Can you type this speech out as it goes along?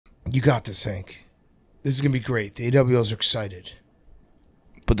You got this, Hank. This is going to be great. The AWLs are excited.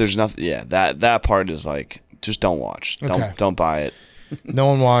 But there's nothing. Yeah, that part is like, just don't watch. Okay. Don't buy it. No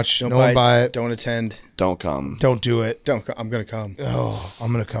one watch. No one buy it. Don't attend. Don't come. Don't do it. I'm going to come. Oh,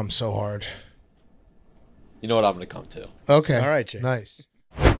 I'm going to come so hard. You know what? I'm going to come too. Okay. All right, Jay. Nice.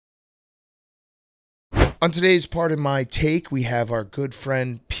 On today's part of my take, we have our good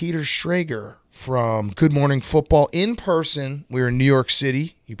friend Peter Schrager from Good Morning Football in person. We're in New York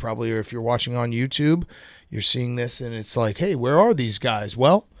City. You probably, if you're watching on YouTube, you're seeing this and it's like, hey, where are these guys?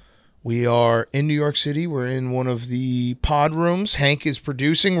 Well, we are in New York City. We're in one of the pod rooms. Hank is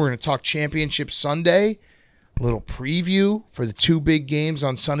producing. We're going to talk Championship Sunday. A little preview for the two big games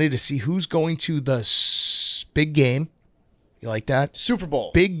on Sunday to see who's going to the big game. You like that? Super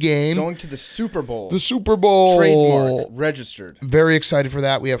Bowl. Big game. Going to the Super Bowl. The Super Bowl. Trademark. Registered. Very excited for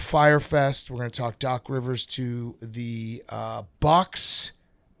that. We have Fyre Fest. We're going to talk Dov Rivers to the Bucks.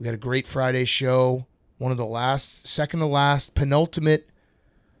 We got a great Friday show. One of the last, second to last, penultimate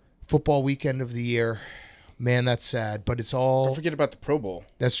football weekend of the year. Man, that's sad, but it's all... Don't forget about the Pro Bowl.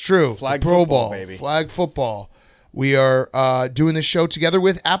 That's true. Flag the Pro football, Bowl, baby. Flag football. We are doing this show together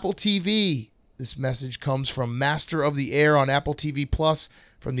with Apple TV. This message comes from Master of the Air on Apple TV Plus.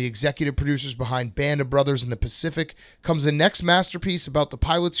 From the executive producers behind Band of Brothers in the Pacific comes the next masterpiece about the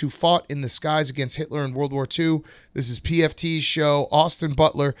pilots who fought in the skies against Hitler in World War II. This is PFT's show. Austin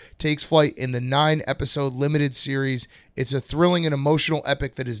Butler takes flight in the 9-episode limited series. It's a thrilling and emotional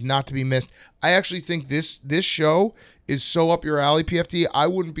epic that is not to be missed. I actually think this show is so up your alley, PFT. I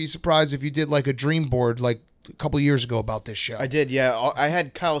wouldn't be surprised if you did like a dream board like a couple of years ago about this show. I did, yeah. I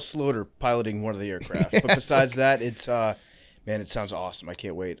had Kyle Sloter piloting one of the aircraft. But besides that, it's... man, it sounds awesome. I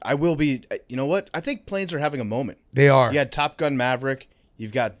can't wait. I will be... You know what? I think planes are having a moment. They are. You had Top Gun Maverick.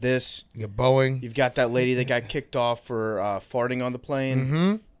 You've got this. You got Boeing. You've got that lady that got kicked off for farting on the plane.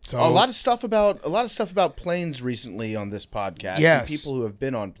 Mm-hmm. So a lot of stuff about planes recently on this podcast. Yes. And people who have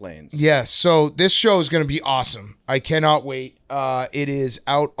been on planes. Yes. So this show is going to be awesome. I cannot wait. It is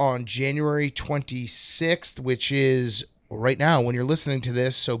out on January 26th, which is right now when you're listening to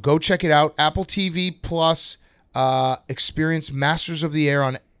this. So go check it out. Apple TV Plus. Experience Masters of the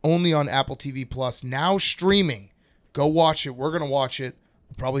Air only on Apple TV Plus. Now streaming. Go watch it. We're going to watch it.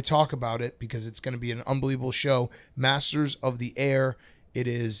 We'll probably talk about it because it's going to be an unbelievable show. Masters of the Air. It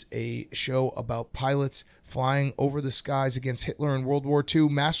is a show about pilots flying over the skies against Hitler in World War II.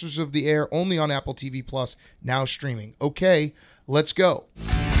 Masters of the Air only on Apple TV Plus. Now streaming. Okay, let's go.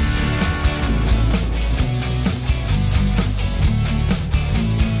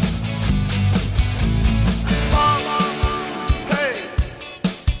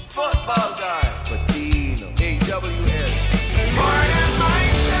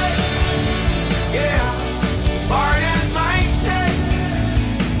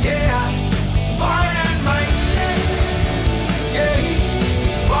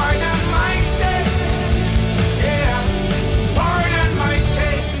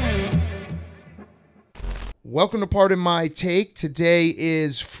 Welcome to Pardon My Take. Today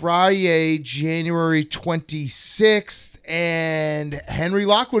is Friday, January 26th, and Henry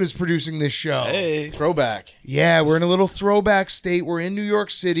Lockwood is producing this show. Hey. Throwback. Yeah, we're in a little throwback state. We're in New York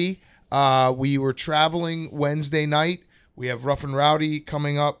City. We were traveling Wednesday night. We have Rough and Rowdy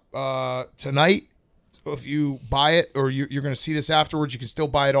coming up tonight. If you buy it, or you're going to see this afterwards, you can still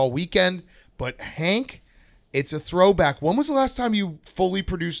buy it all weekend. But Hank, it's a throwback. When was the last time you fully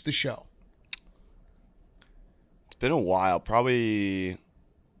produced the show? Been a while, probably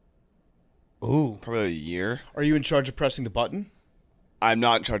a year. Are you in charge of pressing the button? I'm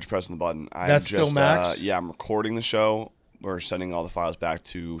not in charge of pressing the button. That's still Max? Yeah, I'm recording the show. We're sending all the files back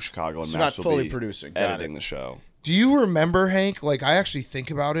to Chicago, and So Max not will fully be producing. Got editing it. the show. Do you remember, Hank, like I actually think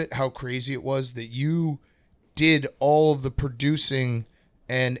about it, how crazy it was that you did all of the producing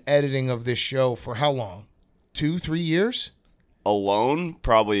and editing of this show for how long? 2-3 years? Alone,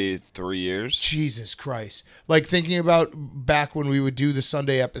 probably 3 years. Jesus Christ. Like thinking about back when we would do the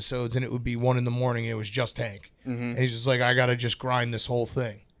Sunday episodes and it would be 1 a.m. and it was just Hank. Mm-hmm. And he's just like, I got to just grind this whole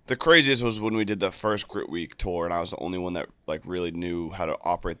thing. The craziest was when we did the first Grit Week tour, and I was the only one that like really knew how to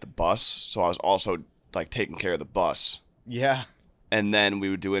operate the bus. So I was also like taking care of the bus. Yeah. And then we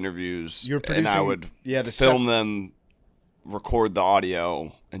would do interviews, You're producing, and I would film them, record the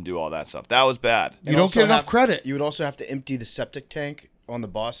audio, and do all that stuff. That was bad. You don't get enough credit. You would also have to empty the septic tank on the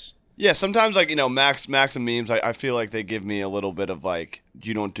bus. Yeah, sometimes, like, you know, Max and Memes, I feel like they give me a little bit of, like,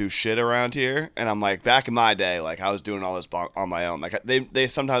 you don't do shit around here. And I'm like, back in my day, like, I was doing all this on my own. Like, they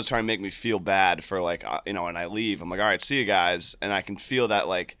sometimes try and make me feel bad for, like, you know, when I leave. I'm like, all right, see you guys. And I can feel that,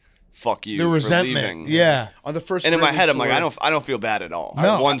 like, fuck you The for resentment. leaving. Yeah. On the first And in my Brit head, Week I'm like, tour, I don't feel bad at all.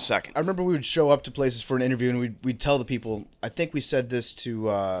 No. 1 second. I remember we would show up to places for an interview, and we'd tell the people. I think we said this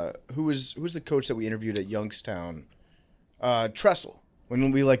to who was the coach that we interviewed at Youngstown, Tressel.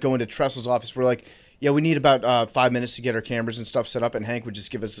 When we go into Tressel's office, we're like, yeah, we need about 5 minutes to get our cameras and stuff set up, and Hank would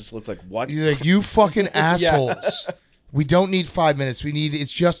just give us this look like, what? You're like, you fucking assholes. We don't need 5 minutes.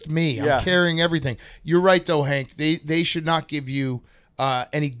 It's just me. I'm Yeah. carrying everything. You're right, though, Hank. They should not give you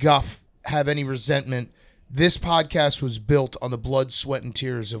any guff, have any resentment. This podcast was built on the blood, sweat, and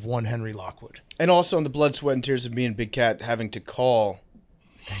tears of one Henry Lockwood. And also on the blood, sweat, and tears of me and Big Cat having to call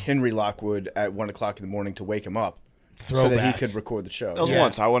Henry Lockwood at 1 o'clock in the morning to wake him up so that he could record the show. That was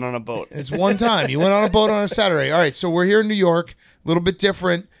once. I went on a boat. It's one time. You went on a boat on a Saturday. All right, so we're here in New York, a little bit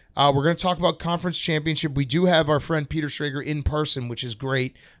different. We're going to talk about conference championship. We do have our friend Peter Schrager in person, which is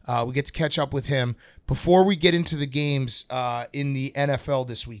great. We get to catch up with him. Before we get into the games in the NFL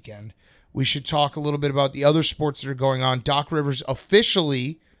this weekend, we should talk a little bit about the other sports that are going on. Dov Rivers,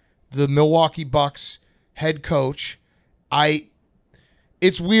 officially the Milwaukee Bucks head coach.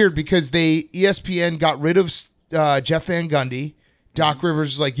 It's weird because ESPN got rid of Jeff Van Gundy. Dov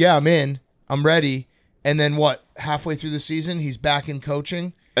Rivers is like, yeah, I'm in. I'm ready. And then what? Halfway through the season, he's back in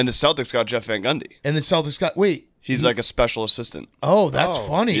coaching. And the Celtics got Jeff Van Gundy. And the Celtics got He's like a special assistant. Oh, that's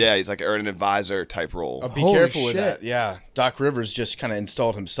funny. Yeah, he's like an advisor type role. Be Holy careful with shit. that. Yeah, Dov Rivers just kind of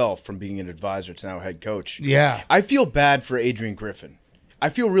installed himself from being an advisor to now head coach. Yeah. I feel bad for Adrian Griffin. I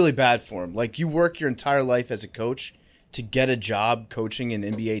feel really bad for him. Like, you work your entire life as a coach to get a job coaching an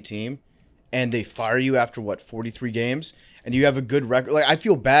NBA team, and they fire you after 43 games, and you have a good record. Like, I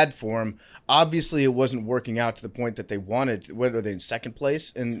feel bad for him. Obviously, it wasn't working out to the point that they wanted. What are they in second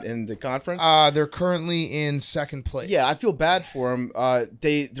place in the conference? They're currently in second place. Yeah, I feel bad for him.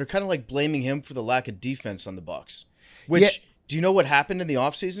 They're kind of like blaming him for the lack of defense on the Bucks. Which, Yeah. do you know what happened in the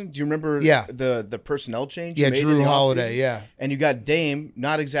offseason? Do you remember the personnel change? you Yeah, made in Drew the Holiday, offseason? yeah. And you got Dame,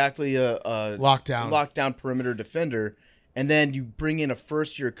 not exactly a lockdown perimeter defender. And then you bring in a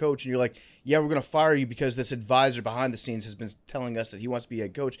first-year coach, and you're like, yeah, we're going to fire you because this advisor behind the scenes has been telling us that he wants to be a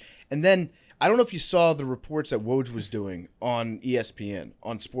coach. And then, I don't know if you saw the reports that Woj was doing on ESPN,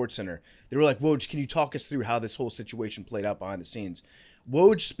 on SportsCenter. They were like, Woj, can you talk us through how this whole situation played out behind the scenes?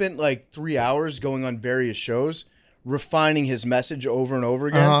 Woj spent like 3 hours going on various shows, refining his message over and over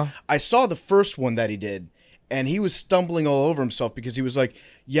again. I saw the first one that he did, and he was stumbling all over himself because he was like,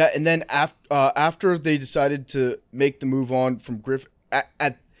 yeah, and then after they decided to make the move on from Griffin,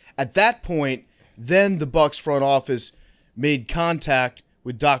 at that point, then the Bucks front office made contact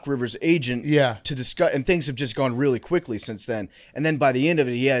with Dov Rivers' agent to discuss, and things have just gone really quickly since then. And then by the end of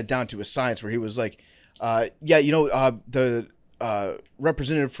it, he had it down to a science where he was like, the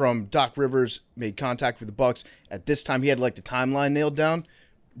representative from Dov Rivers made contact with the Bucks. At this time, he had like the timeline nailed down.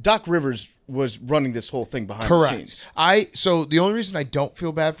 Dov Rivers was running this whole thing behind the scenes. So the only reason I don't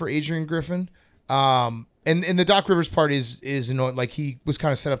feel bad for Adrian Griffin, and the Dov Rivers part is annoying. Like, he was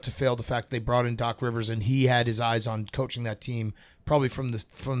kind of set up to fail. The fact they brought in Dov Rivers and he had his eyes on coaching that team probably from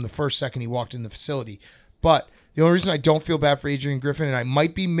the first second he walked in the facility. But the only reason I don't feel bad for Adrian Griffin, and I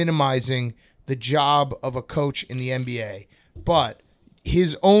might be minimizing the job of a coach in the NBA, but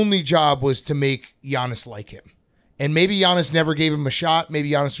his only job was to make Giannis like him. And maybe Giannis never gave him a shot.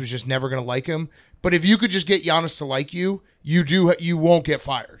 Maybe Giannis was just never going to like him. But if you could just get Giannis to like you, you won't get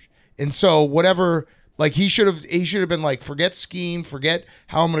fired. And so whatever, like, he should have been like, forget scheme, forget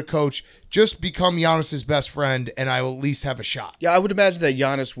how I'm going to coach. Just become Giannis's best friend, and I will at least have a shot. Yeah, I would imagine that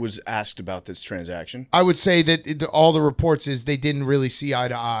Giannis was asked about this transaction. I would say that all the reports is they didn't really see eye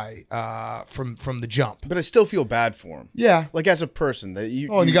to eye from the jump. But I still feel bad for him. Yeah. Like, as a person. That you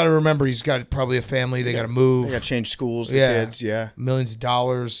got to remember he's got probably a family. They got to move. They got to change schools, the kids, millions of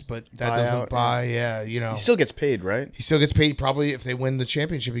dollars, but that doesn't buy. Yeah, you know. He still gets paid, right? He still gets paid. Probably if they win the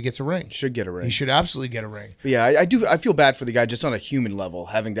championship, he gets a ring. Should get a ring. He should absolutely get a ring. But yeah, I feel bad for the guy just on a human level,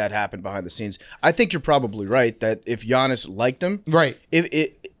 having that happen behind the scenes. I think you're probably right that if Giannis liked him, right?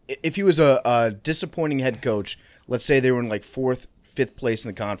 If he was a disappointing head coach, let's say they were in like 4th, 5th place in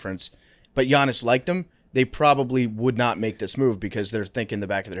the conference, but Giannis liked him, they probably would not make this move because they're thinking in the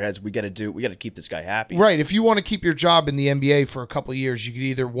back of their heads, we got to keep this guy happy. Right. If you want to keep your job in the NBA for a couple of years, you could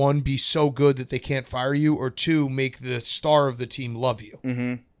either, 1, be so good that they can't fire you, or 2, make the star of the team love you.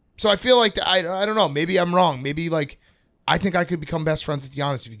 Mm-hmm. So I feel like I don't know. Maybe I'm wrong. Maybe like I think I could become best friends with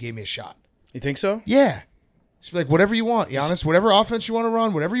Giannis if he gave me a shot. You think so? Yeah. Just be like, whatever you want, Giannis, whatever offense you want to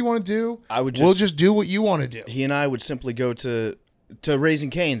run, whatever you want to do, we'll just do what you want to do. He and I would simply go to Raising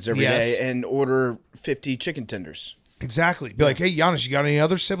Cane's every day and order 50 chicken tenders. Exactly. Be like, hey, Giannis, you got any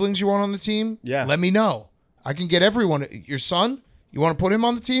other siblings you want on the team? Yeah. Let me know. I can get everyone. Your son, You want to put him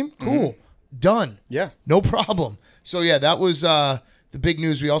on the team? Cool. Done. Yeah. No problem. So, yeah, that was the big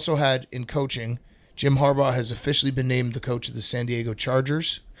news we also had in coaching. Jim Harbaugh has officially been named the coach of the San Diego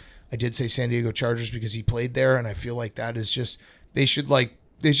Chargers. I did say San Diego Chargers because he played there, and I feel like that is just they should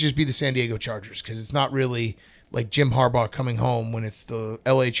just be the San Diego Chargers because it's not really like Jim Harbaugh coming home when it's the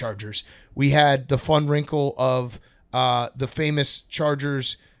LA Chargers. We had the fun wrinkle of the famous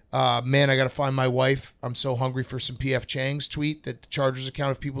Chargers. Man, I got to find my wife. I'm so hungry for some PF Chang's tweet that the Chargers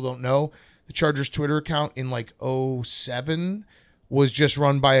account, if people don't know, the Chargers Twitter account in like 2007 was just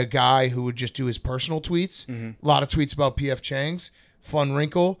run by a guy who would just do his personal tweets. A lot of tweets about PF Chang's. Fun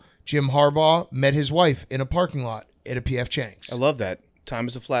wrinkle, Jim Harbaugh met his wife in a parking lot at a PF Chang's. I love that. Time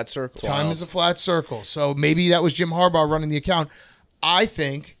is a flat circle. Time is a flat circle. So maybe that was Jim Harbaugh running the account. I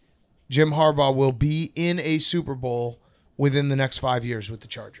think Jim Harbaugh will be in a Super Bowl within the next 5 years with the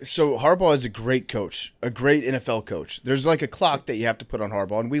Chargers. So Harbaugh is a great coach, a great NFL coach. There's like a clock that you have to put on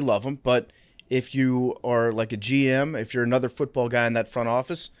Harbaugh, and we love him, but if you are like a GM, if you're another football guy in that front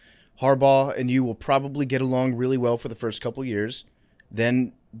office, Harbaugh and you will probably get along really well for the first couple of years.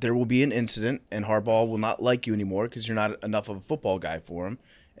 Then there will be an incident, and Harbaugh will not like you anymore because you're not enough of a football guy for him.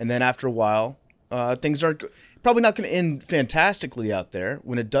 And then after a while, things aren't probably not going to end fantastically out there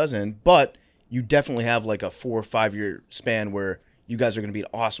when it does end, but you definitely have like a 4 or 5 year span where you guys are going to be an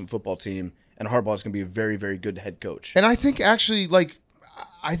awesome football team, and Harbaugh is going to be a very, very good head coach. And I think actually,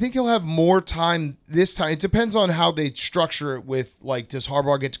 I think he'll have more time this time. It depends on how they structure it with, does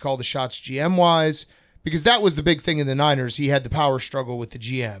Harbaugh get to call the shots GM-wise? Because that was the big thing in the Niners. He had the power struggle with the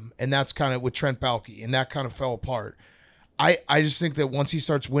GM, and that's kind of with Trent Baalke, and that kind of fell apart. I just think that once he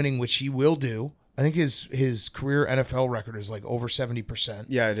starts winning, which he will do, I think his career NFL record is like over 70%.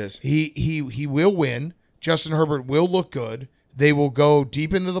 Yeah, it is. He will win. Justin Herbert will look good. They will go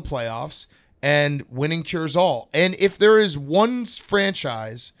deep into the playoffs, and winning cures all. And if there is one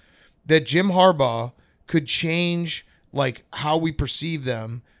franchise that Jim Harbaugh could change how we perceive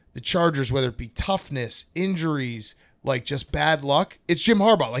them, the Chargers, whether it be toughness, injuries, just bad luck, it's Jim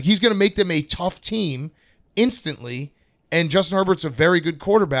Harbaugh. He's going to make them a tough team instantly, and Justin Herbert's a very good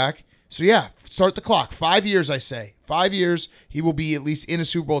quarterback. So, yeah, start the clock. 5 years, I say. 5 years, he will be at least in a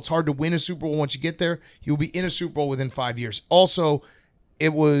Super Bowl. It's hard to win a Super Bowl once you get there. He will be in a Super Bowl within 5 years. Also,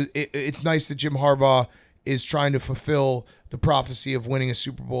 it's nice that Jim Harbaugh is trying to fulfill the prophecy of winning a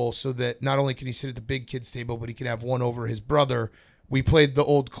Super Bowl so that not only can he sit at the big kids table, but he can have one over his brother. We played the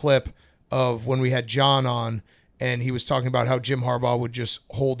old clip of when we had John on, and he was talking about how Jim Harbaugh would just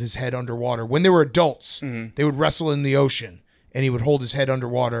hold his head underwater. When they were adults, they would wrestle in the ocean, and he would hold his head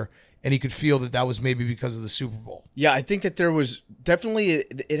underwater, and he could feel that was maybe because of the Super Bowl. Yeah, I think that there was definitely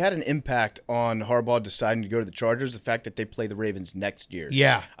it had an impact on Harbaugh deciding to go to the Chargers, the fact that they play the Ravens next year.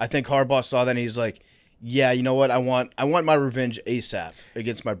 Yeah. I think Harbaugh saw that and he's like, yeah, you know what? I want my revenge ASAP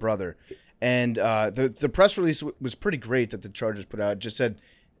against my brother. And the press release was pretty great that the Chargers put out. It just said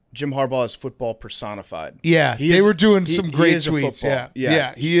Jim Harbaugh is football personified. Yeah, they were doing some great tweets.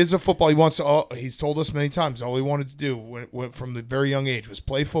 Yeah, he is a football. He wants to. He's told us many times all he wanted to do from the very young age was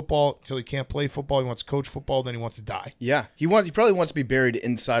play football until he can't play football. He wants to coach football. Then he wants to die. Yeah, he probably wants to be buried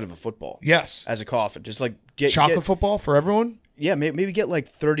inside of a football. Yes, as a coffin, just get football for everyone. Yeah, maybe get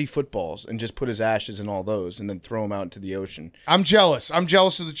 30 footballs and just put his ashes in all those and then throw them out into the ocean. I'm jealous. I'm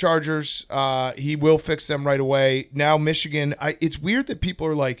jealous of the Chargers. He will fix them right away. Now Michigan. It's weird that people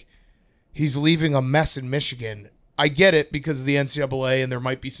are like, he's leaving a mess in Michigan. I get it because of the NCAA and there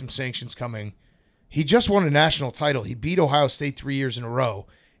might be some sanctions coming. He just won a national title. He beat Ohio State 3 years in a row.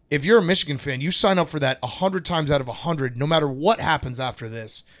 If you're a Michigan fan, you sign up for that 100 times out of 100, no matter what happens after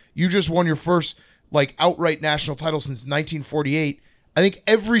this. You just won your first outright national title since 1948. I think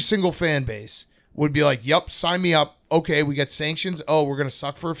every single fan base would be like, yep, sign me up. Okay, we got sanctions. Oh, we're going to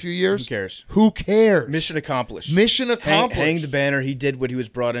suck for a few years? Who cares? Mission accomplished. Hang the banner. He did what he was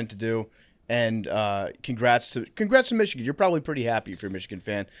brought in to do. And congrats to Michigan. You're probably pretty happy if you're a Michigan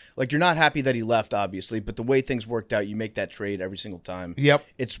fan. You're not happy that he left, obviously, but the way things worked out, you make that trade every single time. Yep.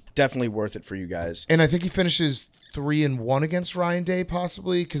 It's definitely worth it for you guys. And I think he finishes 3-1 against Ryan Day,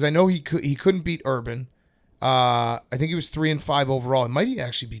 possibly, because I know he couldn't beat Urban. I think he was 3-5 overall. It might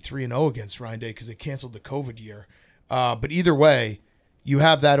actually be 3-0 against Ryan Day because they canceled the COVID year. But either way, you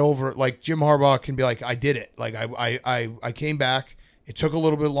have that over. Jim Harbaugh can be like, I did it. I came back. It took a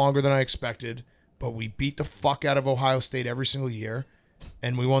little bit longer than I expected, but we beat the fuck out of Ohio State every single year,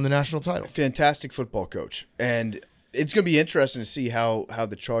 and we won the national title. Fantastic football coach. And it's going to be interesting to see how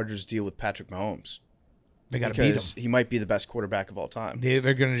the Chargers deal with Patrick Mahomes. They got to beat him. He might be the best quarterback of all time.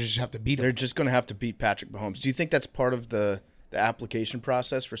 They're going to just have to beat him. They're just going to have to beat Patrick Mahomes. Do you think that's part of the the application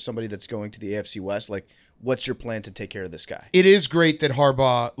process for somebody that's going to the AFC West? Like, what's your plan to take care of this guy? It is great that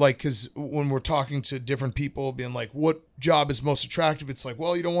Harbaugh, like, because when we're talking to different people, being like, what job is most attractive? It's like,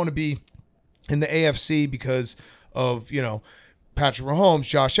 well, you don't want to be in the AFC because of, you know, Patrick Mahomes,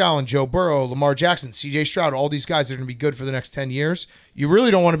 Josh Allen, Joe Burrow, Lamar Jackson, CJ Stroud, all these guys that are going to be good for the next 10 years. You really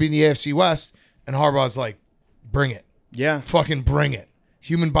don't want to be in the AFC West. And Harbaugh's like, bring it. Yeah. Fucking bring it.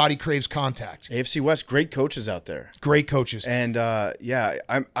 Human body craves contact. AFC West, great coaches out there. Great coaches. And,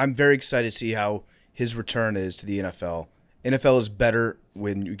 I'm very excited to see how his return is to the NFL. NFL is better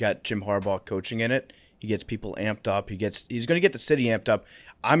when you got Jim Harbaugh coaching in it. He gets people amped up. He's going to get the city amped up.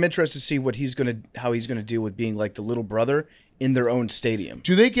 I'm interested to see how he's going to deal with being like the little brother in their own stadium.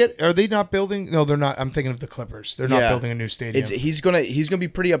 Are they not building? No, they're not. I'm thinking of the Clippers. They're not building a new stadium. He's gonna be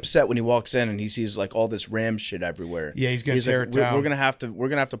pretty upset when he walks in and he sees like all this Rams shit everywhere. Yeah, he's gonna tear it down. We're gonna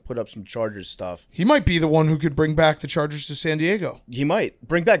have to put up some Chargers stuff. He might be the one who could bring back the Chargers to San Diego. He might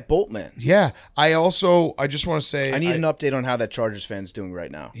bring back Boltman. Yeah. I just want to say I need an update on how that Chargers fan's doing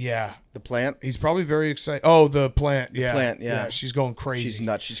right now. Yeah. The plant. He's probably very excited. Oh, the plant. Yeah. Plant. Yeah. She's going crazy. She's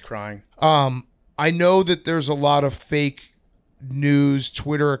nuts. She's crying. I know that there's a lot of fake news,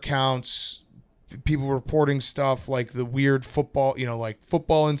 Twitter accounts, people reporting stuff like the weird football, you know, like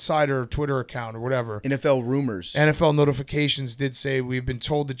Football Insider Twitter account or whatever. NFL rumors. NFL notifications did say we've been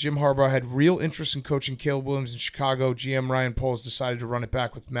told that Jim Harbaugh had real interest in coaching Caleb Williams in Chicago. GM Ryan Poles decided to run it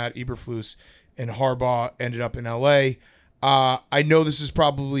back with Matt Eberflus, and Harbaugh ended up in LA. I know this is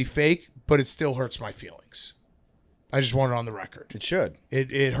probably fake, but it still hurts my feelings. I just want it on the record. It should.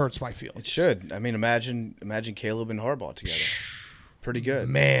 It hurts my feelings. It should. I mean, imagine Caleb and Harbaugh together. Pretty good.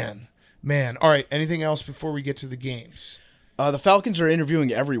 Man. All right. Anything else before we get to the games? The Falcons are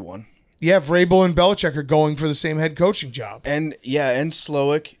interviewing everyone. Yeah, Vrabel and Belichick are going for the same head coaching job. And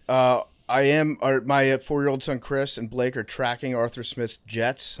Slowick. My 4-year-old son Chris and Blake are tracking Arthur Smith's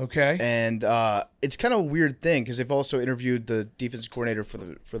Jets. Okay. And it's kind of a weird thing because they've also interviewed the defensive coordinator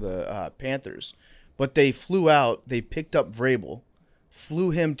for the Panthers. But they flew out, they picked up Vrabel,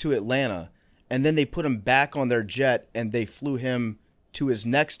 flew him to Atlanta, and then they put him back on their jet and they flew him to his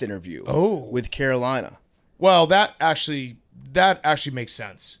next interview with Carolina. Well, that actually makes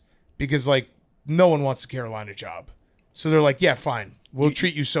sense because, like, no one wants the Carolina job. So they're like, yeah, fine. We'll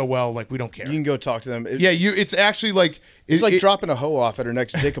treat you so well, like, we don't care. You can go talk to them. It's actually like... It's like dropping a hoe off at her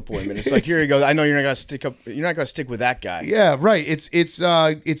next dick appointment. It's like, here you go. I know you're not going to stick with that guy. Yeah, right.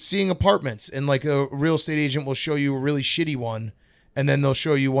 It's seeing apartments, and, like, a real estate agent will show you a really shitty one, and then they'll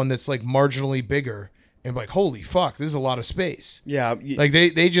show you one that's, like, marginally bigger. And like, holy fuck, this is a lot of space. Yeah. Like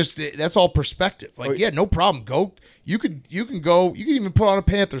they just, that's all perspective. Like, yeah, no problem. Go. You can go, you can even put on a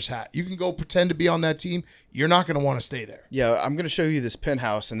Panthers hat. You can go pretend to be on that team. You're not going to want to stay there. Yeah. I'm going to show you this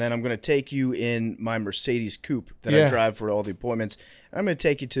penthouse, and then I'm going to take you in my Mercedes coupe that I drive for all the appointments. I'm going to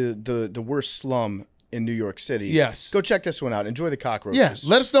take you to the worst slum in New York City. Yes. Go check this one out. Enjoy the cockroaches. Yeah.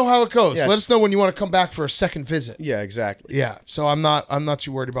 Let us know how it goes. Yeah. Let us know when you want to come back for a second visit. Yeah, exactly. Yeah. So I'm not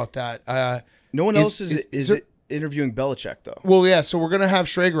too worried about that. No one else is interviewing Belichick, though. Well, yeah, so we're going to have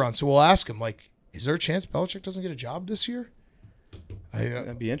Schrager on, so we'll ask him, like, is there a chance Belichick doesn't get a job this year?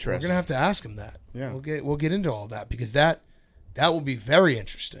 That'd be interesting. We're going to have to ask him that. Yeah. We'll get into all that because that will be very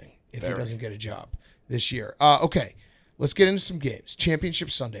interesting if he doesn't get a job this year. Okay, let's get into some games. Championship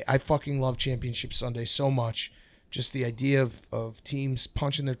Sunday. I fucking love Championship Sunday so much. Just the idea of teams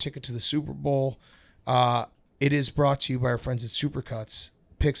punching their ticket to the Super Bowl. It is brought to you by our friends at Supercuts.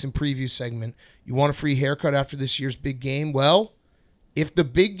 Picks and preview segment. You want a free haircut after this year's big game? Well, if the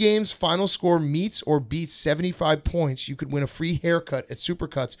big game's final score meets or beats 75 points, you could win a free haircut at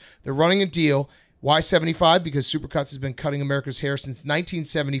Supercuts. They're running a deal. Why 75? Because Supercuts has been cutting America's hair since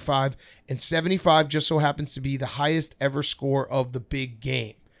 1975, and 75 just so happens to be the highest ever score of the big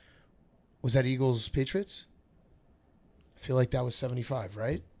game. Was that Eagles-Patriots? I feel like that was 75,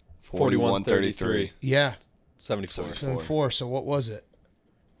 right? 41-33. Yeah. 74. So what was it?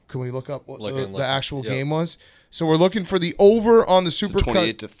 Can we look up what the actual game was? So we're looking for the over on the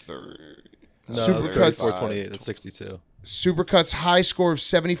Supercut. 28-30. No, Supercuts 28. That's 62. Supercuts high score of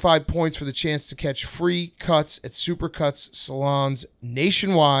 75 points for the chance to catch free cuts at Supercuts salons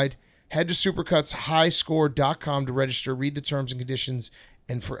nationwide. Head to supercutshighscore.com to register. Read the terms and conditions,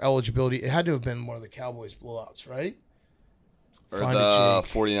 and for eligibility, it had to have been one of the Cowboys blowouts, right? Or the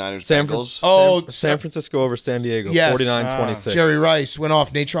 49ers Bengals. San Francisco over San Diego. Yes. 49-26. Jerry Rice went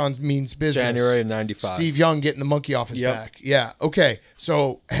off. Natron means business. January 95. Steve Young getting the monkey off his back. Yeah. Okay.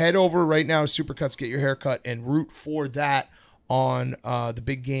 So head over right now to Supercuts, get your haircut, and root for that on the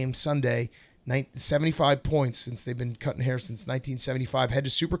big game Sunday. 75 points since they've been cutting hair since 1975. Head to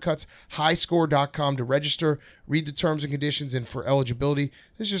supercutshighscore.com to register, read the terms and conditions, and for eligibility,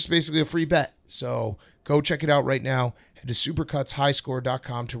 this is just basically a free bet. So go check it out right now. Head to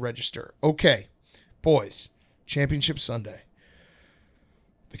supercutshighscore.com to register. Okay, boys, Championship Sunday.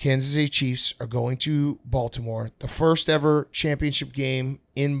 The Kansas City Chiefs are going to Baltimore. The first ever championship game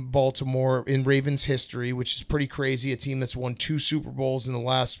in Baltimore in Ravens history, which is pretty crazy. A team that's won 2 Super Bowls in the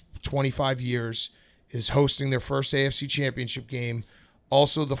last 25 years is hosting their first AFC championship game.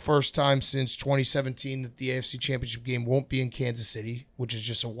 Also the first time since 2017 that the AFC championship game won't be in Kansas City, which is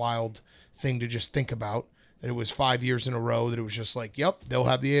just a wild thing to just think about, that it was 5 years in a row that it was just like, yep, they'll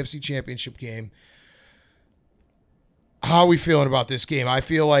have the AFC championship game. How are we feeling about this game? I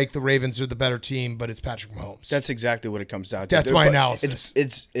feel like the Ravens are the better team, but it's Patrick Mahomes. That's exactly what it comes down to. That's my analysis.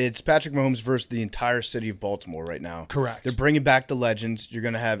 It's Patrick Mahomes versus the entire city of Baltimore right now. Correct. They're bringing back the legends. You're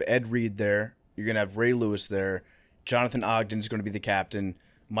going to have Ed Reed there. You're going to have Ray Lewis there. Jonathan Ogden's going to be the captain.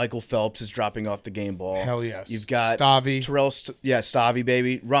 Michael Phelps is dropping off the game ball. Hell yes. You've got Stavy. Stavy,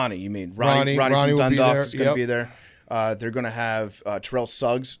 baby. Ronnie, you mean. Ronnie from Dundalk is going to be there. They're going to have Terrell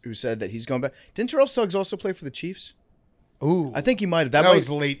Suggs, who said that he's going back. Didn't Terrell Suggs also play for the Chiefs? Ooh, I think he might have. That was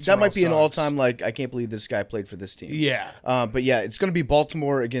late. That might be an all-time, like, I can't believe this guy played for this team. Yeah. But yeah, it's going to be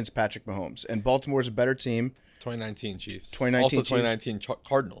Baltimore against Patrick Mahomes. And Baltimore's a better team. 2019 Chiefs. 2019 also 2019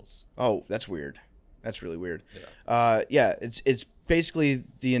 Cardinals. Oh, that's weird. That's really weird. Yeah. It's basically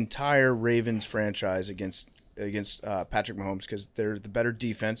the entire Ravens franchise against Patrick Mahomes because they're the better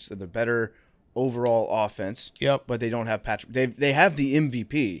defense, they're the better overall offense. Yep. But they don't have Patrick. They have the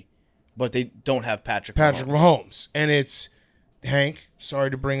MVP, but they don't have Patrick Mahomes. And it's, Hank, sorry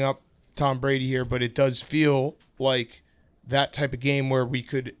to bring up Tom Brady here, but it does feel like that type of game where we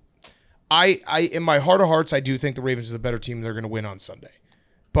could in my heart of hearts, I do think the Ravens are the better team and they're going to win on Sunday.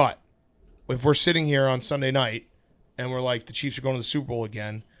 But if we're sitting here on Sunday night and we're like, the Chiefs are going to the Super Bowl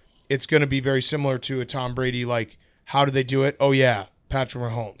again, it's going to be very similar to a Tom Brady, like, how did they do it? Oh, yeah, Patrick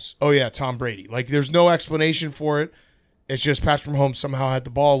Mahomes. Oh, yeah, Tom Brady. Like, there's no explanation for it. It's just Patrick Mahomes somehow had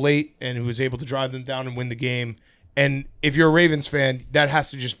the ball late and he was able to drive them down and win the game. And if you're a Ravens fan, that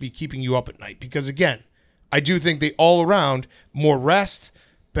has to just be keeping you up at night. Because, again, I do think they all around, more rest,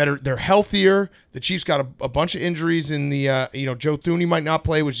 better, they're healthier. The Chiefs got a bunch of injuries in the, Joe Thuney might not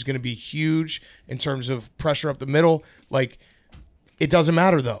play, which is going to be huge in terms of pressure up the middle. Like, it doesn't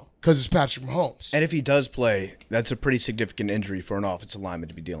matter, though, because it's Patrick Mahomes. And if he does play, that's a pretty significant injury for an offensive lineman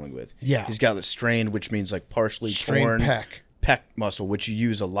to be dealing with. Yeah. He's got a strain, which means like partially strained torn pec muscle, which you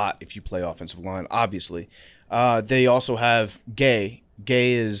use a lot if you play offensive line, obviously. They also have Gay.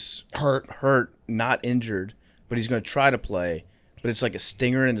 Gay is hurt, not injured, but he's going to try to play. But it's like a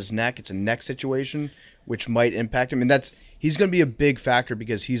stinger in his neck. It's a neck situation, which might impact him. And he's going to be a big factor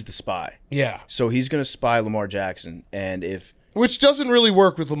because he's the spy. Yeah. So he's going to spy Lamar Jackson. Which doesn't really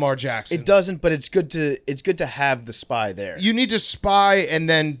work with Lamar Jackson. It doesn't, but it's good to have the spy there. You need to spy, and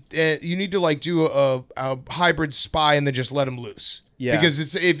then you need to like do a hybrid spy, and then just let him loose. Yeah. Because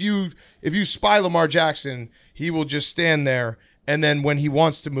it's if you spy Lamar Jackson, he will just stand there, and then when he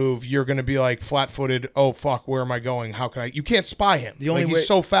wants to move, you're going to be like flat-footed. Oh fuck, where am I going? How can I? You can't spy him. The only way, he's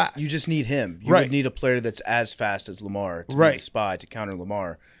so fast. You just need him. You right. would need a player that's as fast as Lamar to right. be the spy to counter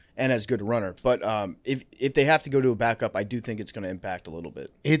Lamar. And as good a runner. But if they have to go to a backup, I do think it's going to impact a little bit.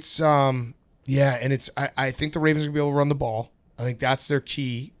 It's and it's I think the Ravens are going to be able to run the ball. I think that's their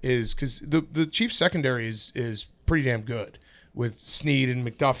key, is because the Chiefs secondary is pretty damn good with Snead and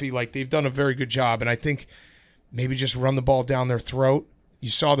McDuffie. Like, they've done a very good job, and I think maybe just run the ball down their throat. You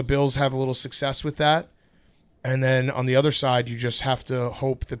saw the Bills have a little success with that, and then on the other side, you just have to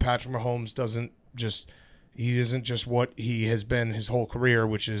hope that Patrick Mahomes he isn't just what he has been his whole career,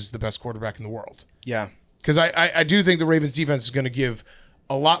 which is the best quarterback in the world. Yeah. Because I do think the Ravens defense is going to give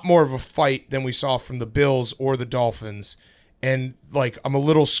a lot more of a fight than we saw from the Bills or the Dolphins. And like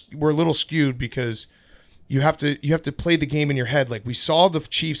we're a little skewed because you have to play the game in your head. Like, we saw the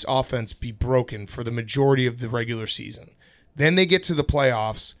Chiefs offense be broken for the majority of the regular season. Then they get to the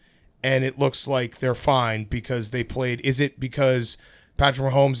playoffs and it looks like they're fine because they played. Is it because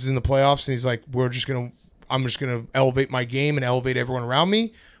Patrick Mahomes is in the playoffs and he's like, I'm just going to elevate my game and elevate everyone around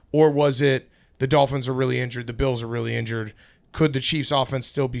me? Or was it the Dolphins are really injured, the Bills are really injured? Could the Chiefs offense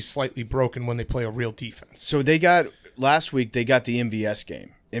still be slightly broken when they play a real defense? So last week they got the MVS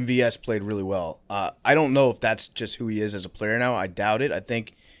game. MVS played really well. I don't know if that's just who he is as a player now. I doubt it. I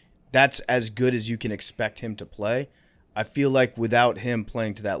think that's as good as you can expect him to play. I feel like without him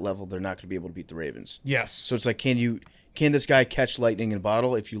playing to that level, they're not going to be able to beat the Ravens. Yes. So it's like, can this guy catch lightning in a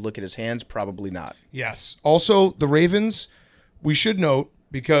bottle? If you look at his hands, probably not. Yes. Also, the Ravens, we should note,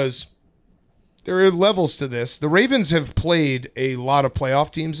 because there are levels to this. The Ravens have played a lot of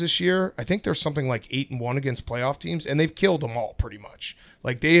playoff teams this year. I think there's something like 8-1 against playoff teams, and they've killed them all pretty much.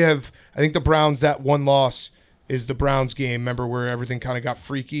 Like they have, I think the Browns, that one loss is the Browns game. Remember where everything kind of got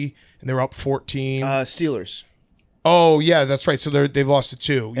freaky and they were up 14? Steelers. Oh, yeah, that's right. So they've lost to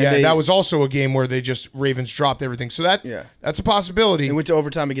 2. Yeah, that was also a game where they just Ravens dropped everything. So that's a possibility. They went to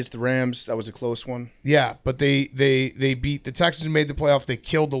overtime against the Rams. That was a close one. Yeah, but they beat the Texans and made the playoff. They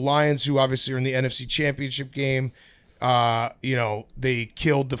killed the Lions, who obviously are in the NFC Championship game. They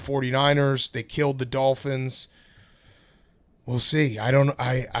killed the 49ers. They killed the Dolphins. We'll see.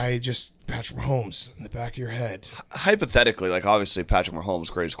 I just Patrick Mahomes in the back of your head. Hypothetically, like obviously Patrick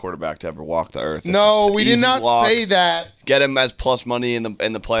Mahomes, greatest quarterback to ever walk the earth. We did not say that. Get him as plus money in the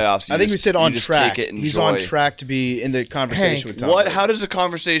playoffs. I think we said on track. Take it and He's enjoy. on track to be in the conversation with Tom Brady. How does the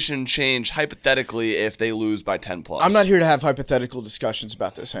conversation change hypothetically if they lose by 10 plus? I'm not here to have hypothetical discussions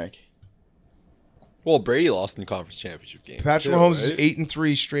about this, Hank. Well, Brady lost in the conference championship game. Patrick Mahomes is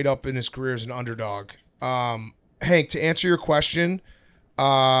 8-3 straight up in his career as an underdog. Hank, to answer your question,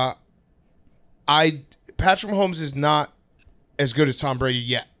 Patrick Mahomes is not as good as Tom Brady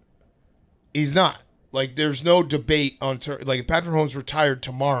yet. He's not. Like, there's no debate on if Patrick Mahomes retired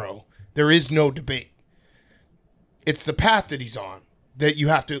tomorrow, there is no debate. It's the path that he's on that you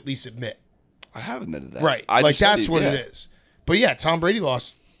have to at least admit. I have admitted that. Right. That's what it is. But yeah, Tom Brady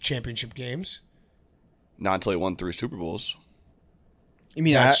lost championship games. Not until he won 3 Super Bowls. You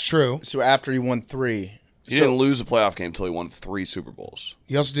mean that's true? So after he won 3. He didn't lose a playoff game until he won 3 Super Bowls.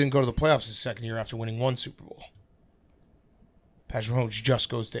 He also didn't go to the playoffs his second year after winning 1 Super Bowl. Patrick Mahomes just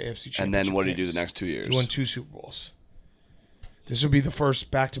goes to AFC Championship. And then what did he do the next 2 years? He won 2 Super Bowls. This would be the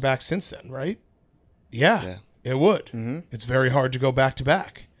first back-to-back since then, right? Yeah. It would. Mm-hmm. It's very hard to go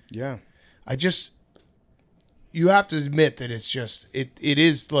back-to-back. Yeah. You have to admit that it's just, it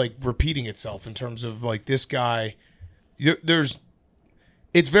is like repeating itself in terms of like this guy.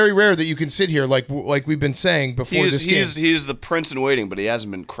 It's very rare that you can sit here like we've been saying before this game. He's the prince in waiting, but he hasn't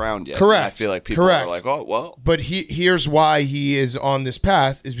been crowned yet. Correct. And I feel like people are like, oh, well. But here's why he is on this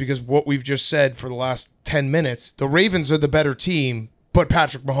path is because what we've just said for the last 10 minutes, the Ravens are the better team, but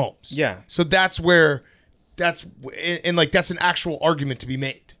Patrick Mahomes. Yeah. So that's an actual argument to be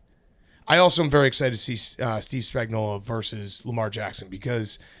made. I also am very excited to see Steve Spagnuolo versus Lamar Jackson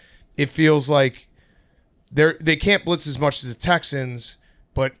because it feels like they can't blitz as much as the Texans,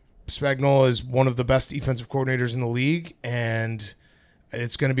 but Spagnuolo is one of the best defensive coordinators in the league, and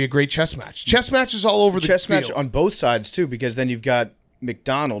it's going to be a great chess match. Chess matches all over the chess field. match on both sides too, because then you've got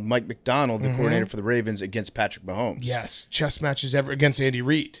Mike McDonald, the coordinator for the Ravens, against Patrick Mahomes. Yes, chess matches ever against Andy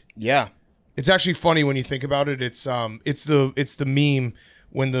Reid. Yeah, it's actually funny when you think about it. It's the meme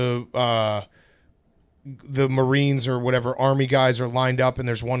when the Marines or whatever Army guys are lined up and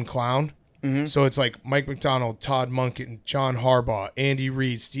there's one clown. Mm-hmm. So it's like Mike McDonald, Todd Monken, John Harbaugh, Andy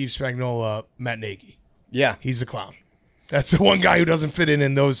Reid, Steve Spagnuolo, Matt Nagy. Yeah. He's the clown. That's the one guy who doesn't fit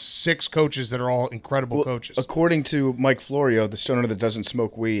in those 6 coaches that are all incredible coaches. According to Mike Florio, the stoner that doesn't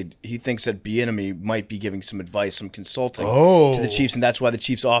smoke weed, he thinks that Bieniemy might be giving some advice, some consulting to the Chiefs, and that's why the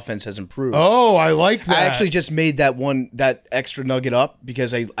Chiefs' offense has improved. Oh, I like that. I actually just made that extra nugget up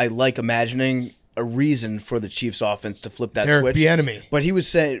because I like imagining a reason for the Chiefs offense to flip that switch. Bieniemy. But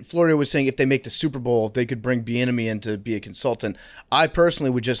Florio was saying if they make the Super Bowl, they could bring Bieniemy in to be a consultant. I personally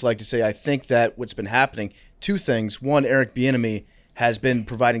would just like to say I think that what's been happening, 2 things. One, Eric Bieniemy has been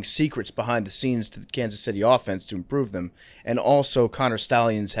providing secrets behind the scenes to the Kansas City offense to improve them. And also Connor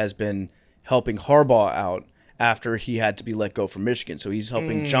Stallions has been helping Harbaugh out after he had to be let go from Michigan. So he's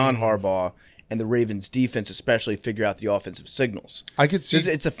helping John Harbaugh and the Ravens defense especially figure out the offensive signals. I could see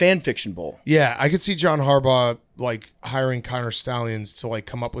it's a fan fiction bowl. Yeah, I could see John Harbaugh like hiring Connor Stallions to like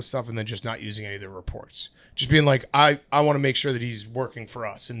come up with stuff and then just not using any of their reports. Just being like, I want to make sure that he's working for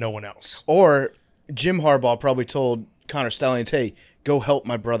us and no one else. Or Jim Harbaugh probably told Connor Stallions, hey, go help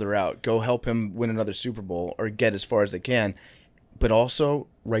my brother out. Go help him win another Super Bowl or get as far as they can. But also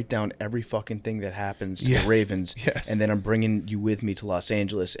write down every fucking thing that happens to the Ravens. Yes. And then I'm bringing you with me to Los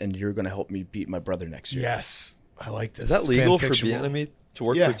Angeles, and you're going to help me beat my brother next year. Yes. I like this. Is that legal for Bieniemy to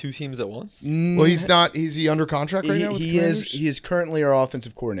work for 2 teams at once? Well, he's not. Is he under contract right now with he is. He is currently our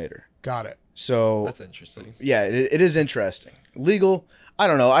offensive coordinator. Got it. So that's interesting. Yeah, it is interesting. Legal, I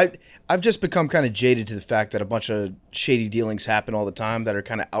don't know. I've just become kind of jaded to the fact that a bunch of shady dealings happen all the time that are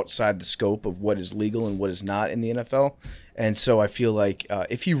kind of outside the scope of what is legal and what is not in the NFL. And so I feel like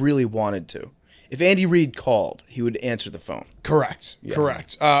if he really wanted to, if Andy Reid called, he would answer the phone. Correct. Yeah.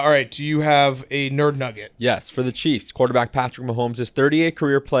 Correct. All right. Do you have a nerd nugget? Yes. For the Chiefs, quarterback Patrick Mahomes' 38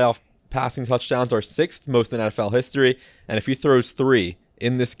 career playoff passing touchdowns are 6th most in NFL history. And if he throws 3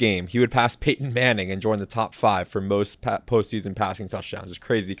 in this game, he would pass Peyton Manning and join the top 5 for most postseason passing touchdowns. It's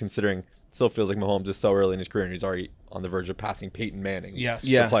crazy considering it still feels like Mahomes is so early in his career and he's already on the verge of passing Peyton Manning. Yes.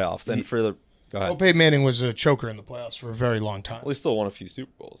 In the playoffs. And for the go ahead. Well, Peyton Manning was a choker in the playoffs for a very long time. Well, he still won a few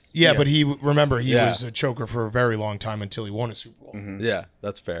Super Bowls. Yeah, but he was a choker for a very long time until he won a Super Bowl. Mm-hmm. Yeah,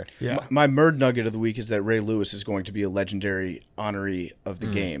 that's fair. Yeah. My Murd nugget of the week is that Ray Lewis is going to be a legendary honoree of the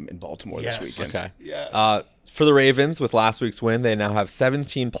game in Baltimore this weekend. Okay. Yes. For the Ravens, with last week's win, they now have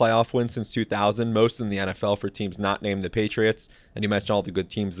 17 playoff wins since 2000, most in the NFL for teams not named the Patriots. And you mentioned all the good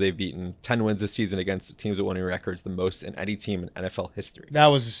teams they've beaten. 10 wins this season against teams with winning records, the most in any team in NFL history. That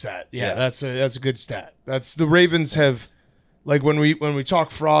was a stat. Yeah. That's a good stat. That's the Ravens have, like when we talk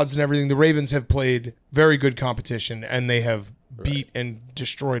frauds and everything, the Ravens have played very good competition and they have beat and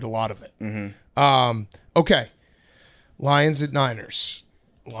destroyed a lot of it. Mm-hmm. Okay. Lions at Niners.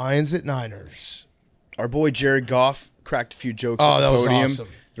 Our boy Jared Goff cracked a few jokes Oh, at the that was podium. awesome.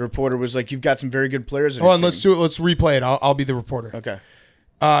 The reporter was like, "You've got some very good players." Hold on, let's do it. Let's replay it. I'll be the reporter. Okay.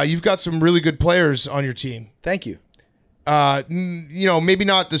 You've got some really good players on your team. Thank you. Maybe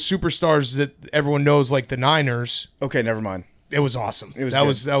not the superstars that everyone knows, like the Niners. Okay, never mind. It was awesome. It was that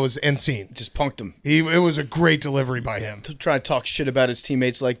good. was insane. Just punked him. It was a great delivery by him. To try to talk shit about his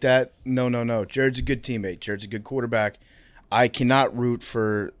teammates like that? No. Jared's a good teammate. Jared's a good quarterback. I cannot root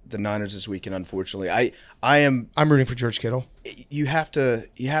for the Niners this weekend, unfortunately. I'm rooting for George Kittle. You have to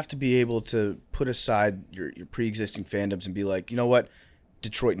be able to put aside your pre-existing fandoms and be like, you know what?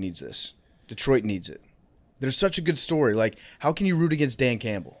 Detroit needs this. Detroit needs it. There's such a good story. Like, how can you root against Dan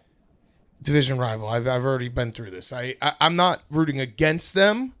Campbell? Division rival. I've already been through this. I'm not rooting against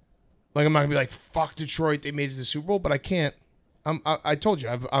them. Like, I'm not gonna be like, fuck Detroit, they made it to the Super Bowl, but I can't. I told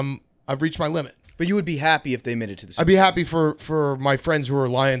you, I've reached my limit. But you would be happy if they made it to the Super I'd be happy for my friends who are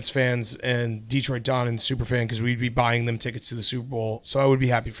Lions fans and Detroit Don and super fan because we'd be buying them tickets to the Super Bowl. So I would be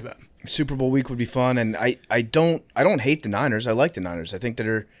happy for them. Super Bowl week would be fun, and I don't hate the Niners. I like the Niners. I think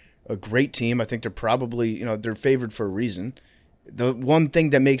they're a great team. I think they're probably they're favored for a reason. The one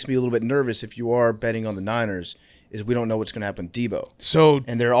thing that makes me a little bit nervous if you are betting on the Niners is we don't know what's going to happen to Deebo.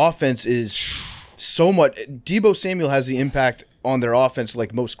 And their offense is so much. Deebo Samuel has the impact on their offense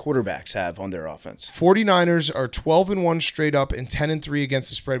like most quarterbacks have on their offense. 49ers are 12-1 straight up and 10-3 against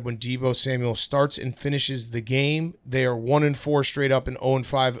the spread when Deebo Samuel starts and finishes the game. They are 1-4 straight up and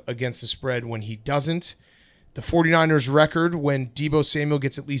 0-5 against the spread when he doesn't. The 49ers record when Deebo Samuel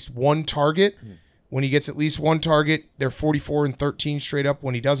gets at least one target. When he gets at least one target, they're 44-13 straight up.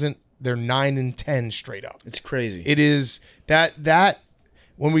 When he doesn't, they're 9-10 straight up. It's crazy. It is that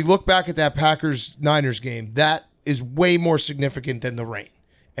when we look back at that Packers-Niners game, that is way more significant than the rain.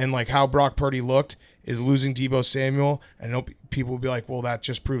 And like how Brock Purdy looked is losing Deebo Samuel. I know people will be like, well, that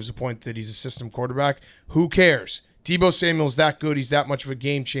just proves the point that he's a system quarterback. Who cares? Deebo Samuel's that good. He's that much of a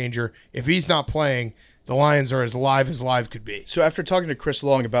game changer. If he's not playing, the Lions are as live could be. So after talking to Chris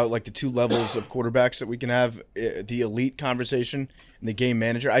Long about like the two levels of quarterbacks that we can have, the elite conversation and the game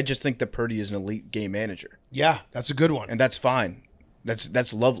manager, I just think that Purdy is an elite game manager. Yeah, that's a good one. And that's fine.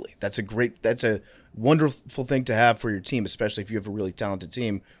 That's lovely. That's a wonderful thing to have for your team, especially if you have a really talented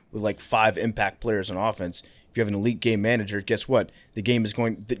team with like 5 impact players on offense. If you have an elite game manager, guess what?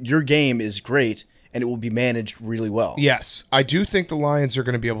 Your game is great and it will be managed really well. Yes, I do think the Lions are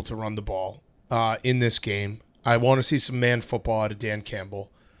going to be able to run the ball in this game. I want to see some man football out of Dan Campbell.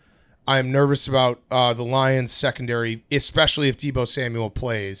 I am nervous about the Lions secondary, especially if Deebo Samuel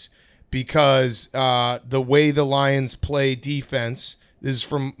plays, because the way the Lions play defense, this is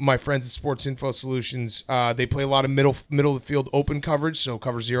from my friends at Sports Info Solutions, they play a lot of middle of the field open coverage, so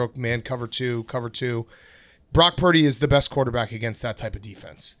cover 0, man, cover 2. Brock Purdy is the best quarterback against that type of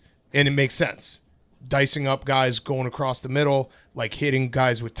defense, and it makes sense. Dicing up guys going across the middle, like hitting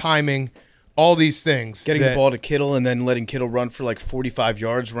guys with timing, all these things. Getting the ball to Kittle and then letting Kittle run for like 45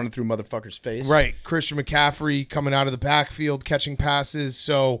 yards, running through motherfucker's face. Right. Christian McCaffrey coming out of the backfield, catching passes.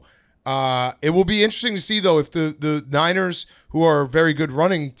 So it will be interesting to see, though, if the Niners, who are a very good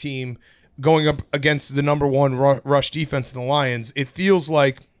running team, going up against the number one rush defense in the Lions, it feels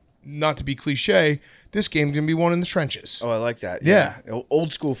like, not to be cliche, this game's going to be won in the trenches. Oh, I like that. Yeah.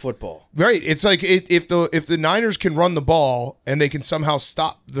 Old school football. Right. It's like if the Niners can run the ball and they can somehow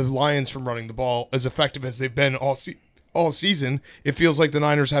stop the Lions from running the ball as effective as they've been all season, it feels like the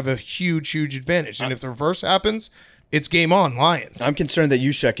Niners have a huge advantage. And if the reverse happens, it's game on, Lions. I'm concerned that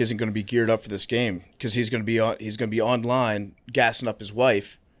Juszczyk isn't going to be geared up for this game because he's going to be online gassing up his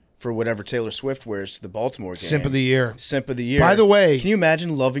wife for whatever Taylor Swift wears to the Baltimore game. Simp of the year. By the way, can you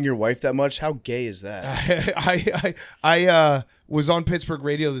imagine loving your wife that much? How gay is that? I was on Pittsburgh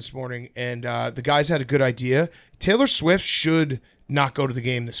radio this morning, and the guys had a good idea. Taylor Swift should not go to the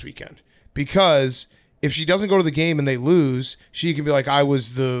game this weekend. Because if she doesn't go to the game and they lose, she can be like, I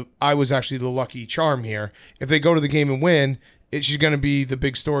was actually the lucky charm here. If they go to the game and win, she's going to be the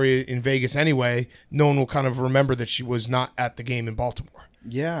big story in Vegas anyway. No one will kind of remember that she was not at the game in Baltimore.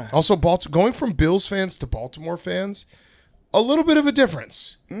 Yeah. Also, going from Bills fans to Baltimore fans, a little bit of a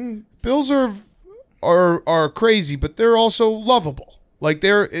difference. Bills are crazy, but they're also lovable. Like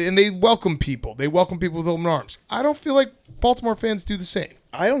they welcome people. They welcome people with open arms. I don't feel like Baltimore fans do the same.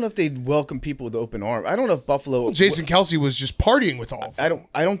 I don't know if they'd welcome people with open arms. I don't know if Buffalo. Well, Jason Kelce was just partying with all of them.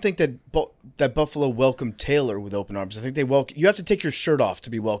 I don't think that Buffalo welcomed Taylor with open arms. I think they welcome. You have to take your shirt off to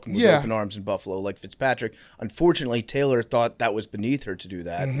be welcomed with open arms in Buffalo, like Fitzpatrick. Unfortunately, Taylor thought that was beneath her to do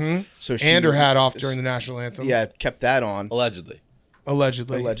that. So and her hat off during the national anthem. Yeah, kept that on. Allegedly. Well,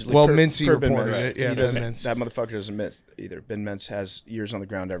 Mincy reported it. Yeah, Ben Mintz. That motherfucker doesn't miss either. Ben Mintz has ears on the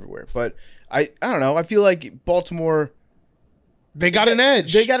ground everywhere. But I don't know. I feel like Baltimore. They got an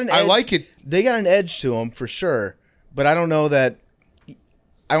edge. I like it. They got an edge to them for sure. But I don't know that.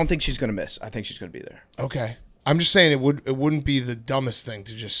 I don't think she's going to miss. I think she's going to be there. Okay. I'm just saying it wouldn't be the dumbest thing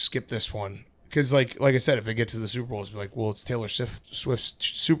to just skip this one. Because, like I said, if they get to the Super Bowl, it's like, well, it's Taylor Swift's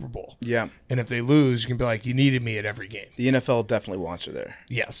Super Bowl. Yeah. And if they lose, you can be like, you needed me at every game. The NFL definitely wants her there.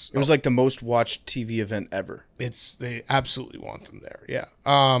 Yes. It was like the most watched TV event ever. They absolutely want them there. Yeah.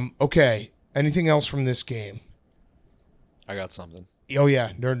 Okay. Anything else from this game? I got something. Oh,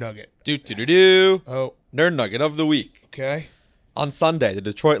 yeah. Nerd Nugget. Oh. Nerd Nugget of the week. Okay. On Sunday, the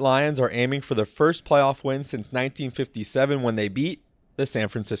Detroit Lions are aiming for their first playoff win since 1957 when they beat the San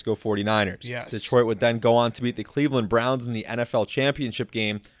Francisco 49ers. Yes. Detroit would then go on to beat the Cleveland Browns in the NFL championship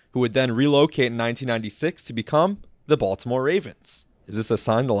game, who would then relocate in 1996 to become the Baltimore Ravens. Is this a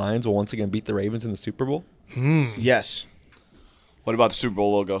sign the Lions will once again beat the Ravens in the Super Bowl? Yes. What about the Super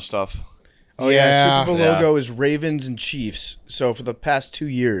Bowl logo stuff? Oh, yeah. Super Bowl logo is Ravens and Chiefs. So for the past 2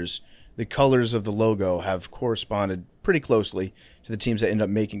 years, the colors of the logo have corresponded pretty closely to the teams that end up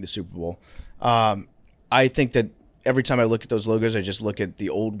making the Super Bowl. I think that every time I look at those logos, I just look at the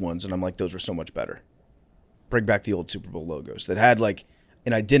old ones, and I'm like, those were so much better. Bring back the old Super Bowl logos that had like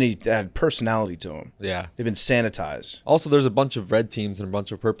an identity, that had personality to them. Yeah. They've been sanitized. Also, there's a bunch of red teams and a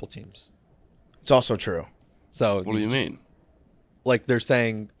bunch of purple teams. It's also true. So what do you mean? Like they're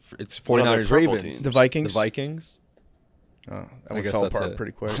saying it's 49ers Ravens. Teams? The Vikings? The Vikings. Oh, that one fell apart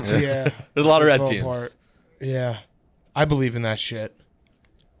pretty quick. Yeah. There's a lot of red teams. Apart. Yeah. I believe in that shit.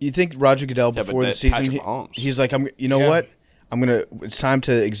 You think Roger Goodell before the season, he's like, what? It's time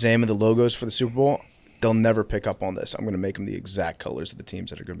to examine the logos for the Super Bowl. They'll never pick up on this. I'm going to make them the exact colors of the teams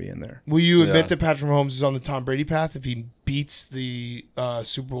that are going to be in there. Will you admit that Patrick Mahomes is on the Tom Brady path if he beats the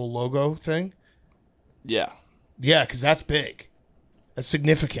Super Bowl logo thing? Yeah. Yeah, because that's big. That's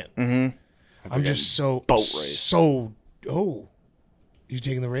significant. Mm-hmm. I'm just so boat race. Oh, you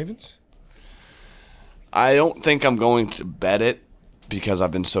taking the Ravens? I don't think I'm going to bet it because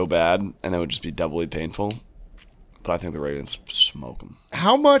I've been so bad, and it would just be doubly painful. But I think the Ravens smoke them.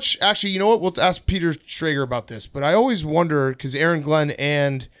 How much? Actually, you know what? We'll ask Peter Schrager about this. But I always wonder, because Aaron Glenn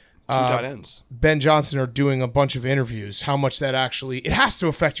and tight ends. Ben Johnson are doing a bunch of interviews, how much that actually... It has to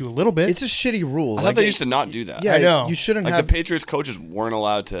affect you a little bit. It's a shitty rule. I thought they used to not do that. Yeah, I know. You shouldn't have... have... the Patriots coaches weren't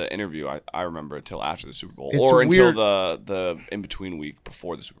allowed to interview, I remember, until after the Super Bowl. It's or until weird... the in-between week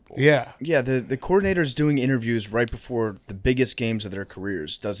before the Super Bowl. Yeah. Yeah, the coordinators doing interviews right before the biggest games of their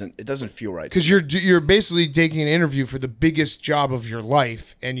careers doesn't feel right. Because you're basically taking an interview for the biggest job of your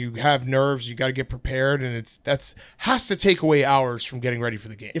life, and you have nerves, you got to get prepared, and that's has to take away hours from getting ready for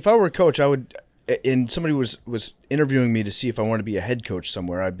the game. If I were a coach, I would... and somebody was interviewing me to see if I wanted to be a head coach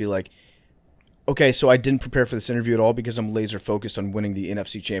somewhere, I'd be like, okay, so I didn't prepare for this interview at all because I'm laser focused on winning the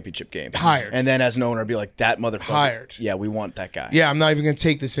NFC Championship game. Hired. And then as an owner, I'd be like, that motherfucker. Hired. Yeah, we want that guy. Yeah, I'm not even going to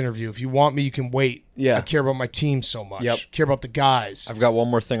take this interview. If you want me, you can wait. Yeah. I care about my team so much. Yep. Care about the guys. I've got one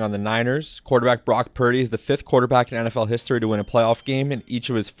more thing on the Niners. Quarterback Brock Purdy is the 5th quarterback in NFL history to win a playoff game in each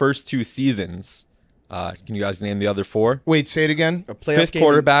of his first 2 seasons. Can you guys name the other 4? Wait, say it again. A playoff 5th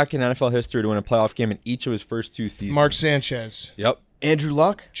quarterback in NFL history to win a playoff game in each of his first 2 seasons. Mark Sanchez. Yep. Andrew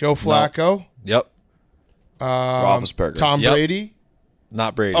Luck. Joe Flacco. Yep. Roethlisberger. Tom Brady.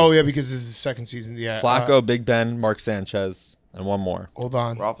 Not Brady. Oh, yeah, because this is his second season. Yeah. Flacco, Big Ben, Mark Sanchez, and one more. Hold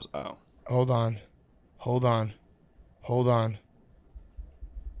on. Hold on.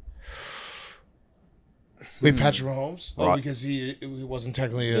 Wait, Patrick Mahomes? Oh, because he wasn't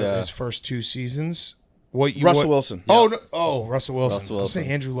technically his first 2 seasons. Russell Wilson. Oh, no. Oh, Russell Wilson. Russell I was saying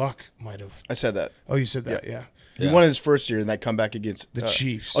Wilson. Andrew Luck might have. I said that. Oh, you said that, yeah. He won his first year in that comeback against the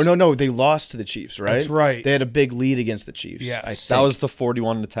Chiefs. Oh, no, they lost to the Chiefs, right? That's right. They had a big lead against the Chiefs. Yes. That was the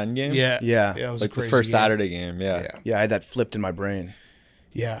 41-10 game? Yeah. It was like a crazy the first game. Saturday game, yeah. Yeah, I had that flipped in my brain.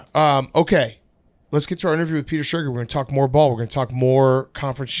 Yeah. Okay. Let's get to our interview with Peter Schrager. We're going to talk more ball. We're going to talk more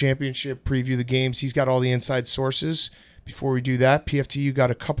conference championship, preview the games. He's got all the inside sources. Before we do that, PFTU got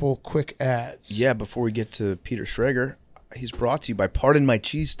a couple quick ads. Yeah, before we get to Peter Schrager, he's brought to you by Pardon My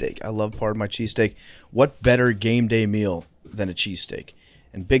Cheesesteak. I love Pardon My Cheesesteak. What better game day meal than a cheesesteak?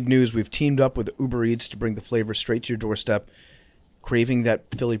 And big news, we've teamed up with Uber Eats to bring the flavor straight to your doorstep. Craving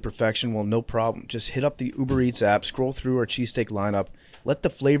that Philly perfection? Well, no problem. Just hit up the Uber Eats app, scroll through our cheesesteak lineup, let the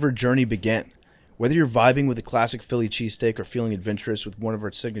flavor journey begin. Whether you're vibing with a classic Philly cheesesteak or feeling adventurous with one of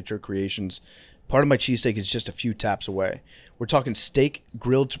our signature creations, Pardon My Cheesesteak is just a few taps away. We're talking steak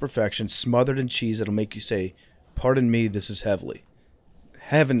grilled to perfection, smothered in cheese that'll make you say, "Pardon me, this is heavenly."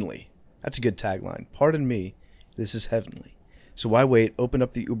 Heavenly. That's a good tagline. Pardon me, this is heavenly. So why wait? Open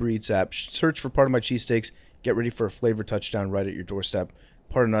up the Uber Eats app, search for Pardon My Cheesesteaks, get ready for a flavor touchdown right at your doorstep.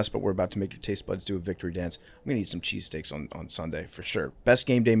 Pardon us, but we're about to make your taste buds do a victory dance. I'm going to eat some cheesesteaks on Sunday for sure. Best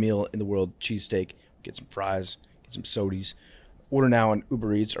game day meal in the world, cheesesteak. Get some fries, get some sodies. Order now on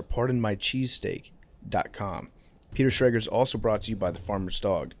Uber Eats or pardonmycheesesteak.com. Peter Schrager is also brought to you by the Farmer's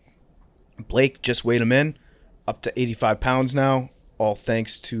Dog. Blake just weighed him in, up to 85 pounds now, all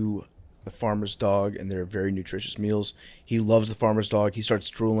thanks to the Farmer's Dog and their very nutritious meals. He loves the Farmer's Dog. He starts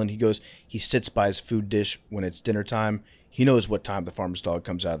drooling. He sits by his food dish when it's dinner time. He knows what time the Farmer's Dog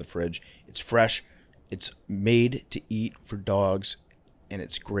comes out of the fridge. It's fresh. It's made to eat for dogs, and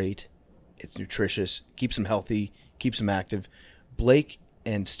it's great. It's nutritious. Keeps them healthy. Keeps them active. Blake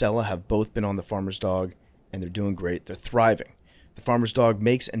and Stella have both been on the Farmer's Dog, and they're doing great. They're thriving. The Farmer's Dog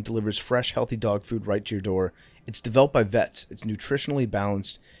makes and delivers fresh, healthy dog food right to your door. It's developed by vets. It's nutritionally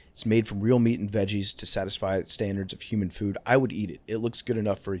balanced. It's made from real meat and veggies to satisfy standards of human food. I would eat it. It looks good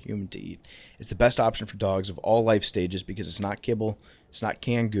enough for a human to eat. It's the best option for dogs of all life stages because it's not kibble, it's not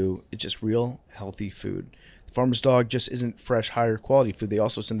canned goo, it's just real, healthy food. The Farmer's Dog just isn't fresh, higher quality food. They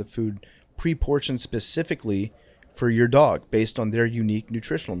also send the food pre-portioned specifically for your dog based on their unique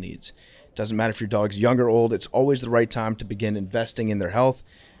nutritional needs. It doesn't matter if your dog's young or old, it's always the right time to begin investing in their health.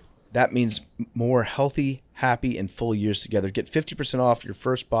 That means more healthy, happy, and full years together. Get 50% off your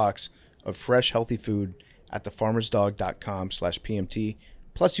first box of fresh, healthy food at thefarmersdog.com/PMT.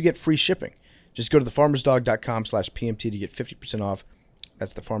 Plus, you get free shipping. Just go to thefarmersdog.com/PMT to get 50% off.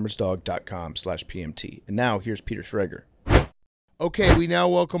 That's thefarmersdog.com/PMT. And now, here's Peter Schrager. Okay, we now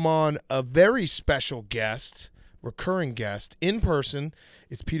welcome on a very special guest, recurring guest, in person.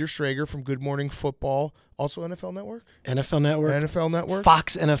 It's Peter Schrager from Good Morning Football, also NFL Network? NFL Network. NFL Network?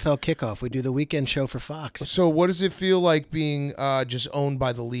 Fox NFL Kickoff. We do the weekend show for Fox. So what does it feel like being just owned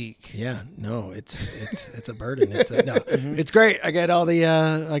by the league? Yeah, no, it's a burden. It's great. I get all the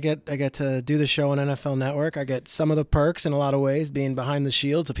I get to do the show on NFL Network. I get some of the perks in a lot of ways, being behind the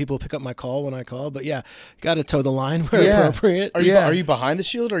shield, so people pick up my call when I call. But yeah, got to toe the line where appropriate. Are you behind the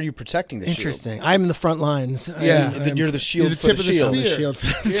shield or are you protecting the shield? Interesting. I'm in the front lines. You're the shield. You're the tip of the spear.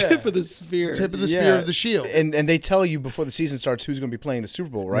 Tip of the spear. Tip of the spear of the shield. And they tell you before the season starts who's going to be playing the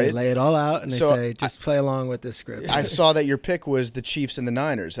Super Bowl, right? They lay it all out and they say, just play along with this script. I saw that your pick was the Chiefs and the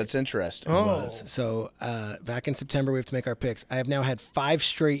Niners. That's interesting. So back in September, we have to make our picks. I have now had 5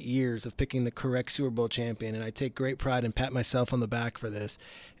 straight years of picking the correct Super Bowl champion, and I take great pride and pat myself on the back for this.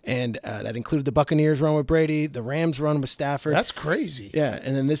 And that included the Buccaneers run with Brady, the Rams run with Stafford. That's crazy. Yeah,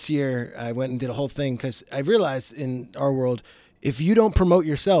 and then this year I went and did a whole thing because I realized in our world, if you don't promote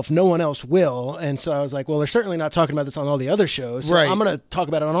yourself, no one else will. And so I was like, well, they're certainly not talking about this on all the other shows. So I'm going to talk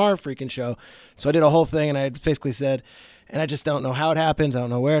about it on our freaking show. So I did a whole thing, and I basically said, and I just don't know how it happens. I don't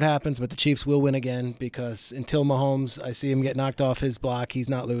know where it happens, but the Chiefs will win again because until Mahomes, I see him get knocked off his block, he's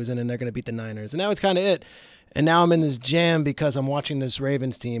not losing, and they're going to beat the Niners. And that was kind of it. And now I'm in this jam because I'm watching this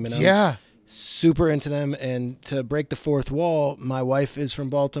Ravens team, and I'm super into them. And to break the fourth wall, my wife is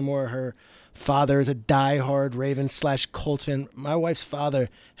from Baltimore. Her father is a diehard Ravens/Colts fan. My wife's father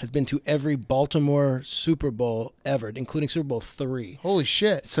has been to every Baltimore Super Bowl ever, including Super Bowl III. Holy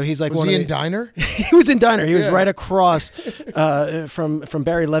shit! So he's like, was he in Diner? He was in Diner. He was right across from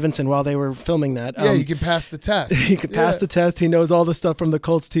Barry Levinson while they were filming that. Yeah, you can pass the test. He can pass the test. He knows all the stuff from the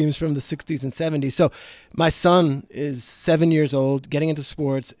Colts teams from the 60s and 70s. So my son is 7 years old, getting into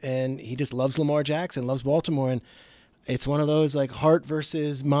sports, and he just loves Lamar Jackson, loves Baltimore, and it's one of those like heart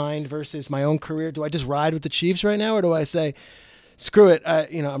versus mind versus my own career. Do I just ride with the Chiefs right now, or do I say, screw it.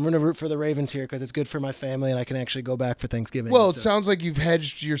 I'm going to root for the Ravens here because it's good for my family and I can actually go back for Thanksgiving. Well, it sounds like you've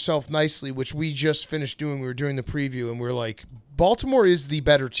hedged yourself nicely, which we just finished doing. We were doing the preview and we're like, Baltimore is the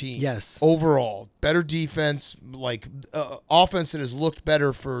better team. Yes. Overall. Better defense, like offense that has looked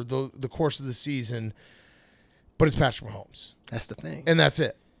better for the course of the season. But it's Patrick Mahomes. That's the thing. And that's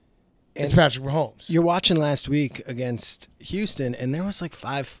it. It's Patrick Mahomes. You're watching last week against Houston, and there was like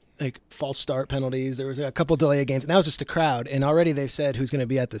 5 false start penalties. There was a couple delay games, and that was just a crowd. And already they've said who's going to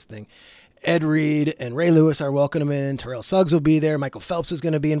be at this thing. Ed Reed and Ray Lewis are welcoming him in. Terrell Suggs will be there. Michael Phelps is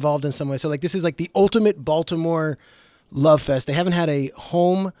going to be involved in some way. So like this is like the ultimate Baltimore love fest. They haven't had a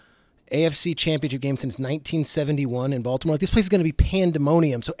home AFC championship game since 1971 in Baltimore. Like, this place is going to be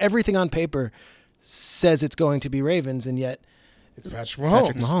pandemonium. So everything on paper says it's going to be Ravens, and yet it's Patrick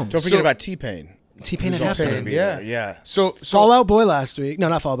Mahomes. Don't forget about T-Pain. T-Pain at halftime. Yeah. So Fallout Boy last week. No,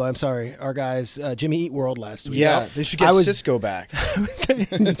 not Fallout Boy. I'm sorry. Our guys, Jimmy Eat World last week. Yeah, they should get Cisco back.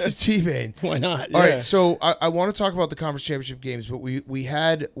 T-Pain. Why not? All right, so I want to talk about the conference championship games, but we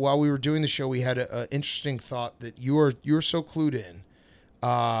had, while we were doing the show, we had an interesting thought that you're so clued in.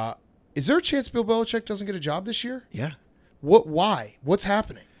 Is there a chance Bill Belichick doesn't get a job this year? Yeah. Why? What's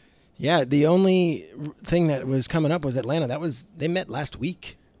happening? Yeah, the only thing that was coming up was Atlanta. They met last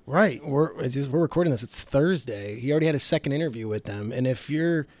week. Right. We're recording this. It's Thursday. He already had a second interview with them. And if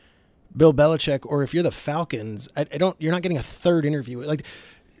you're Bill Belichick or if you're the Falcons, you're not getting a third interview. Like,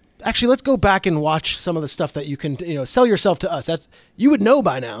 actually, let's go back and watch some of the stuff that you can, sell yourself to us. You would know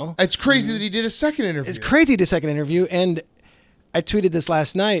by now. It's crazy that he did a second interview. It's crazy he did a second interview. And I tweeted this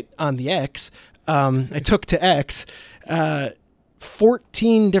last night on the X. I took to X.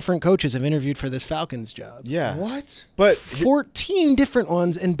 14 different coaches have interviewed for this Falcons job. Yeah. What? But 14 different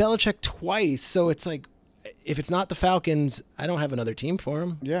ones, and Belichick twice. So it's like, if it's not the Falcons, I don't have another team for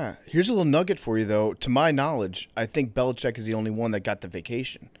him. Yeah. Here's a little nugget for you, though. To my knowledge, I think Belichick is the only one that got the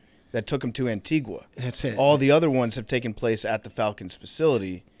vacation that took him to Antigua. That's it. All the other ones have taken place at the Falcons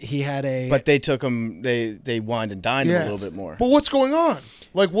facility. He had but they took him. They wined and dined him a little bit more. But what's going on?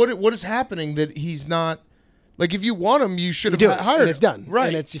 Like, what is happening that he's not? Like, if you want him, you should have hired him. It's done.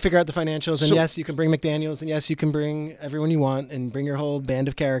 Right. And you figure out the financials. And yes, you can bring McDaniels. And yes, you can bring everyone you want and bring your whole band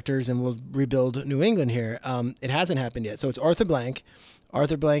of characters, and we'll rebuild New England here. It hasn't happened yet. So it's Arthur Blank.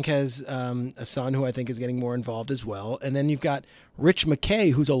 Arthur Blank has a son who I think is getting more involved as well. And then you've got Rich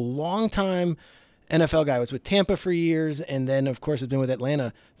McKay, who's a longtime NFL guy. Was with Tampa for years, and then, of course, has been with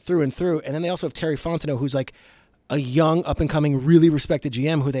Atlanta through and through. And then they also have Terry Fontenot, who's like a young, up-and-coming, really respected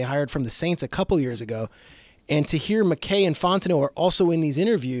GM who they hired from the Saints a couple years ago. And to hear McKay and Fontenot are also in these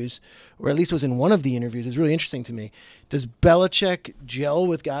interviews, or at least was in one of the interviews, is really interesting to me. Does Belichick gel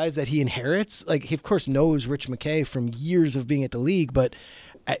with guys that he inherits? Like, he, of course, knows Rich McKay from years of being at the league, but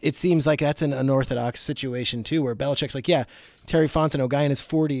it seems like that's an unorthodox situation, too, where Belichick's like, yeah, Terry Fontenot, guy in his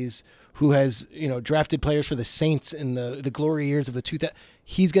 40s, who has, drafted players for the Saints in the glory years of the 2000s.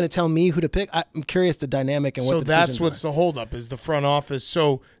 He's going to tell me who to pick. I'm curious the dynamic and what the decisions that's what's the holdup is the front office.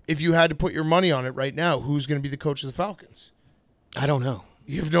 So if you had to put your money on it right now, who's going to be the coach of the Falcons? I don't know.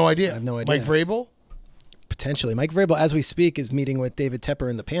 You have no idea. I have no idea. Mike Vrabel? Potentially. Mike Vrabel, as we speak, is meeting with David Tepper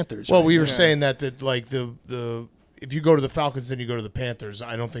and the Panthers. Well, we were saying that like the if you go to the Falcons then you go to the Panthers,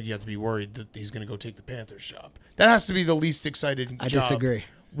 I don't think you have to be worried that he's going to go take the Panthers job. That has to be the least exciting job. I disagree.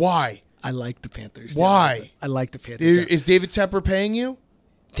 Why? I like the Panthers. Why? I like the Panthers. Is David Tepper paying you?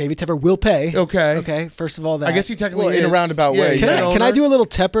 David Tepper will pay. Okay. First of all, that I guess he technically in a roundabout way. Can I do a little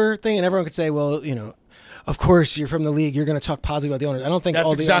Tepper thing? And everyone could say, well, of course you're from the league. You're going to talk positive about the owners. I don't think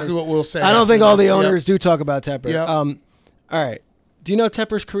that's exactly what we'll say. I don't think all the owners do talk about Tepper. Yep. All right. Do you know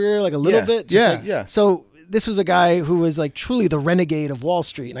Tepper's career like a little bit? Yeah. So this was a guy who was like truly the renegade of Wall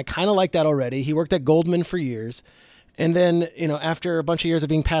Street, and I kind of like that already. He worked at Goldman for years. And then, after a bunch of years of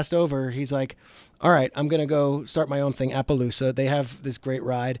being passed over, he's like, all right, I'm going to go start my own thing, Appaloosa. They have this great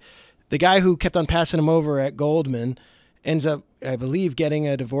ride. The guy who kept on passing him over at Goldman ends up, I believe, getting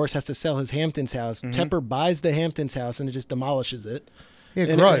a divorce, has to sell his Hamptons house. Mm-hmm. Tepper buys the Hamptons house and it just demolishes it.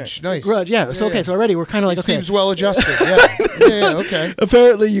 Yeah, Grudge. Nice. Grudge, yeah. So, okay, so already we're kind of like, okay. Seems well adjusted. Yeah, okay.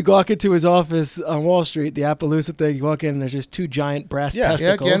 Apparently, you walk into his office on Wall Street, the Appaloosa thing, you walk in and there's just 2 giant brass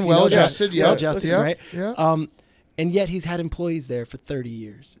testicles. Yeah, again, well adjusted. Well adjusted, right? Yeah. And yet he's had employees there for 30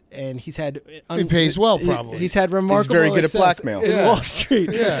 years. And he's had... he pays well, probably. He's had remarkable... He's very good at blackmail. In Wall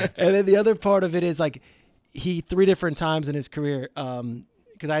Street. Yeah. And then the other part of it is like, he 3 different times in his career,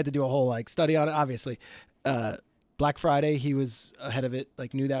 because I had to do a whole study on it, obviously. Black Friday, he was ahead of it,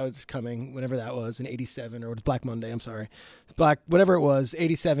 knew that was coming, whenever that was, in 87, or it was Black Monday, I'm sorry. Whatever it was,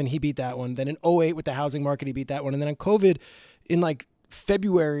 87, he beat that one. Then in 08 with the housing market, he beat that one. And then on COVID, in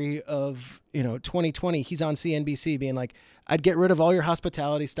February of 2020, he's on CNBC being like, I'd get rid of all your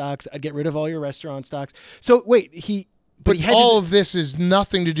hospitality stocks. I'd get rid of all your restaurant stocks. So wait, But all of this is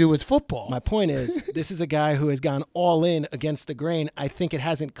nothing to do with football. My point is, this is a guy who has gone all in against the grain. I think it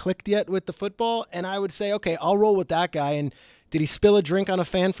hasn't clicked yet with the football, and I would say, okay, I'll roll with that guy. And did he spill a drink on a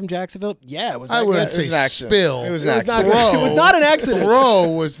fan from Jacksonville? Yeah, it was. I wouldn't say spill. It was an accident. It was not an accident. Throw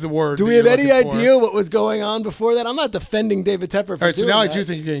was the word. Do we have any idea what was going on before that? I'm not defending David Tepper for all right, so now that. I do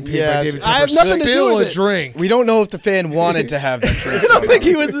think you're getting paid by David Tepper. I have nothing to do with a drink. We don't know if the fan wanted to have that drink. I don't think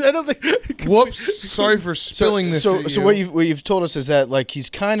he was. I don't think. Whoops! Sorry for spilling this. So what you've told us is that like he's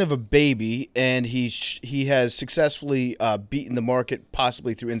kind of a baby, and he has successfully beaten the market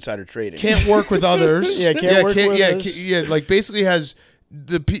possibly through insider trading. Can't work with others. Can't work with others. Like basically has.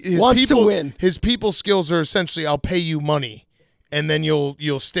 Wants to win. His people skills are essentially, I'll pay you money, and then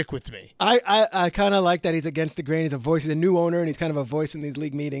you'll stick with me. I kind of like that he's against the grain. He's a voice. He's a new owner, and he's kind of a voice in these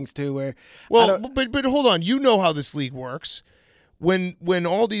league meetings too. Where but hold on, you know how this league works. When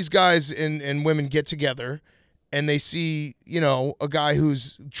all these guys and women get together, and they see a guy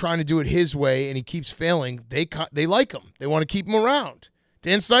who's trying to do it his way and he keeps failing, they like him. They want to keep him around.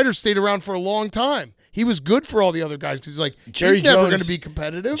 Dan Snyder stayed around for a long time. He was good for all the other guys because he's like, he's never going to be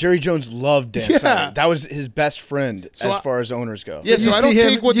competitive. Jerry Jones loved Dan Snyder. That was his best friend as far as owners go. Yeah, so I don't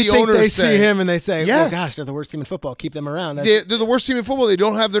take what the owners say. They see him and they say, well, gosh, they're the worst team in football. Keep them around. They're the worst team in football. They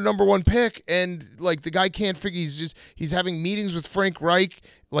don't have their number one pick, and like the guy can't figure. He's having meetings with Frank Reich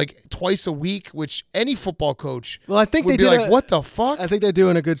like twice a week, which any football coach I think would be like, what the fuck? I think they're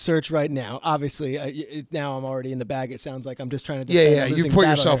doing a good search right now. Obviously, now I'm already in the bag. It sounds like I'm just trying to defend you put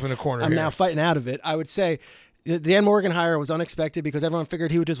yourself in a corner. I'm now fighting out of it. I would say the Dan Morgan hire was unexpected because everyone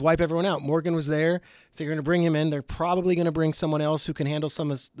figured he would just wipe everyone out. Morgan was there, so you're going to bring him in. They're probably going to bring someone else who can handle some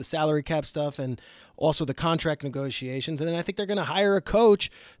of the salary cap stuff and also the contract negotiations. And then I think they're going to hire a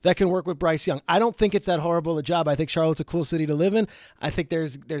coach that can work with Bryce Young. I don't think it's that horrible a job. I think Charlotte's a cool city to live in. I think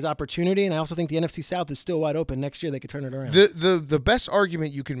there's opportunity, and I also think the NFC South is still wide open. Next year they could turn it around. The best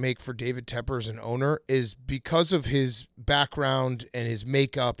argument you can make for David Tepper as an owner is because of his background and his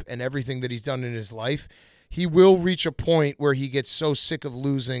makeup and everything that he's done in his life. He will reach a point where he gets so sick of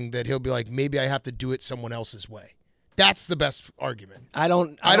losing that he'll be like, maybe I have to do it someone else's way. That's the best argument. I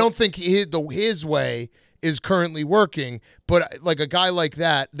don't think his way is currently working, but like a guy like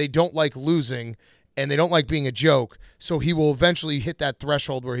that, they don't like losing and they don't like being a joke. So he will eventually hit that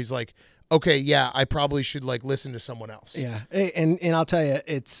threshold where he's like, okay, yeah, I probably should like listen to someone else. Yeah, and I'll tell you,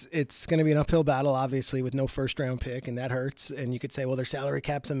 it's going to be an uphill battle, obviously, with no first round pick, and that hurts. And you could say, well, their salary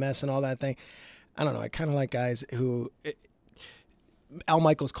cap's a mess and all that thing. I don't know. I kind of like guys who Al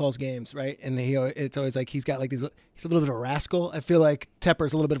Michaels calls games, right? And it's always like he's got like he's a little bit of a rascal. I feel like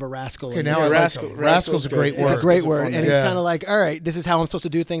Tepper's a little bit of a rascal. Okay, now rascal's a great word. It's a great word, and he's kind of like, all right, this is how I'm supposed to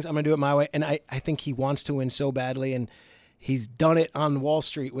do things. I'm going to do it my way. And I think he wants to win so badly, and he's done it on Wall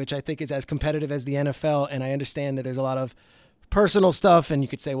Street, which I think is as competitive as the NFL. And I understand that there's a lot of personal stuff, and you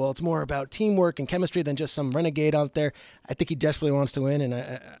could say, well, it's more about teamwork and chemistry than just some renegade out there. I think he desperately wants to win,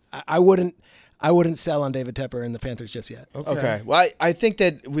 and I wouldn't sell on David Tepper and the Panthers just yet. Okay. Well, I think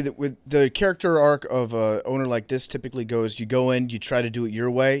that with the character arc of an owner like this typically goes, you go in, you try to do it your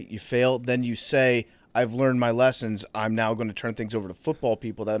way, you fail, then you say, I've learned my lessons. I'm now going to turn things over to football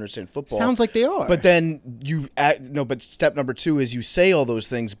people that understand football. Sounds like they are. But then but step number 2 is you say all those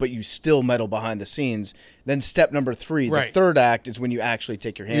things, but you still meddle behind the scenes. Then step number 3, the third act is when you actually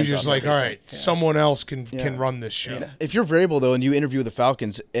take your hands off. You're just like, all right, someone else can run this show. Yeah. If you're variable, though, and you interview with the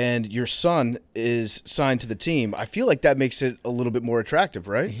Falcons and your son is signed to the team, I feel like that makes it a little bit more attractive,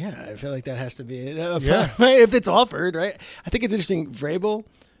 right? Yeah, I feel like that has to be it. If it's offered, right? I think it's interesting. Vrabel,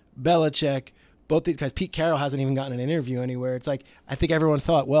 Belichick, both these guys, Pete Carroll hasn't even gotten an interview anywhere. It's like, I think everyone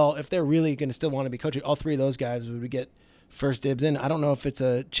thought, well, if they're really going to still want to be coaching, all 3 of those guys would get first dibs in. I don't know if it's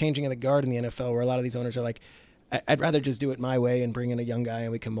a changing of the guard in the NFL where a lot of these owners are like, I'd rather just do it my way and bring in a young guy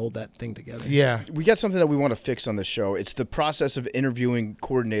and we can mold that thing together. Yeah. We got something that we want to fix on this show. It's the process of interviewing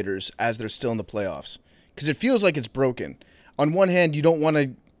coordinators as they're still in the playoffs. Because it feels like it's broken. On one hand, you don't want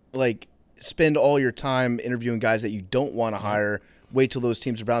to like spend all your time interviewing guys that you don't want to hire, wait till those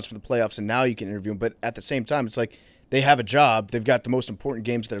teams are bounced from the playoffs, and now you can interview them. But at the same time, it's like they have a job. They've got the most important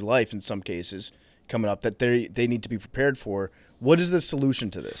games of their life in some cases coming up that they need to be prepared for. What is the solution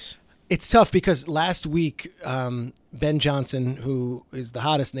to this? It's tough because last week, Ben Johnson, who is the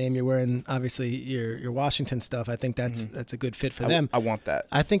hottest name, you're wearing obviously your Washington stuff. I think that's a good fit for them. I want that.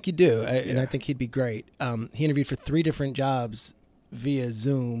 I think you do, and I think he'd be great. He interviewed for 3 different jobs via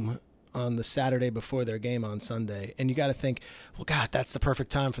Zoom on the Saturday before their game on Sunday. And you got to think, well, God, that's the perfect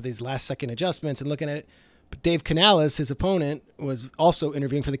time for these last-second adjustments and looking at it. But Dave Canales, his opponent, was also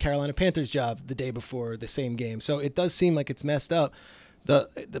interviewing for the Carolina Panthers job the day before the same game. So it does seem like it's messed up.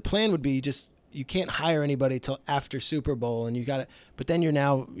 The plan would be just you can't hire anybody till after Super Bowl, and you got it. But then you're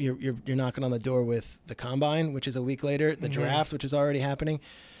knocking on the door with the combine, which is a week later, the draft, which is already happening.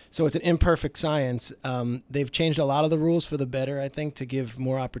 So it's an imperfect science. They've changed a lot of the rules for the better, I think, to give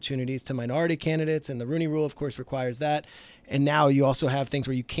more opportunities to minority candidates. And the Rooney Rule, of course, requires that. And now you also have things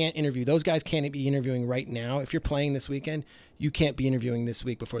where you can't interview. Those guys can't be interviewing right now. If you're playing this weekend, you can't be interviewing this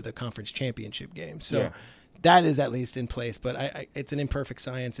week before the conference championship game. So that is at least in place. But it's an imperfect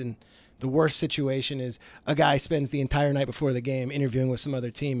science. And the worst situation is a guy spends the entire night before the game interviewing with some other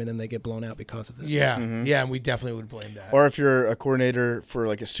team, and then they get blown out because of it. Yeah, and we definitely would blame that. Or if you're a coordinator for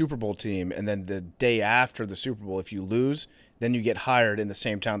like a Super Bowl team, and then the day after the Super Bowl, if you lose, then you get hired in the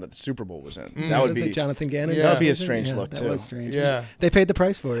same town that the Super Bowl was in. That would be like Jonathan Gannon. That would be a strange look too. That was strange. Yeah, they paid the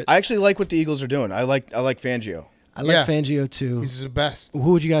price for it. I actually like what the Eagles are doing. I like Fangio. I like Fangio too. He's the best.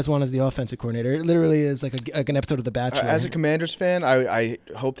 Who would you guys want as the offensive coordinator? It literally is like an episode of The Bachelor. As a Commanders fan, I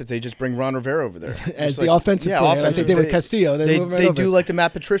hope that they just bring Ron Rivera over there as the offensive coordinator. Like they did with Castillo. They do like the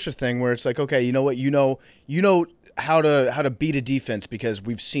Matt Patricia thing, where it's like, okay, you know what, you know how to beat a defense because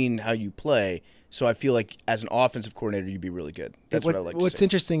we've seen how you play. So I feel like as an offensive coordinator, you'd be really good. That's what I like to see. What's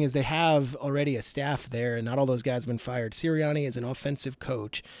interesting is they have already a staff there, and not all those guys have been fired. Sirianni is an offensive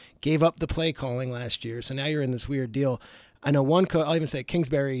coach, gave up the play calling last year, so now you're in this weird deal. I know one coach, I'll even say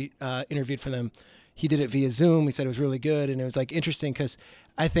Kingsbury interviewed for them. He did it via Zoom. He said it was really good, and it was like interesting because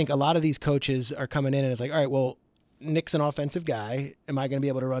I think a lot of these coaches are coming in and it's like, all right, well, Nick's an offensive guy. Am I going to be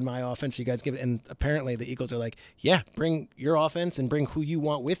able to run my offense? You guys give it. And apparently the Eagles are like, yeah, bring your offense and bring who you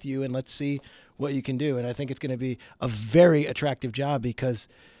want with you, and let's see what you can do. And I think it's going to be a very attractive job because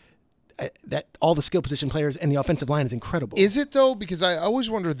that all the skill position players and the offensive line is incredible. Is it though? Because I always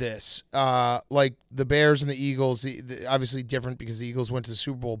wonder this, like the Bears and the Eagles, obviously different because the Eagles went to the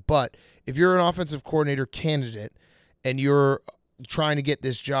Super Bowl. But if you're an offensive coordinator candidate and you're trying to get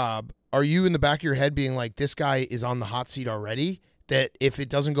this job, are you in the back of your head being like, this guy is on the hot seat already? That if it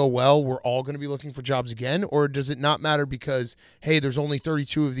doesn't go well, we're all going to be looking for jobs again? Or does it not matter because, hey, there's only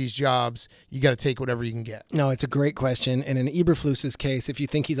 32 of these jobs, you got to take whatever you can get? No, it's a great question. And in Eberflus's case, if you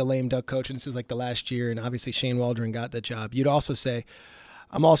think he's a lame duck coach, and this is like the last year, and obviously Shane Waldron got the job, you'd also say,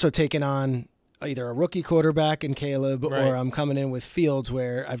 I'm also taking on either a rookie quarterback in Caleb, right, or I'm coming in with Fields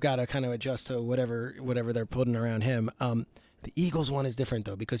where I've got to kind of adjust to whatever they're putting around him. The Eagles one is different,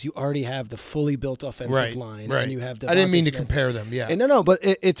 though, because you already have the fully built offensive line. Right. And you have I didn't mean to compare them, yeah. And no, but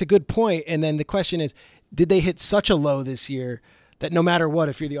it's a good point. And then the question is, did they hit such a low this year that no matter what,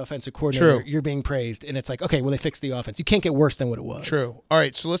 if you're the offensive coordinator, you're being praised? And it's like, okay, well, they fixed the offense. You can't get worse than what it was. True. All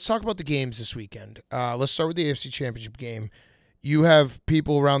right, so let's talk about the games this weekend. Let's start with the AFC Championship game. You have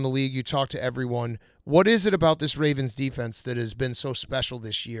people around the league. You talk to everyone. What is it about this Ravens defense that has been so special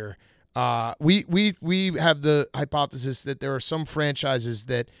this year? We have the hypothesis that there are some franchises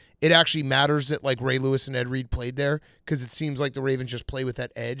that it actually matters that like Ray Lewis and Ed Reed played there because it seems like the Ravens just play with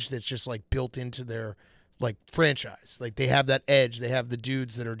that edge that's just like built into their like franchise. Like they have that edge. They have the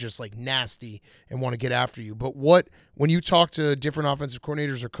dudes that are just like nasty and want to get after you. But when you talk to different offensive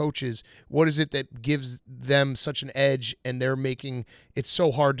coordinators or coaches, what is it that gives them such an edge and they're making it so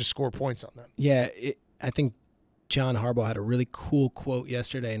hard to score points on them? Yeah, I think John Harbaugh had a really cool quote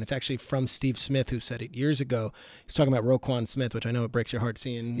yesterday, and it's actually from Steve Smith, who said it years ago. He's talking about Roquan Smith, which I know it breaks your heart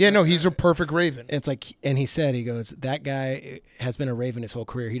seeing. Yeah, no, he's a perfect Raven. It's like, and he goes, that guy has been a Raven his whole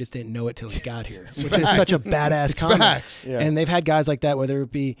career. He just didn't know it till he got here, which is such a badass comment. Facts. Yeah. And they've had guys like that, whether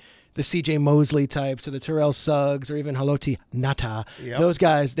it be the C.J. Mosley types or the Terrell Suggs or even Haloti Ngata. Yep. Those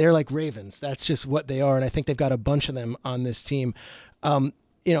guys, they're like Ravens. That's just what they are, and I think they've got a bunch of them on this team.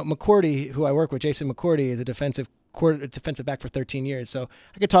 McCourty, who I work with, Jason McCourty, is a defensive back for 13 years. So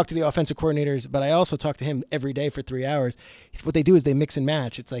I could talk to the offensive coordinators, but I also talk to him every day for 3 hours. What they do is they mix and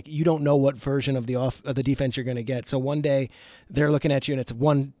match. It's like you don't know what version of the defense you're going to get. So one day they're looking at you and it's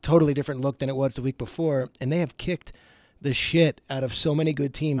one totally different look than it was the week before. And they have kicked the shit out of so many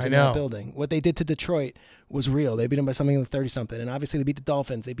good teams in that building. What they did to Detroit was real. They beat them by something like 30-something. And obviously they beat the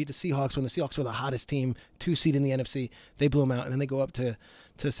Dolphins. They beat the Seahawks when the Seahawks were the hottest team, 2 seed in the NFC. They blew them out. And then they go up to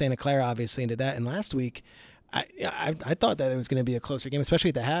Santa Clara, obviously, and did that. And last week, I thought that it was going to be a closer game, especially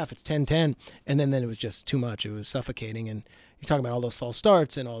at the half. It's 10-10, and then it was just too much. It was suffocating, and you're talking about all those false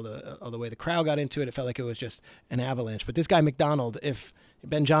starts and all the way the crowd got into it. It felt like it was just an avalanche. But this guy McDonald, if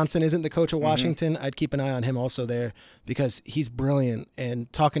Ben Johnson isn't the coach of Washington, I'd keep an eye on him also there because he's brilliant. And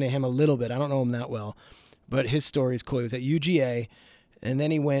talking to him a little bit, I don't know him that well, but his story is cool. He was at UGA. And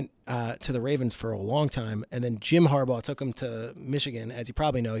then he went to the Ravens for a long time. And then Jim Harbaugh took him to Michigan, as you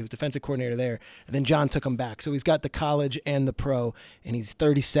probably know. He was defensive coordinator there. And then John took him back. So he's got the college and the pro. And he's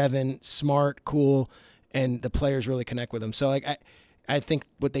 37, smart, cool, and the players really connect with him. So like I think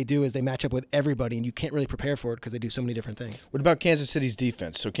what they do is they match up with everybody, and you can't really prepare for it because they do so many different things. What about Kansas City's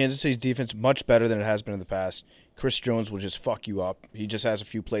defense? So Kansas City's defense, much better than it has been in the past. Chris Jones will just fuck you up. He just has a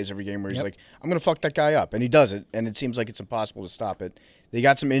few plays every game where he's like, I'm going to fuck that guy up. And he does it, and it seems like it's impossible to stop it. They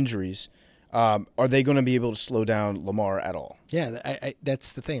got some injuries. Are they going to be able to slow down Lamar at all? Yeah,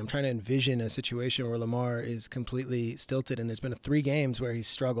 that's the thing. I'm trying to envision a situation where Lamar is completely stilted, and there's been 3 games where he's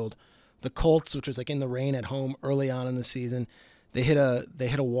struggled. The Colts, which was like in the rain at home early on in the season, they hit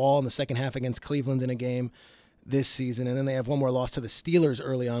a wall in the second half against Cleveland in a game this season, and then they have one more loss to the Steelers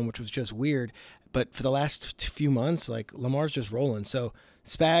early on, which was just weird. But for the last few months, like, Lamar's just rolling. So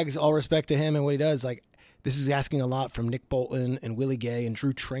Spags, all respect to him and what he does. Like, this is asking a lot from Nick Bolton and Willie Gay and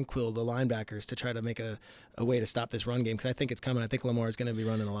Drew Tranquill, the linebackers, to try to make a way to stop this run game, because I think it's coming. I think Lamar's going to be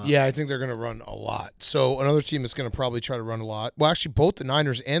running a lot. Yeah, I think they're going to run a lot. So another team that's going to probably try to run a lot. Well, actually, both the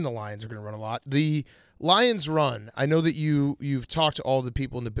Niners and the Lions are going to run a lot. The Lions run, I know that you've talked to all the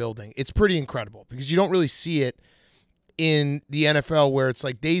people in the building. It's pretty incredible because you don't really see it in the NFL, where it's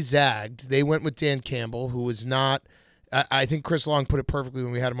like they zagged. They went with Dan Campbell, who was not – I think Chris Long put it perfectly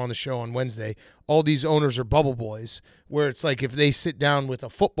when we had him on the show on Wednesday. All these owners are bubble boys, where it's like if they sit down with a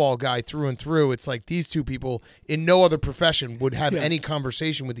football guy through and through, it's like these two people in no other profession would have any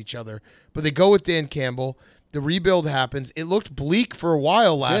conversation with each other. But they go with Dan Campbell. The rebuild happens. It looked bleak for a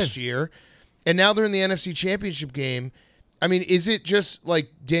while last year, and now they're in the NFC Championship game. I mean, is it just like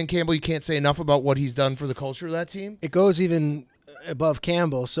Dan Campbell, you can't say enough about what he's done for the culture of that team? It goes even above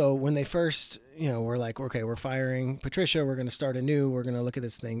Campbell. So when they first, we're like, okay, we're firing Patricia. We're going to start anew. We're going to look at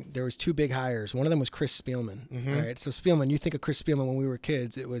this thing. There was 2 big hires. One of them was Chris Spielman. Mm-hmm. All right. So Spielman, you think of Chris Spielman when we were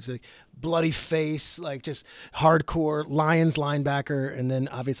kids, it was a bloody face, like just hardcore Lions linebacker, and then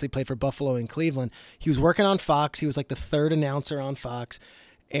obviously played for Buffalo and Cleveland. He was working on Fox. He was like the 3rd announcer on Fox.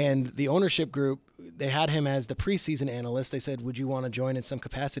 And the ownership group, they had him as the preseason analyst. They said, would you want to join in some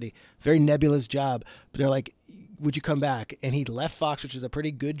capacity? Very nebulous job. But they're like, would you come back? And he left Fox, which is a pretty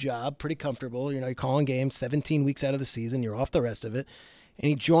good job, pretty comfortable. You're calling games 17 weeks out of the season. You're off the rest of it. And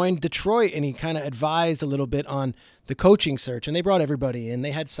he joined Detroit, and he kind of advised a little bit on the coaching search. And they brought everybody in.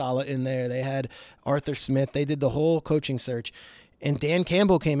 They had Saleh in there. They had Arthur Smith. They did the whole coaching search. And Dan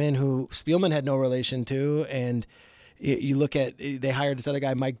Campbell came in, who Spielman had no relation to, and you look at, they hired this other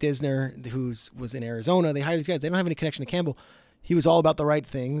guy, Mike Disner, who was in Arizona. They hired these guys. They don't have any connection to Campbell. He was all about the right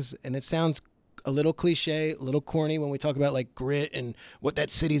things, and it sounds a little cliche, a little corny when we talk about like grit and what that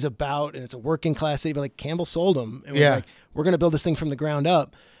city's about, and it's a working class city. But like Campbell sold them, and we're going to build this thing from the ground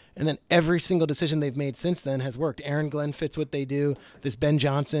up. And then every single decision they've made since then has worked. Aaron Glenn fits what they do. This Ben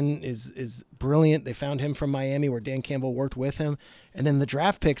Johnson is brilliant. They found him from Miami, where Dan Campbell worked with him. And then the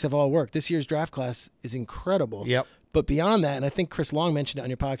draft picks have all worked. This year's draft class is incredible. Yep. But beyond that, and I think Chris Long mentioned it on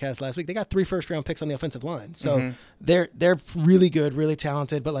your podcast last week, they got 3 first-round picks on the offensive line. So they're really good, really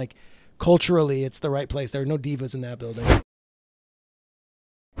talented, but like culturally, it's the right place. There are no divas in that building.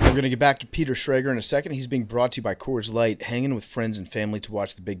 We're going to get back to Peter Schrager in a second. He's being brought to you by Coors Light. Hanging with friends and family to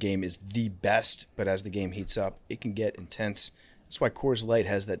watch the big game is the best, but as the game heats up, it can get intense. That's why Coors Light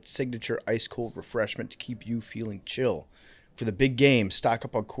has that signature ice-cold refreshment to keep you feeling chill. For the big game, stock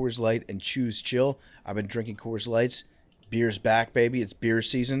up on Coors Light and choose chill. I've been drinking Coors Lights. Beer's back, baby. It's beer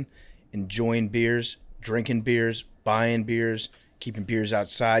season. Enjoying beers, drinking beers, buying beers, keeping beers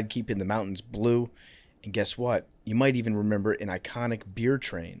outside, keeping the mountains blue. And guess what? You might even remember an iconic beer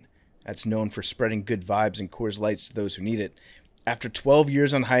train that's known for spreading good vibes and Coors Lights to those who need it. After 12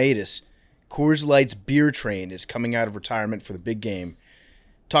 years on hiatus, Coors Light's beer train is coming out of retirement for the big game.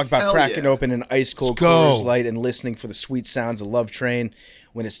 Talk about cracking open an ice-cold Coors Light and listening for the sweet sounds of Love Train.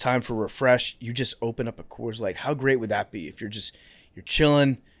 When it's time for refresh, you just open up a Coors Light. How great would that be if you're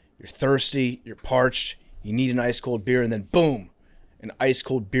chilling, you're thirsty, you're parched, you need an ice-cold beer, and then boom, an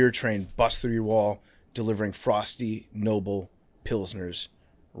ice-cold beer train busts through your wall, delivering frosty, noble Pilsners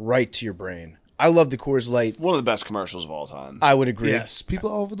right to your brain. I love the Coors Light. One of the best commercials of all time. I would agree. Yes,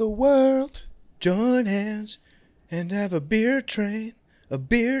 people all over the world, join hands and have a beer train. A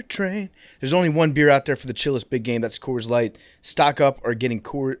beer train. There's only one beer out there for the chillest big game. That's Coors Light. Stock up or get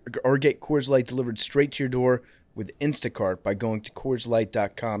Coors Light delivered straight to your door with Instacart by going to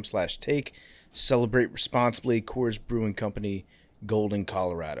CoorsLight.com/take. Celebrate responsibly. Coors Brewing Company, Golden,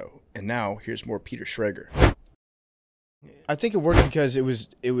 Colorado. And now here's more Peter Schrager. I think it worked because it was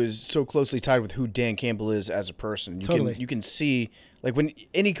so closely tied with who Dan Campbell is as a person. You can see, like, when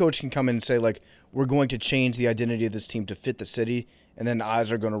any coach can come in and say, like, we're going to change the identity of this team to fit the city, and then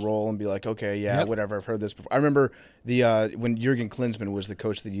eyes are going to roll and be like, okay, yeah, whatever. I've heard this before. I remember when Jurgen Klinsmann was the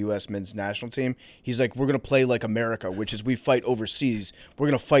coach of the U.S. men's national team. He's like, we're going to play like America, which is we fight overseas. We're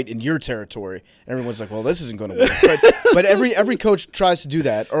going to fight in your territory. And everyone's like, well, this isn't going to work. But every coach tries to do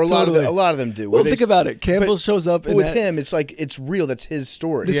that, or a lot of them do. Well, think about it. Campbell shows up. But with him, it's like it's real. That's his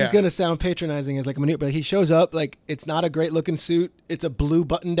story. This is going to sound patronizing as like a maneuver, but he shows up like it's not a great looking suit. It's a blue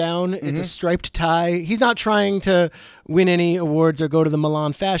button down. It's a striped tie. He's not trying to win any awards or go to the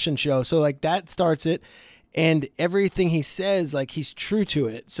Milan fashion show. So like that starts it. And everything he says, like he's true to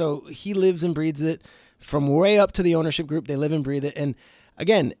it. So he lives and breathes it from way up to the ownership group. They live and breathe it. And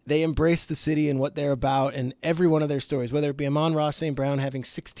again, they embrace the city and what they're about and every one of their stories, whether it be Amon-Ra St. Brown having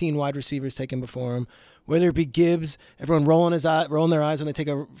 16 wide receivers taken before him, whether it be Gibbs, everyone rolling their eyes when they take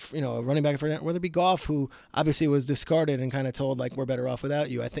a running back, whether it be Goff, who obviously was discarded and kind of told like we're better off without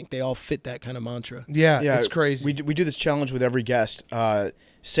you. I think they all fit that kind of mantra. Yeah, it's crazy. We do this challenge with every guest.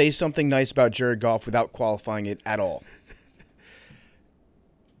 Say something nice about Jared Goff without qualifying it at all.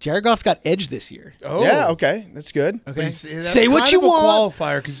 Jared Goff's got edge this year. Oh, yeah, okay, that's good. Okay, say what you want.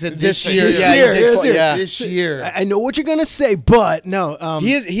 Qualifier because this year. This year. I know what you're gonna say, but no.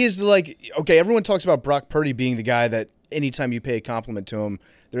 He is like okay. Everyone talks about Brock Purdy being the guy that anytime you pay a compliment to him,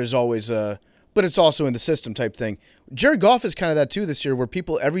 there's always a. But it's also in the system type thing. Jared Goff is kind of that too this year, where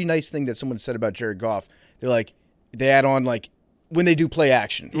people every nice thing that someone said about Jared Goff, they add on like. When they do play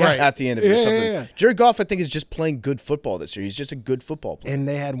action at the end of it or something. Yeah. Jared Goff, I think, is just playing good football this year. He's just a good football player. And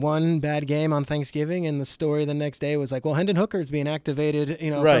they had one bad game on Thanksgiving, and the story the next day was like, well, Hendon Hooker's being activated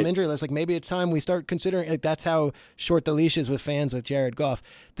from injury list. Like, maybe it's time we start considering. Like, that's how short the leash is with fans with Jared Goff.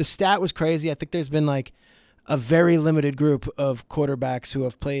 The stat was crazy. I think there's been, like, a very limited group of quarterbacks who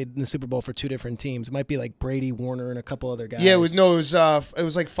have played in the Super Bowl for two different teams. It might be like Brady, Warner, and a couple other guys. Yeah, it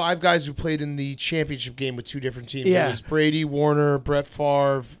was like 5 guys who played in the championship game with 2 different teams. Yeah. It was Brady, Warner, Brett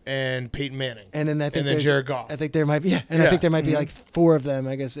Favre, and Peyton Manning. And then Jared Goff. I think there might be I think there might be like 4 of them,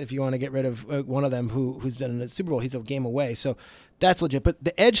 I guess, if you want to get rid of one of them who's been in the Super Bowl. He's a game away. So that's legit. But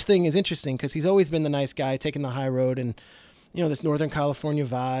the edge thing is interesting because he's always been the nice guy, taking the high road and this Northern California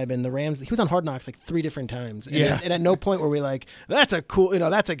vibe, and the Rams. He was on Hard Knocks like 3 different times. And, and at no point were we like, that's a cool,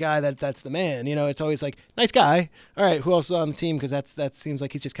 that's a guy that's the man. It's always like, nice guy. All right, who else is on the team? Because that seems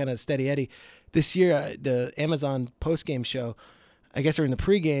like he's just kind of steady Eddie. This year, the Amazon post-game show, I guess, or in the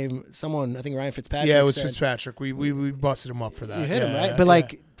pregame, someone, I think Ryan Fitzpatrick. Yeah, it was Fitzpatrick. We busted him up for that. You hit him, right?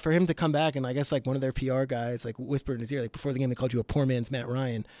 But for him to come back and I guess like one of their PR guys like whispered in his ear, like before the game they called you a poor man's Matt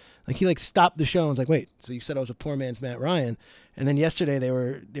Ryan. Like he like stopped the show and was like, wait, so you said I was a poor man's Matt Ryan? And then yesterday they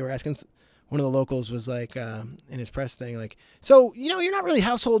were asking, one of the locals was like in his press thing, like, so you're not really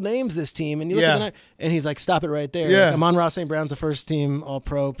household names this team, and you look at the night, and he's like, stop it right there. Yeah. Like, Amon-Ra St. Brown's a first team All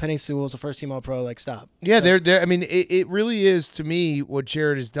Pro, Penei Sewell's a first team All Pro. Like, stop. Yeah, they're. I mean, it really is to me what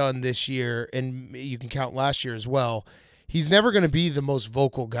Jared has done this year, and you can count last year as well. He's never going to be the most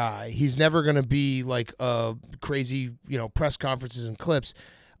vocal guy. He's never going to be like crazy, press conferences and clips.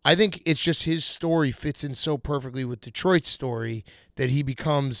 I think it's just his story fits in so perfectly with Detroit's story that he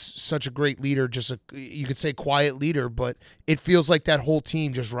becomes such a great leader, you could say quiet leader, but it feels like that whole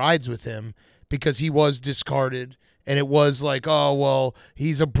team just rides with him because he was discarded, and it was like, oh, well,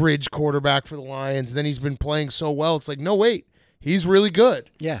 he's a bridge quarterback for the Lions, and then he's been playing so well. It's like, no, wait. He's really good.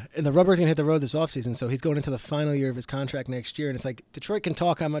 Yeah, and the rubber's going to hit the road this offseason, so he's going into the final year of his contract next year, and it's like Detroit can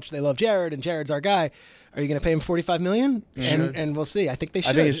talk how much they love Jared, and Jared's our guy. Are you going to pay him $45 million? And we'll see. I think they should.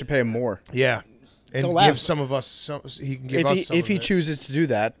 I think they should pay him more. Yeah. And give some of us he can give us some if he chooses to do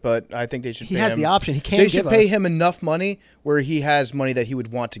that, but I think they should pay him. He has the option. He can They should pay him enough money where he has money that he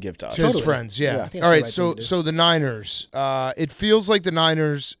would want to give to us. To his friends, yeah. All right, so the Niners. It feels like the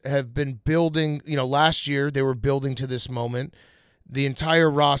Niners have been building, last year they were building to this moment. The entire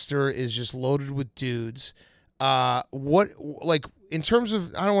roster is just loaded with dudes. In terms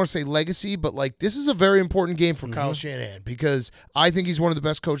of, I don't want to say legacy, but like this is a very important game for Kyle Shanahan because I think he's one of the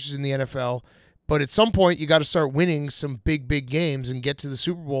best coaches in the NFL. But at some point, you got to start winning some big games and get to the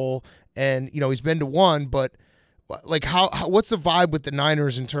Super Bowl. And he's been to one, but like what's the vibe with the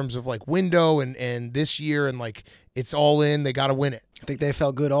Niners in terms of like window and this year and like it's all in, they got to win it. I think they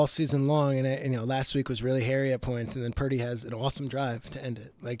felt good all season long, and last week was really hairy at points, and then Purdy has an awesome drive to end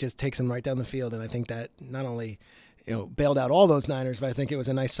it. Like just takes him right down the field, and I think that not only bailed out all those Niners, but I think it was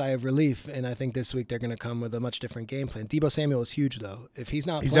a nice sigh of relief. And I think this week they're going to come with a much different game plan. Deebo Samuel is huge though. If he's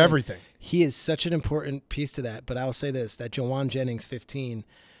not, he's everything. He is such an important piece to that. But I will say this: that Jawan Jennings, 15.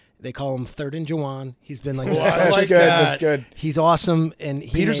 They call him Third and Jawan. He's been like, I like that. That's good. He's awesome, and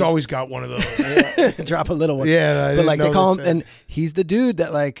Peter's always got one of those. Drop a little one. Yeah, but like they call him, and he's the dude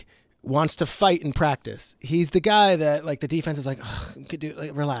that like wants to fight in practice. He's the guy that like the defense is like,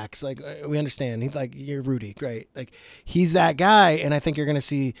 relax. Like we understand. He's like, you're Rudy, great. Like he's that guy, and I think you're going to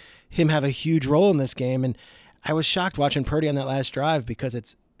see him have a huge role in this game. And I was shocked watching Purdy on that last drive because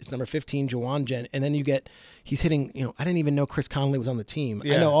it's number 15, Jawan Jen, and then he's hitting. I didn't even know Chris Conley was on the team.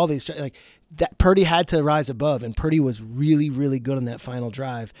 Yeah. I know all these like that. Purdy had to rise above, and Purdy was really, really good on that final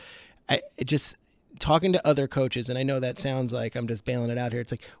drive. Talking to other coaches, and I know that sounds like I'm just bailing it out here.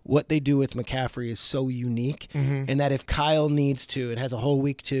 It's like what they do with McCaffrey is so unique, and that if Kyle needs to, it has a whole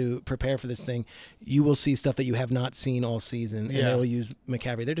week to prepare for this thing, you will see stuff that you have not seen all season, and they will use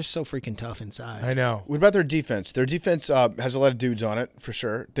McCaffrey. They're just so freaking tough inside. I know. What about their defense? Their defense has a lot of dudes on it, for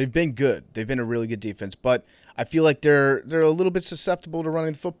sure. They've been good. They've been a really good defense, but I feel like they're a little bit susceptible to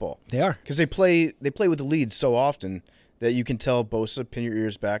running the football. They are. Because they play with the lead so often that you can tell Bosa, pin your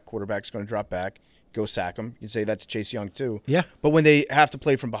ears back, quarterback's going to drop back. Go sack him. You say that to Chase Young too. Yeah. But when they have to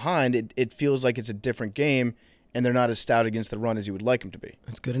play from behind, it feels like it's a different game, and they're not as stout against the run as you would like them to be.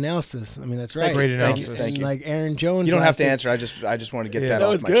 That's good analysis. I mean, that's right. Great analysis. Thank you. Like Aaron Jones. You don't have to answer. I just want to get that off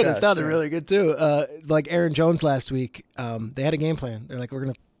my chest. That was good. It sounded really good too. Like Aaron Jones last week, they had a game plan. They're like, we're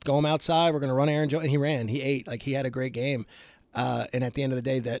going to go him outside. We're going to run Aaron Jones. And he ran. He ate. Like he had a great game. And at the end of the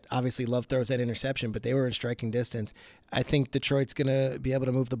day, that obviously Love throws that interception, but they were in striking distance. I think Detroit's going to be able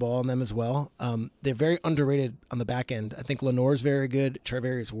to move the ball on them as well. They're very underrated on the back end. I think Lenore's very good.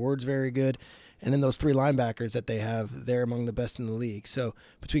 Charvarius Ward's very good. And then those three linebackers that they have, they're among the best in the league. So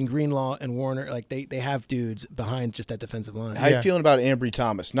between Greenlaw and Warner, like they have dudes behind just that defensive line. How you feeling about Ambry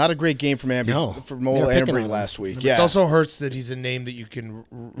Thomas? Not a great game from Ambry last week. Yeah. It also hurts that he's a name that you can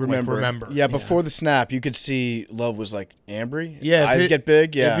remember. Yeah, before the snap, you could see Love was like, Ambry? Yeah. Eyes get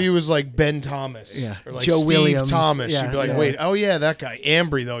big? Yeah. If he was like Ben Thomas. Yeah. Or like Joe Steve Williams. Thomas. Yeah, You'd be like, wait, that guy.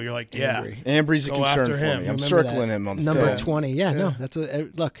 Ambry, though. You're like, yeah. Ambry's a concern for me. I'm circling him on number film. 20. Yeah, no, that's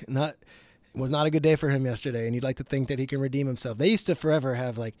look, was not a good day for him yesterday, and you'd like to think that he can redeem himself. They used to forever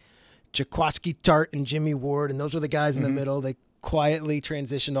have like Jaquaski Tart and Jimmy Ward, and those were the guys in the middle. They quietly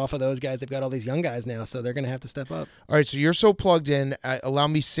transitioned off of those guys. They've got all these young guys now, so they're going to have to step up. All right, so you're so plugged in. Allow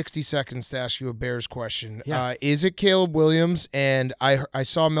me 60 seconds to ask you a Bears question. Yeah. Is it Caleb Williams? And I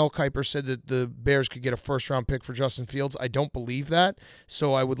saw Mel Kiper said that the Bears could get a first-round pick for Justin Fields. I don't believe that,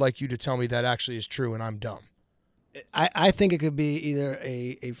 so I would like you to tell me that actually is true, and I'm dumb. I think it could be either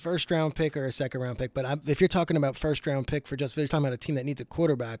a first-round pick or a second-round pick. But if you're talking about first-round pick for just, if you're talking about a team that needs a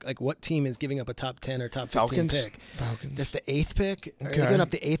quarterback, like what team is giving up a top 10 or top 15 pick? Falcons. That's the 8th pick? Okay. Are they giving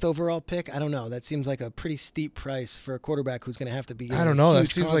up the 8th overall pick? I don't know. That seems like a pretty steep price for a quarterback who's going to have to be. I don't know. That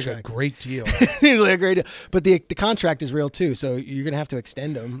seems like a great deal. Seems like a great deal. But the contract is real, too, so you're going to have to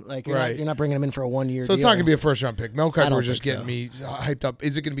extend him. Like you're not bringing him in for a one-year deal. So it's not going to be a first-round pick. Mel Kiper was just getting me hyped up.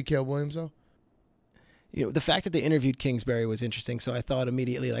 Is it going to be Caleb Williams, though? The fact that they interviewed Kingsbury was interesting, so I thought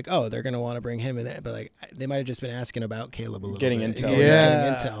immediately, like, oh, they're going to want to bring him in there. But, like, they might have just been asking about Caleb a little getting bit. Intel.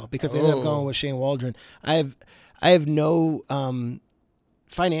 Getting intel. Because they ended up going with Shane Waldron. I have no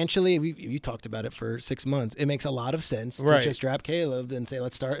financially, you talked about it for 6 months. It makes a lot of sense to just drop Caleb and say,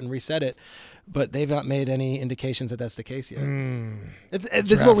 let's start and reset it. But they've not made any indications that that's the case yet.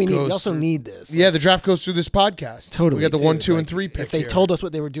 This is what we need. We also need this. Yeah, the draft goes through this podcast. Totally. We got the 1, 2, and 3 pick. If they told us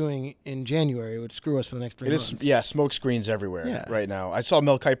what they were doing in January, it would screw us for the next 3 months. Yeah, smoke screens everywhere right now. I saw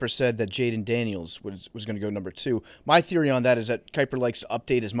Mel Kiper said that Jaden Daniels was going to go number 2. My theory on that is that Kiper likes to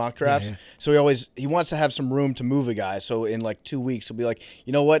update his mock drafts. Yeah. So he wants to have some room to move a guy. So in like 2 weeks, he'll be like,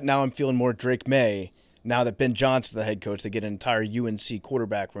 you know what? Now I'm feeling more Drake May. Now that Ben Johnson's the head coach, they get an entire UNC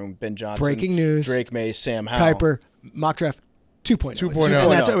quarterback room. Ben Johnson, breaking news, Drake May, Sam Howell. Kiper, mock draft 2.0. 2.0.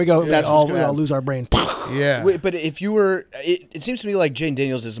 And that's how we go. We all lose our brains. Yeah. But if you were, it seems to me like Jaden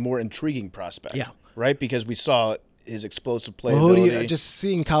Daniels is a more intriguing prospect. Yeah. Right? Because we saw his explosive playability. Well, just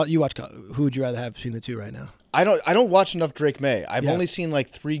seeing college, you watch college, who would you rather have between the two right now? I don't watch enough Drake May. I've only seen like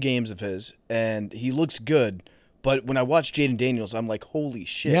 3 games of his, and he looks good. But when I watch Jaden Daniels, I'm like, holy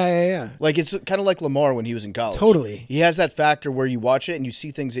shit. Yeah. Like, it's kind of like Lamar when he was in college. Totally. He has that factor where you watch it and you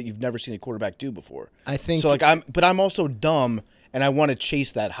see things that you've never seen a quarterback do before. I think. So, like, I'm also dumb, and I want to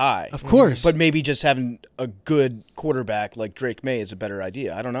chase that high. Of course. But maybe just having a good quarterback like Drake May is a better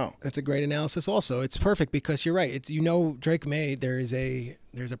idea. I don't know. That's a great analysis also. It's perfect because you're right. It's Drake May, there's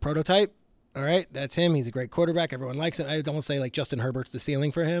a prototype. All right, that's him. He's a great quarterback. Everyone likes him. I don't say like Justin Herbert's the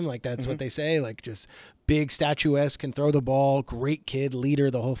ceiling for him. Like that's what they say. Like just big, statuesque, can throw the ball, great kid,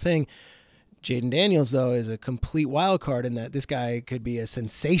 leader, the whole thing. Jaden Daniels though is a complete wild card in that this guy could be a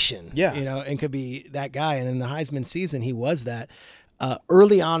sensation. Yeah, and could be that guy. And in the Heisman season, he was that.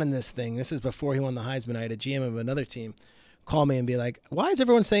 Early on in this thing, this is before he won the Heisman. I had a GM of another team call me and be like, "Why is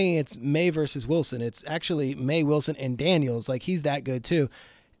everyone saying it's May versus Wilson? It's actually May, Wilson, and Daniels. Like he's that good too."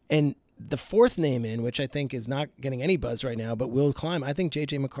 And the fourth name in, which I think is not getting any buzz right now, but will climb. I think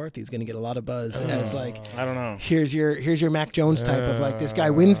J.J. McCarthy is going to get a lot of buzz as like, I don't know. Here's your Mac Jones type of like, this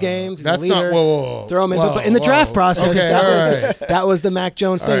guy wins games. He's That's a leader, not whoa. Throw him in. But in the draft process, okay, that was the Mac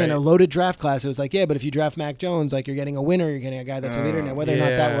Jones thing. Right. In a loaded draft class, it was like, yeah, but if you draft Mac Jones, like you're getting a winner, you're getting a guy that's a leader. Now, whether or not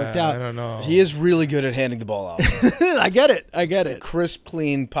that worked out, I don't know. He is really good at handing the ball out. I get it. Crisp,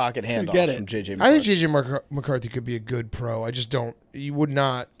 clean pocket handoff from J.J. McCarthy. I think J.J. McCarthy could be a good pro. I just don't. You would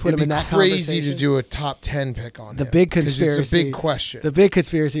not put him in that crazy conversation. to do a top 10 pick on the him. big conspiracy. It's a big question. The big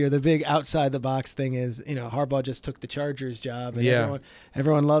conspiracy or the big outside the box thing is, Harbaugh just took the Chargers job, and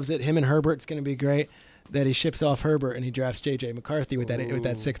everyone loves it. Him and Herbert's going to be great. That he ships off Herbert and he drafts J.J. McCarthy with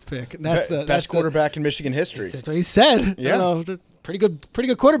that sixth pick. And that's the best quarterback in Michigan history. That's what he said. Yeah, pretty good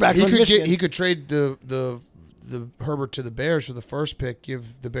quarterbacks. He could trade the Herbert to the Bears for the first pick.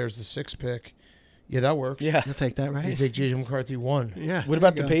 Give the Bears the sixth pick. Yeah, that works. Yeah. You'll take that, right? You take J.J. McCarthy 1. Yeah. What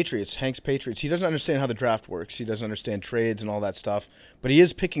about the Patriots? Hank's Patriots. He doesn't understand how the draft works. He doesn't understand trades and all that stuff. But he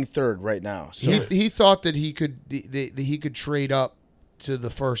is picking third right now. So he thought that he could trade up to the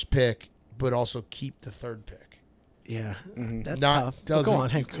first pick, but also keep the third pick. Yeah, that's Not tough. Go on,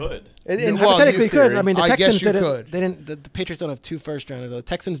 Hank. Could. Hypothetically, could. I mean, the I Texans guess you didn't. could. They didn't. The Patriots don't have 2 first-rounders. The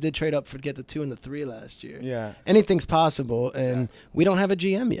Texans did trade up to get the 2 and the 3 last year. Yeah. Anything's possible, and we don't have a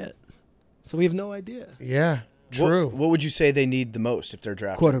GM yet, so we have no idea. Yeah, true. What would you say they need the most if they're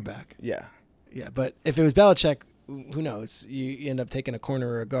drafting? Quarterback. Yeah. Yeah, but if it was Belichick, who knows? You end up taking a corner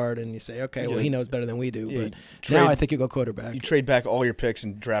or a guard, and you say, okay, well, he knows better than we do. Yeah, but now I think you go quarterback. You trade back all your picks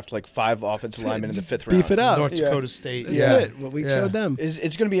and draft like 5 offensive linemen in the 5th round. Beef it up. North Dakota State. That's it. What we showed them.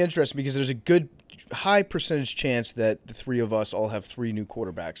 It's going to be interesting because there's a good high percentage chance that the 3 of us all have 3 new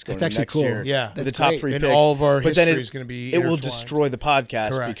quarterbacks going That's next actually year. cool. Yeah. The That's top great. 3 And picks. all of our But then history is going to be it will intertwined. destroy the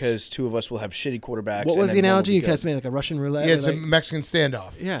podcast Correct. because 2 of us will have shitty quarterbacks. What and was then the one will analogy be you good. guys made? Like a Russian roulette? Yeah, it's like, a Mexican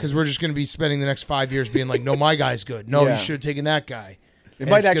standoff. Yeah. Because we're just going to be spending the next 5 years being like, no, my guy's good. No, Yeah. you should have taken that guy. It And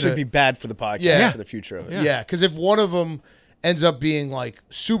might it's actually gonna- be bad for the podcast for the future of it. Yeah, because if one of them ends up being like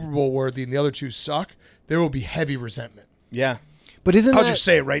Super Bowl worthy and the other 2 suck, there will be heavy resentment. Yeah. But isn't I'll that, just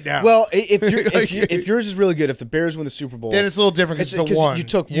say it right now. Well, if yours is really good, if the Bears win the Super Bowl, then it's a little different because it's the 'cause one. you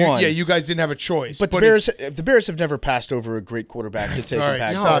took one. Yeah, you guys didn't have a choice. but the Bears have never passed over a great quarterback to take All right, a pack.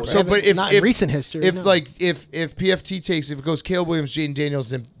 stop. No, So, but if not in recent history, if no. like if PFT takes if it goes Caleb Williams, Jaden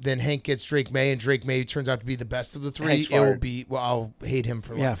Daniels, then Hank gets Drake May, and Drake May turns out to be the best of the 3, Hank's it will fired. be I'll hate him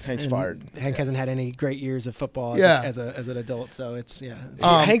for Yeah, life. Hank's and fired. Hank hasn't had any great years of football as an adult, so it's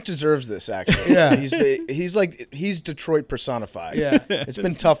Hank deserves this actually. Yeah. he's Detroit personified. Yeah. It's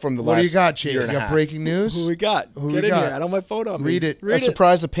been tough from the What last do you got, Jay? year You and a got half. breaking news? Who we got? Who Get we in got? here. I don't have my phone on. Read it. I'm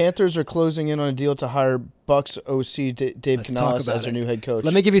surprised the Panthers are closing in on a deal to hire Bucks OC Dave Let's talk Canales about as their it. new head coach.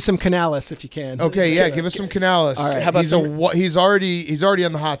 Let me give you some Canales if you can. Okay, yeah, give us some Canales. All right, how about he's already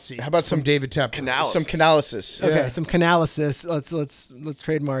on the hot seat. How about from some David Tepper? some Canalesis. Okay, Yeah. some Canalesis. Let's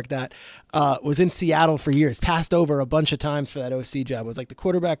trademark that. Was in Seattle for years. Passed over a bunch of times for that OC job. Was like the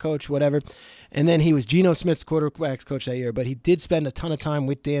quarterback coach, whatever. And then he was Geno Smith's quarterbacks coach that year. But he did spend a ton of time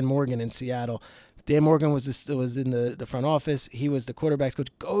with Dan Morgan in Seattle. Dan Morgan was in the front office. He was the quarterbacks coach.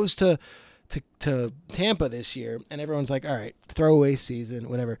 Goes to Tampa this year, and everyone's like, all right, throwaway season,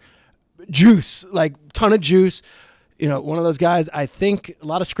 whatever. Juice, like ton of juice. One of those guys, I think a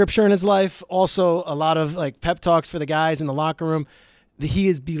lot of scripture in his life, also a lot of like pep talks for the guys in the locker room. He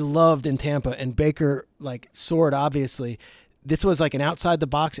is beloved in Tampa, and Baker like soared, obviously. This was like an outside the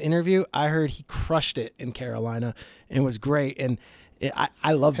box interview. I heard he crushed it in Carolina and was great. And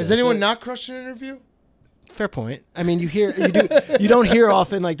I love this. Has anyone not crushed an interview? Fair point. I mean, you don't hear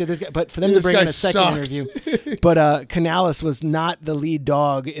often like that this guy, but for them to This bring guy in a second sucked. interview. But Canales was not the lead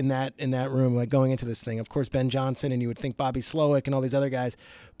dog in that room, like going into this thing. Of course, Ben Johnson, and you would think Bobby Slowick and all these other guys.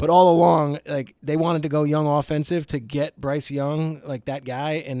 But all along, like they wanted to go young offensive to get Bryce Young, like that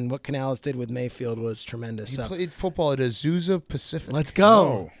guy, and what Canales did with Mayfield was tremendous. He So played football at Azusa Pacific. let's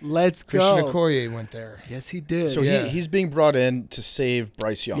go. Let's Christian go. Okoye went there. Yes, he did. So Yeah. he's being brought in to save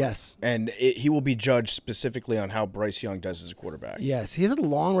Bryce Young. Yes. And he will be judged specifically on how Bryce Young does as a quarterback. Yes, he has a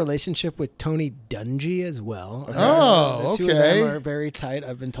long relationship with Tony Dungy as well. Oh, the two of okay. them are very tight.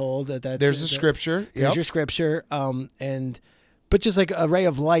 I've been told that's There's a scripture. There's Yep. your scripture. But just like a ray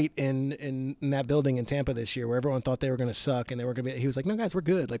of light in that building in Tampa this year, where everyone thought they were going to suck and they were going to be. He was like, "No, guys, we're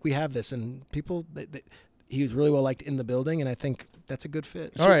good. Like we have this." And people, he was really well liked in the building, and I think that's a good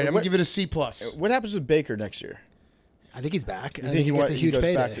fit. All right, I'm gonna give it a C+. What happens with Baker next year? I think he's back. I You think he gets a huge goes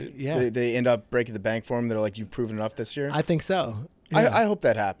payday. back to, Yeah, they end up breaking the bank for him. They're like, "You've proven enough this year." I think so. Yeah. I hope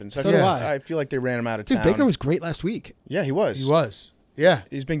that happens. So do I. I feel like they ran him out of Dude, town. Baker was great last week. Yeah, he was. He was. Yeah.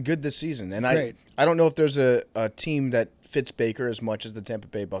 He's been good this season, and Great. I don't know if there's a team that fits Baker as much as the Tampa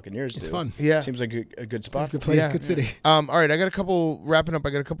Bay Buccaneers do. It's fun. Yeah. Seems like a good spot. Good place, good city. All right, I got a couple, wrapping up, I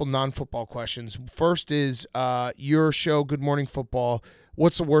got a couple non-football questions. First is your show, Good Morning Football.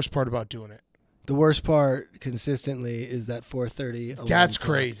 What's the worst part about doing it? The worst part consistently is that 4:30 alarm That's clock.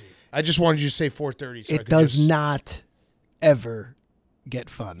 crazy. I just wanted you to say 4:30. So It does not ever get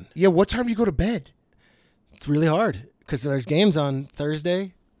fun. Yeah, what time do you go to bed? It's really hard because there's games on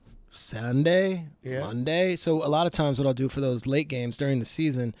Thursday, Sunday, Monday. So a lot of times what I'll do for those late games during the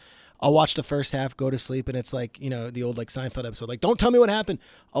season, I'll watch the first half, go to sleep, and it's like, the old Seinfeld episode, don't tell me what happened.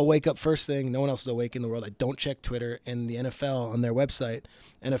 I'll wake up first thing. No one else is awake in the world. I don't check Twitter. And the NFL on their website,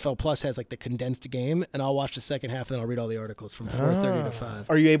 NFL Plus has the condensed game, and I'll watch the second half, and then I'll read all the articles from 4:30 to 5.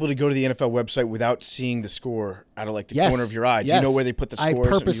 Are you able to go to the NFL website without seeing the score out of the corner of your eye? Do you know where they put the scores? I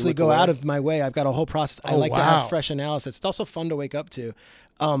purposely go out of my way. I've got a whole process. I like to have fresh analysis. It's also fun to wake up to.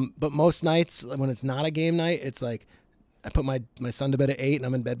 But most nights when it's not a game night, it's like, I put my son to bed at 8 and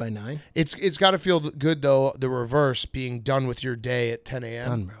I'm in bed by 9. It's got to feel good though. The reverse, being done with your day at 10 a.m.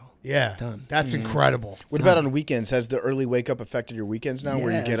 Done, bro. Yeah, done. That's incredible. What about on weekends? Has the early wake up affected your weekends now,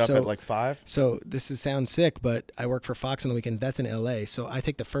 where you get up at 5? So sounds sick, but I work for Fox on the weekends. That's in L.A. So I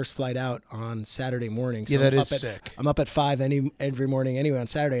take the first flight out on Saturday morning. So that is sick. I'm up at 5 every morning anyway on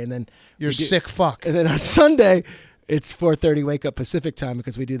Saturday, and then you're sick fuck. And then on Sunday, it's 4:30 wake up Pacific time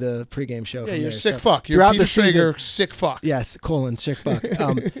because we do the pregame show. Yeah, from you're there. sick fuck. You're Peter Schrager, sick fuck. Yes, sick fuck.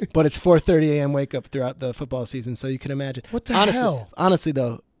 But it's 4:30 a.m. wake up throughout the football season, so you can imagine. What the hell? Honestly,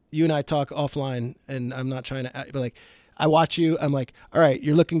 though, you and I talk offline, and I'm not trying to, but I watch you. I'm like, all right,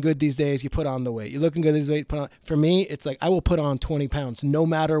 you're looking good these days. You put on the weight. You're looking good these days. Put on. For me, it's like I will put on 20 pounds no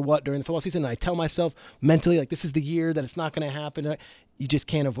matter what during the football season. And I tell myself mentally, this is the year that it's not going to happen. You just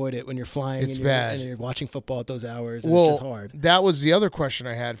can't avoid it when you're flying. It's and bad. And you're watching football at those hours. And it's just hard. That was the other question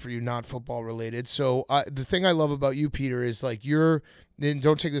I had for you, not football related. So the thing I love about you, Peter, is you're. And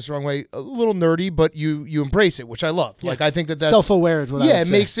don't take this the wrong way, a little nerdy, but you embrace it, which I love. Yeah. I think that's self-aware is what I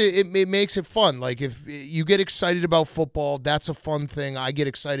would say. it makes it fun. If you get excited about football, that's a fun thing. I get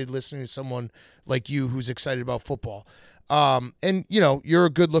excited listening to someone like you who's excited about football. And you're a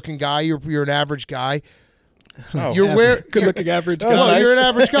good-looking guy. You're an average guy. Oh, good-looking average guy. Well, you're an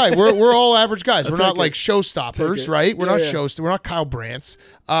average guy. We're all average guys. We're not showstoppers, right? We're not We're not Kyle Brandts.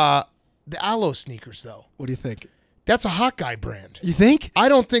 The Aloe sneakers, though. What do you think? That's a hot guy brand. You think? I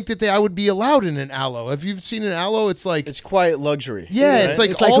don't think that I would be allowed in an Aloe. If you've seen an Aloe, it's it's quiet luxury. Yeah, right? it's like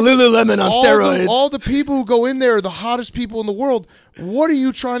Lululemon on steroids. All the people who go in there are the hottest people in the world. What are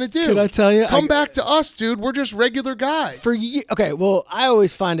you trying to do? Can I tell you? Come back to us, dude. We're just regular guys. Okay, well, I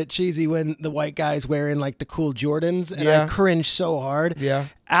always find it cheesy when the white guy's wearing the cool Jordans, and I cringe so hard. Yeah.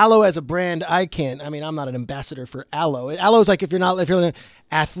 Aloe as a brand, I can't. I mean, I'm not an ambassador for Aloe. Aloe's if you're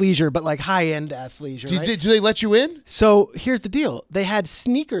athleisure, but high-end athleisure. Right? Do they let you in? So here's the deal. They had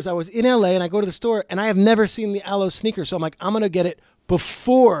sneakers. I was in LA and I go to the store and I have never seen the Aloe sneaker. So I'm like, I'm going to get it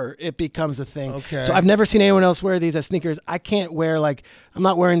before it becomes a thing. Okay. So I've never seen anyone else wear these as sneakers. I can't wear I'm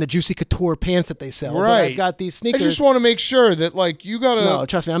not wearing the Juicy Couture pants that they sell. Right. But I've got these sneakers. I just want to make sure that you got to. No,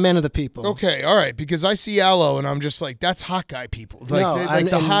 trust me, I'm man of the people. Okay, all right, because I see Aloe and I'm just that's hot guy people.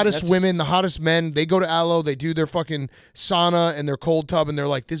 The hottest women, the hottest men, they go to Aloe, they do their fucking sauna and their cold tub, and they're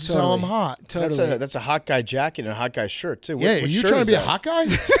like, this is how I'm hot. Totally. That's a hot guy jacket and a hot guy shirt too. Are you trying to be a hot guy?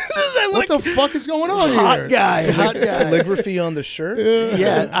 What the fuck is going on here? Hot guy. Calligraphy on the shirt?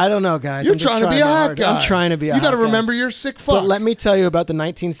 Yeah, I don't know, guys. You're trying to be a hot guy. I'm trying to be a hot guy. You got to remember you're sick fuck. But let me tell you about the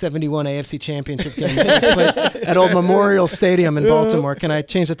 1971 AFC Championship game that was played at Old Memorial Stadium in Baltimore. Can I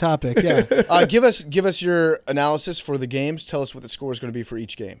change the topic? Yeah. Give us your analysis for the games. Tell us what the score is going to be for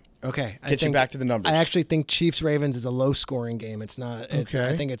each game. Okay. Get you back to the numbers. I actually think Chiefs-Ravens is a low-scoring game. It's not. Okay.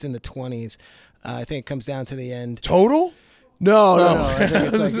 I think it's in the 20s. I think it comes down to the end. Total? No. I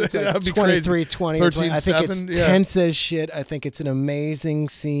think it's 23-20. I think it's 7, tense as shit. I think it's an amazing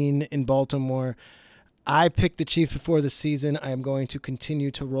scene in Baltimore. I picked the Chiefs before the season. I am going to continue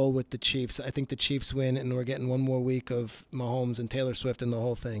to roll with the Chiefs. I think the Chiefs win, and we're getting one more week of Mahomes and Taylor Swift and the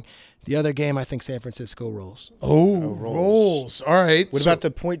whole thing. The other game, I think San Francisco rolls. Rolls. All right. What about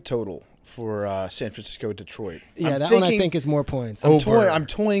the point total for San Francisco, Detroit? Yeah, one I think is more points. I'm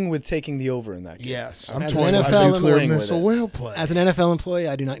toying with taking the over in that game. Yes, I'm As toying an with NFL missile whale play. As an NFL employee,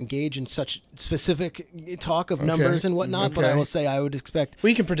 I do not engage in such specific talk of numbers and whatnot, but I will say I would expect. Well,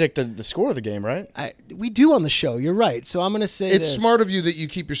 you can predict the score of the game, right? We do on the show. You're right. So I'm going to say it's smart of you that you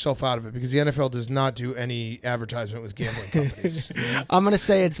keep yourself out of it because the NFL does not do any advertisement with gambling companies. I'm going to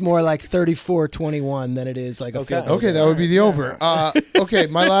say it's more like 34-21 than it is a field goal. Okay, that would be the over. Okay,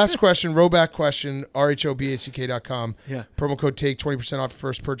 my last question throwback question, rhoback.com. Yeah. Promo code TAKE, 20% off your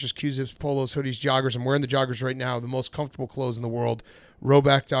first purchase. Q-zips, polos, hoodies, joggers. I'm wearing the joggers right now, the most comfortable clothes in the world.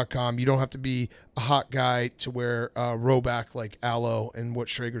 Rhoback.com. You don't have to be a hot guy to wear Rhoback like Aloe and what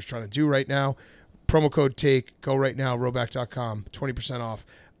Schrager's trying to do right now. Promo code TAKE. Go right now, rhoback.com. 20% off.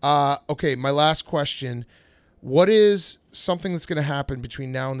 Okay, my last question. What is something that's going to happen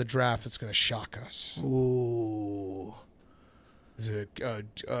between now and the draft that's going to shock us? Ooh. Is it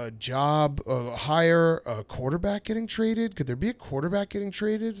a job, a hire, a quarterback getting traded? Could there be a quarterback getting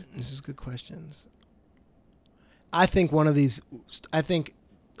traded? This is good questions. I think one of these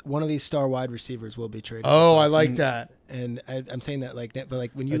star wide receivers will be traded. Oh, I like that. And I'm saying that but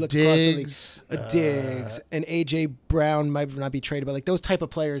like when you look Diggs, across the league, a Diggs, and AJ Brown might not be traded, but like those type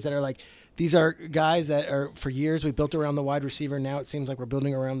of players that are like, these are guys that are for years we built around the wide receiver. Now it seems like we're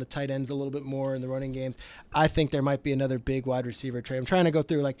building around the tight ends a little bit more in the running games. I think there might be another big wide receiver trade. I'm trying to go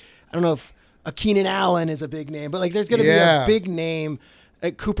through, like, I don't know if a Keenan Allen is a big name, but like there's going to be a big name.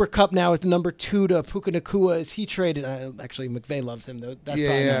 Cooper Kupp now is the number 2 to Puka Nacua. Is he traded? Actually, McVay loves him, though. That's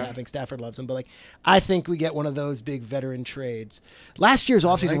probably not happening. Stafford loves him. But, like, I think we get one of those big veteran trades. Last year's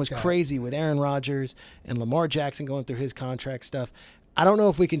offseason was crazy with Aaron Rodgers and Lamar Jackson going through his contract stuff. I don't know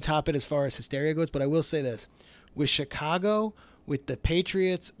if we can top it as far as hysteria goes, but I will say this. With Chicago, with the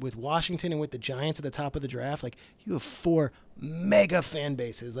Patriots, with Washington, and with the Giants at the top of the draft, like, you have 4 mega fan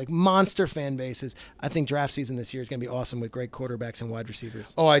bases, like monster fan bases. I think draft season this year is going to be awesome with great quarterbacks and wide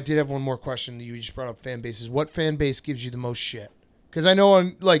receivers. Oh, I did have one more question that you just brought up, fan bases. What fan base gives you the most shit? Because I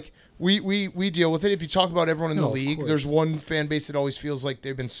know we deal with it. If you talk about everyone in the league, there's one fan base that always feels like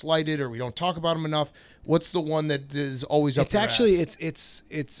they've been slighted or we don't talk about them enough. What's the one that is always up?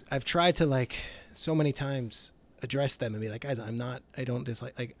 It's I've tried to, like, so many times address them and be like, guys, I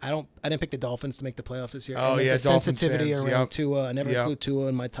didn't pick the Dolphins to make the playoffs this year. Oh, and yeah, Dolphins sensitivity fans, around Tua. I never include Tua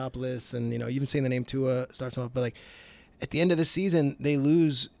in my top list, and even seeing the name Tua starts off. But like at the end of the season, they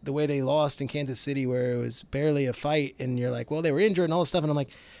lose the way they lost in Kansas City, where it was barely a fight, and you're like, well, they were injured and all this stuff, and I'm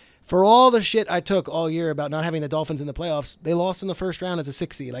like, for all the shit I took all year about not having the Dolphins in the playoffs, they lost in the first round as a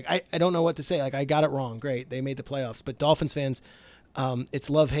 6 seed. Like I don't know what to say. Like I got it wrong. Great, they made the playoffs, but Dolphins fans. It's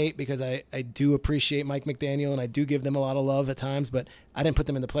love-hate because I do appreciate Mike McDaniel and I do give them a lot of love at times, but I didn't put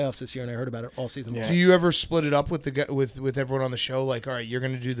them in the playoffs this year and I heard about it all season long. Do you ever split it up with with everyone on the show? Like, all right, you're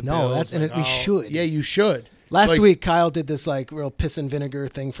going to do the Bills. No, we should. Yeah, you should. Last week, Kyle did this like real piss and vinegar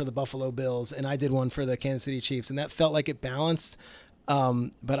thing for the Buffalo Bills, and I did one for the Kansas City Chiefs, and that felt like it balanced.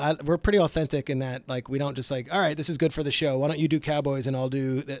 But we're pretty authentic in that, like, we don't just like, all right, this is good for the show. Why don't you do Cowboys and I'll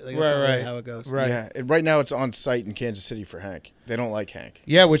do like, that's really how it goes. Right. Yeah. Right now it's on site in Kansas City for Hank. They don't like Hank.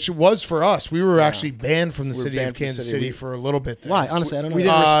 Yeah, which was for us. We were actually banned from the city of Kansas City for a little bit there. Why? Honestly, I don't know. We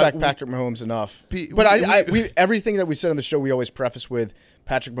didn't respect Patrick Mahomes enough. But everything that we said on the show, we always preface with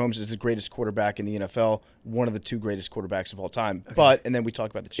Patrick Mahomes is the greatest quarterback in the NFL, one of the 2 greatest quarterbacks of all time. Okay. And then we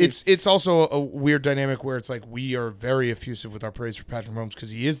talk about the Chiefs. It's also a weird dynamic where it's like we are very effusive with our praise for Patrick Mahomes because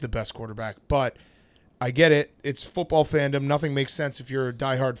he is the best quarterback. But I get it. It's football fandom. Nothing makes sense if you're a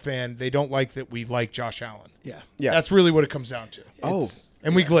diehard fan. They don't like that we like Josh Allen. Yeah. That's really what it comes down to.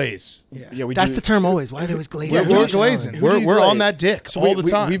 And we glaze. Yeah, that's the term always. Why are they always glazing? We're glazing. We're on that dick all the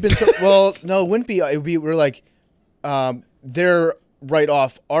time. We've been no, it wouldn't be. It would be. We're like, they're right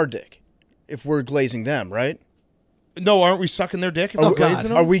off our dick if we're glazing them, right? No, aren't we sucking their dick if we're glazing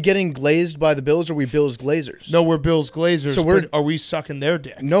them? Are we getting glazed by the Bills or are we Bills glazers? No, we're Bills glazers, so are we sucking their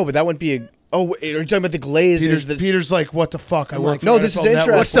dick? No, but that wouldn't be a... Oh, are you talking about the glaze? Peter's like, what the fuck? I'm like, no, this is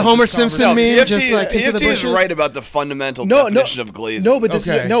interesting. What's the Homer Simpson meme? Just like into the bushes? Is right about the fundamental definition of glazing. No, but this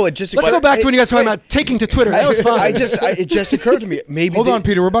is... No, it just... Let's go back to when you guys were talking about taking to Twitter. That was fun. It just occurred to me. Maybe Hold on,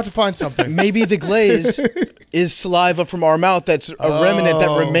 Peter. We're about to find something. Maybe the glaze is saliva from our mouth that's a remnant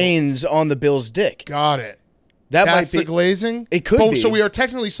that remains on the Bill's dick. Got it. That's might be the glazing? It could be. So we are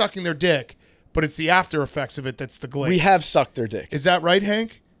technically sucking their dick, but it's the after effects of it that's the glaze. We have sucked their dick. Is that right,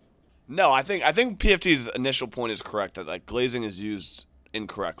 Hank? No, I think PFT's initial point is correct that like glazing is used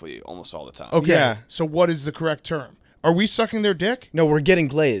incorrectly almost all the time. Okay. Yeah. So what is the correct term? Are we sucking their dick? No, we're getting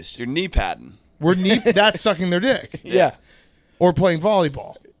glazed. You're knee padding. That's sucking their dick. Yeah. Or playing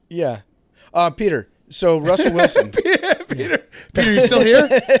volleyball. Yeah. Peter. So Russell Wilson. Peter, you still here?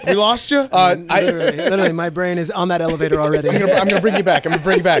 We lost you? Literally, my brain is on that elevator already. I'm going to bring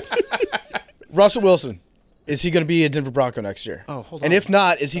you back. Russell Wilson. Is he going to be a Denver Bronco next year? Oh, hold on. And if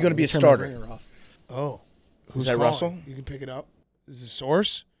not, is he going to be a starter? Oh. Who's that, Russell? You can pick it up. Is it a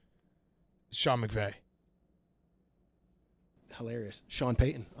source? Sean McVay. hilarious. Sean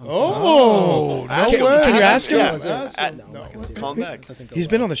Payton. No way. Can you ask him? Come back. He's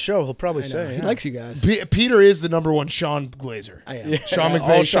been on the show. He'll probably say. He likes you guys. Peter is the number one Sean Glazer. I am. Sean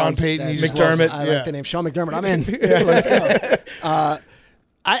McVay, Sean Payton, McDermott. I like the name Sean McDermott. I'm in. Let's go.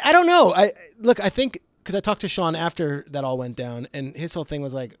 I don't know. I think because I talked to Sean after that all went down, and his whole thing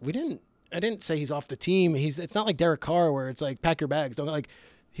was like, I didn't say he's off the team. It's not like Derek Carr where it's like pack your bags. Don't like.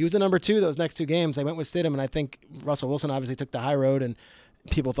 He was the number 2 those next 2 games. I went with Stidham, and I think Russell Wilson obviously took the high road, and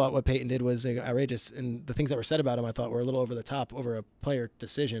people thought what Peyton did was outrageous. And the things that were said about him, I thought were a little over the top over a player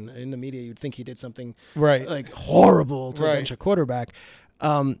decision. In the media, you'd think he did something like horrible to bench a quarterback.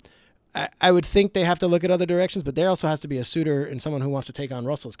 I would think they have to look at other directions, but there also has to be a suitor and someone who wants to take on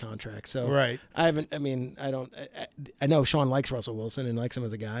Russell's contract. So I know Sean likes Russell Wilson and likes him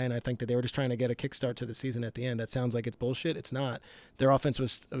as a guy, and I think that they were just trying to get a kickstart to the season at the end. That sounds like it's bullshit. It's not. Their offense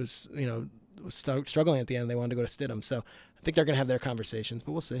was struggling at the end. They wanted to go to Stidham. So I think they're going to have their conversations,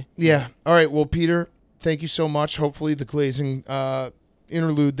 but we'll see. Yeah. All right. Well, Peter, thank you so much. Hopefully the glazing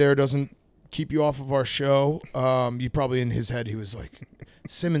interlude there doesn't keep you off of our show. You probably in his head, he was like,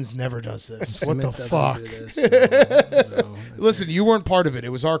 Simmons never does this. What the fuck? No, Listen, you weren't part of it. It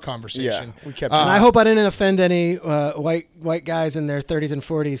was our conversation. Yeah, we kept. And I hope I didn't offend any white guys in their 30s and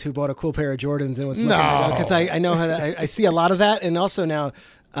 40s who bought a cool pair of Jordans and was looking because I know how I see a lot of that, and also now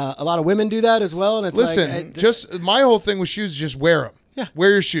a lot of women do that as well. And it's just my whole thing with shoes is just wear them. Yeah. Wear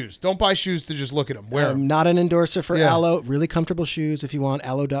your shoes. Don't buy shoes to just look at them. Wear them. I'm not an endorser for Aloe. Really comfortable shoes. If you want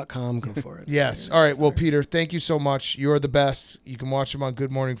aloe.com, go for it. Yes. All right. Well, Peter, thank you so much. You're the best. You can watch him on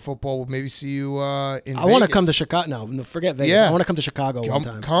Good Morning Football. We'll maybe see you in Vegas. I want to come to Chicago. No, forget Vegas. Yeah. I want to come to Chicago one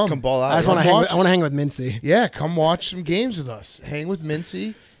time. Come ball out. I just want to hang. I want to hang with Mincy. Yeah, come watch some games with us. Hang with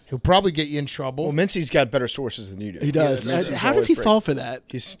Mincy. He'll probably get you in trouble. Well, Mincy's got better sources than you do. He does. Yeah, how does he fall for that?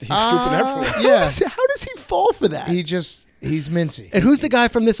 He's scooping everyone. Yeah. How does he fall for that? He's Mincy. And who's the guy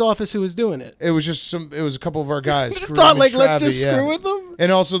from this office who was doing it? It was a couple of our guys. Just thought like let's just screw with them. And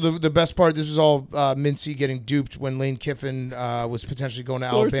also the best part, this was all Mincy getting duped when Lane Kiffin was potentially going to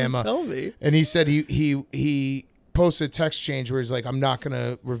Alabama. Tell me. And he said he posted a text change where he's like, I'm not going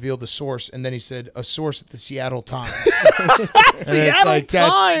to reveal the source. And then he said, a source at the Seattle Times. Seattle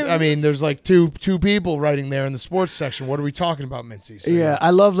Times. I mean, there's like two people writing there in the sports section. What are we talking about, Mincy? So, I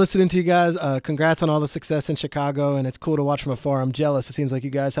love listening to you guys. Congrats on all the success in Chicago, and it's cool to watch from afar. I'm jealous. It seems like you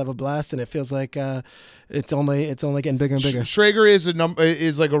guys have a blast, and it feels like it's only getting bigger and bigger. Schrager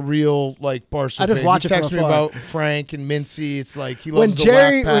is like a real like Barstool. I just watch it from afar. Text me about Frank and Mincy. It's like he loves the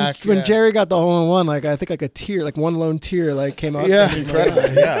whack pack. When Jerry got the hole-in-one, like I think like a tear, like one lone tear, like came out. Yeah, incredible.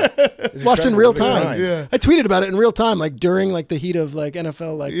 Yeah, watched in real time. Yeah, I tweeted about it in real time, like during like the heat of like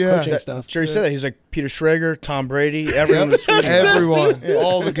NFL like coaching stuff. Jerry said that he's like Peter Schrager, Tom Brady, everyone was tweeting. Everyone,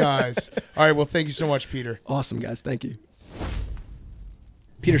 all the guys. All right, well, thank you so much, Peter. Awesome, guys. Thank you.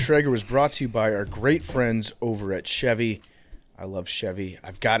 Peter Schrager was brought to you by our great friends over at Chevy. I love Chevy.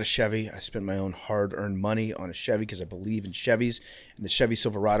 I've got a Chevy. I spent my own hard-earned money on a Chevy because I believe in Chevys. And the Chevy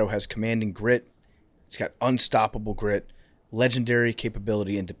Silverado has commanding grit. It's got unstoppable grit, legendary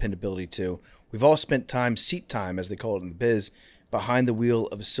capability, and dependability too. We've all spent time, seat time, as they call it in the biz, behind the wheel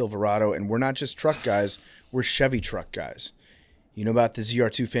of a Silverado. And we're not just truck guys. We're Chevy truck guys. You know about the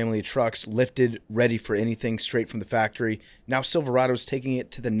ZR2 family of trucks, lifted, ready for anything, straight from the factory. Now Silverado's taking it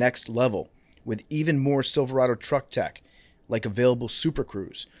to the next level with even more Silverado truck tech, like available Super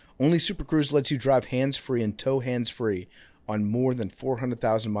Cruise. Only Super Cruise lets you drive hands-free and tow hands-free on more than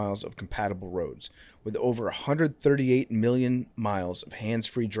 400,000 miles of compatible roads. With over 138 million miles of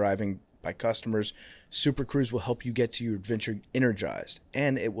hands-free driving by customers, Super Cruise will help you get to your adventure energized,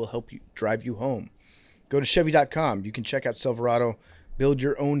 and it will help you drive you home. Go to Chevy.com. You can check out Silverado, build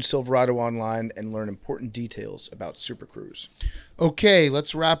your own Silverado online, and learn important details about Super Cruise. Okay,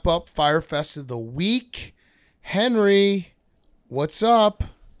 let's wrap up Fyre Fest of the week. Henry, what's up?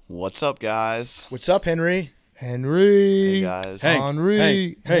 What's up, guys? What's up, Henry? Henry. Hey, guys.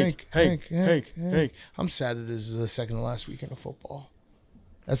 Henry. Hank. I'm sad that this is the second to last weekend of football.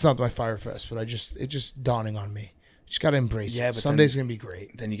 That's not my Fyre Fest, but it's just dawning on me. Just got to embrace it. Sunday's going to be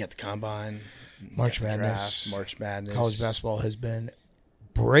great. Then you got the Combine. March Madness. Draft, March Madness. College basketball has been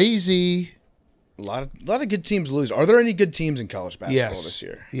brazy. A lot of good teams lose. Are there any good teams in college basketball this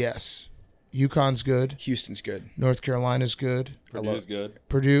year? Yes. UConn's good. Houston's good. North Carolina's good. Purdue's good.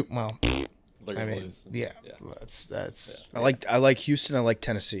 Purdue, well, Yeah. That's. I like Houston. I like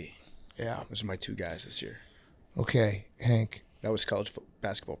Tennessee. Yeah. Those are my two guys this year. Okay, Hank. That was college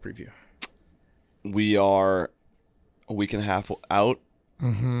basketball preview. We are a week and a half out.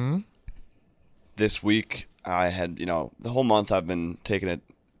 Mm-hmm. This week, I had, the whole month I've been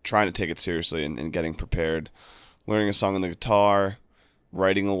trying to take it seriously and getting prepared learning a song on the guitar,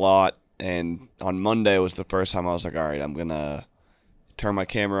 writing a lot. And on Monday was the first time I was like, all right, I'm going to turn my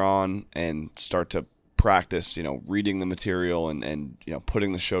camera on and start to practice, reading the material and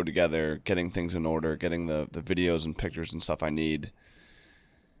putting the show together, getting things in order, getting the videos and pictures and stuff I need.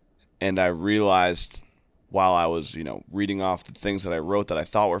 And I realized while I was, reading off the things that I wrote that I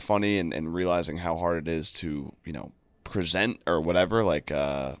thought were funny and realizing how hard it is to, present or whatever, like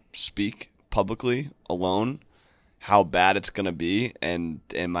speak publicly alone, how bad it's going to be. And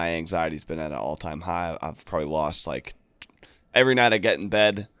my anxiety's been at an all-time high. I've probably lost, like, every night I get in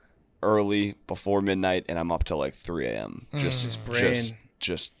bed early before midnight and I'm up till like 3 a.m. Just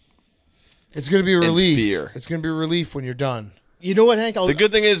it's going to be a relief. Fear. It's going to be a relief when you're done. You know what, Hank? The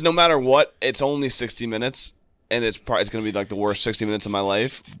good thing is, no matter what, it's only 60 minutes, and it's going to be like the worst 60 minutes of my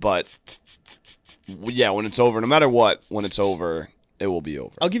life. But yeah, when it's over, no matter what, when it's over, it will be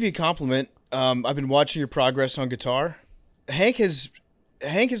over. I'll give you a compliment. I've been watching your progress on guitar. Hank has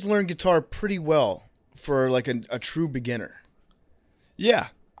learned guitar pretty well for like a true beginner. Yeah,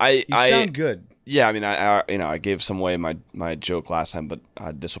 you sound good. Yeah, I mean, I gave some away my joke last time, but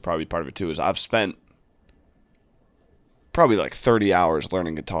this will probably be part of it too. Is I've spent probably like 30 hours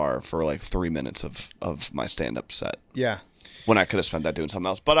learning guitar for like 3 minutes of my stand-up set. Yeah. When I could have spent that doing something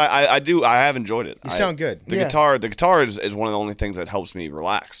else. But I have enjoyed it. You sound good. The guitar is one of the only things that helps me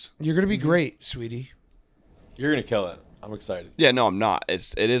relax. You're going to be great, sweetie. You're going to kill it. I'm excited. Yeah, no, I'm not.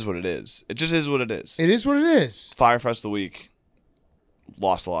 It is what it is. It just is what it is. It is what it is. Firefest of the week.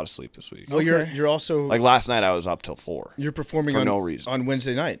 Lost a lot of sleep this week. Well, okay. you're also... Like last night I was up till 4. You're performing for no reason. On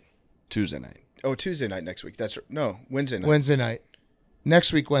Wednesday night. Tuesday night. Oh, Tuesday night next week. Wednesday night. Wednesday night.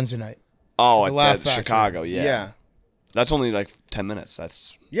 Next week, Wednesday night. Oh, at Chicago, yeah. Yeah. That's only like 10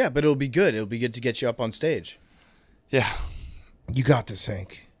 minutes. Yeah, but it'll be good. It'll be good to get you up on stage. Yeah. You got this,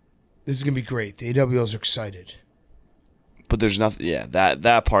 Hank. This is going to be great. The AWLs are excited. But there's nothing,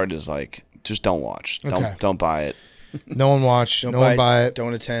 that part is like, just don't watch. Okay. Don't buy it. No one watch. No one buy it.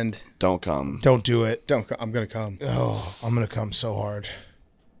 Don't attend. Don't come. Don't do it. I'm going to come. Oh, I'm going to come so hard.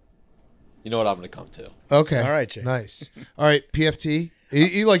 You know what I'm going to come to. Okay. All right, Jay. Nice. All right, PFT.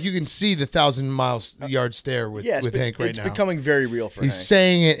 You can see the 1,000-mile-yard stare with Hank right now. It's becoming very real for Hank. He's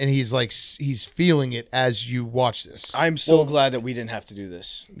saying it, and he's feeling it as you watch this. I'm so glad that we didn't have to do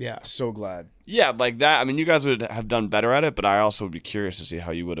this. Yeah. So glad. Yeah, like that. I mean, you guys would have done better at it, but I also would be curious to see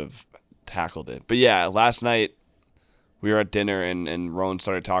how you would have tackled it. But yeah, last night we were at dinner, and Rowan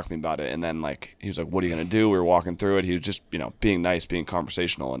started talking to me about it, and then like he was like, "What are you gonna do?" We were walking through it. He was just being nice, being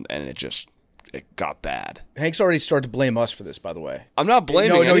conversational, and it got bad. Hank's already started to blame us for this, by the way. I'm not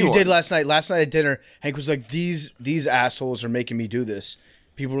blaming anyone. No, you did last night. Last night at dinner, Hank was like, these assholes are making me do this.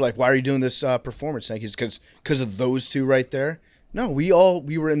 People were like, why are you doing this performance, Hank? He's because of those two right there. No, we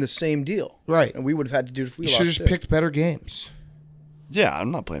were in the same deal. Right. And we would have had to do it if we lost. You should have just picked better games. Yeah, I'm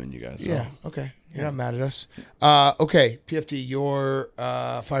not blaming you guys. Yeah, okay. You're not mad at us. Okay, PFT, your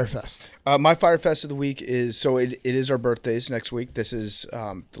Firefest. My Firefest of the week is, it is our birthdays next week. This is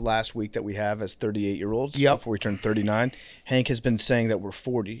the last week that we have as 38-year-olds before we turn 39. Hank has been saying that we're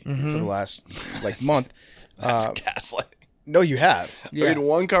 40 for the last month. That's gaslighting. No, you have. Yeah. We had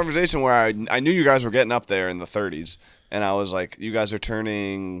one conversation where I knew you guys were getting up there in the 30s. And I was like, you guys are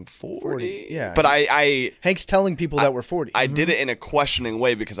turning 40? Yeah. But Hank's telling people that we're 40. I did it in a questioning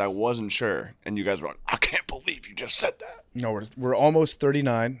way because I wasn't sure. And you guys were like, I can't believe you just said that. No, we're almost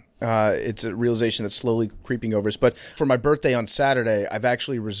 39. It's a realization that's slowly creeping over us. But for my birthday on Saturday, I've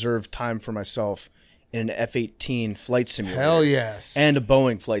actually reserved time for myself in an F-18 flight simulator. Hell yes. And a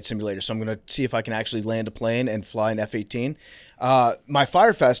Boeing flight simulator. So I'm going to see if I can actually land a plane and fly an F-18. My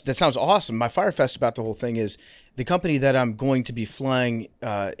Firefest, that sounds awesome. My Firefest about the whole thing is the company that I'm going to be flying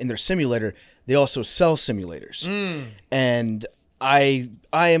in their simulator, they also sell simulators. And I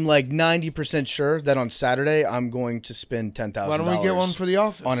am like 90% sure that on Saturday I'm going to spend $10,000. Why don't we get one for the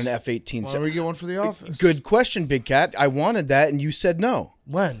office? On an F-18. Why don't we get one for the office? Good question, Big Cat. I wanted that, and you said no.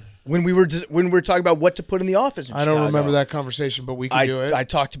 When? When we were talking about what to put in the office in Chicago. I don't remember that conversation, but we could do it. I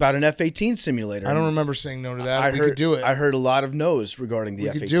talked about an F-18 simulator. I don't remember saying no to that. We could do it. I heard a lot of no's regarding the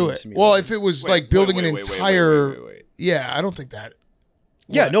F-18 simulator. Well, if it was building an entire... Yeah, I don't think that...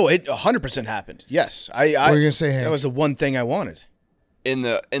 Yeah, no, it 100% happened. Yes. What are you going to say, Hank? That was the one thing I wanted. In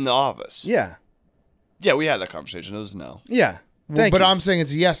the office? Yeah. Yeah, we had that conversation. It was no. Yeah. But I'm saying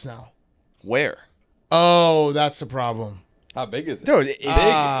it's a yes now. Where? Oh, that's the problem. How big is it? Dude, it's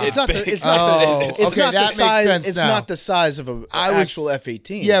not big. It's not the size. It's now. not the size of an actual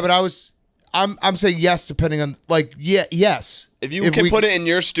F-18. Yeah, but I'm saying yes, depending on yes. If you can put it in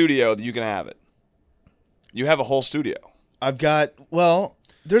your studio, you can have it. You have a whole studio. I've got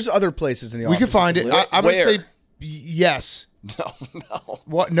there's other places in the office. We can find it. I'm going to say Yes. No.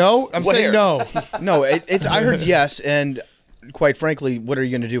 What? No? I'm saying no. No, it's. I heard yes, and quite frankly, what are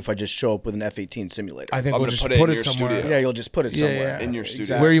you going to do if I just show up with an F-18 simulator? I think I'm we'll gonna just put it put in it your somewhere. studio. Yeah, you'll just put it somewhere. In your studio.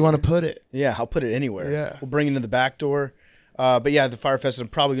 Exactly. Where you want to put it. Yeah, I'll put it anywhere. Yeah. We'll bring it in the back door. But yeah, the Fyre Fest, I'm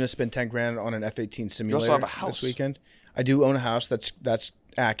probably going to spend $10,000 on an F-18 simulator. You also have a house this weekend. I do own a house. That's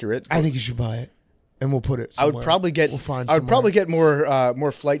accurate. I think you should buy it, and we'll put it somewhere. I would probably get. We'll find I would somewhere. probably get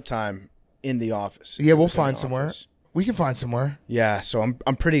more flight time in the office. Yeah, we'll If it was in find the somewhere. office. We can find somewhere. Yeah, so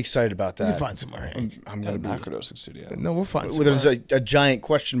I'm pretty excited about We that. can find somewhere. I'm At a going to be. macrodosing studio. No, we'll find Well, somewhere. there's a giant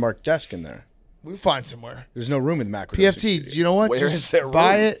question mark desk in there. We'll find somewhere. There's no room in the macro. PFT, you know what? Where Just is there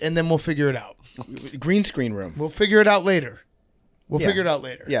buy room? it, and then we'll figure it out. Green screen room. We'll figure it out later. We'll Yeah. figure it out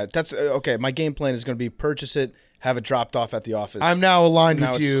later. Yeah, that's okay. My game plan is going to be purchase it, have it dropped off at the office. I'm now aligned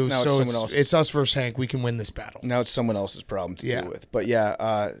Now with it's- you, now it's so someone else. it's us versus Hank. We can win this battle. Now it's someone else's problem to Yeah. deal with. But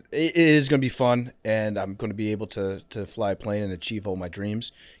yeah, it is going to be fun, and I'm going to be able to fly a plane and achieve all my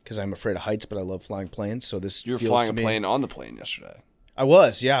dreams because I'm afraid of heights, but I love flying planes. So this You were feels flying to a me- plane on the plane yesterday. I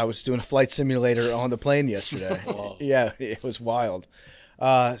was, yeah. I was doing a flight simulator on the plane yesterday. Yeah, it was wild.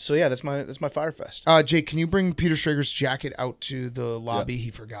 So yeah, that's my Fyre Fest. Jake, can you bring Peter Schrager's jacket out to the lobby?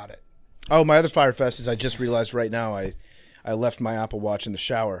 He forgot it. Oh, my other Fyre Fest is I just realized right now I left my Apple Watch in the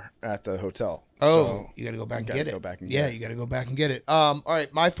shower at the hotel. Oh, So you got to go back and gotta get it. go back and yeah, get it. you got to go back and get it. All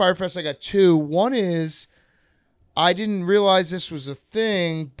right, my Fyre Fest, I got two. One is I didn't realize this was a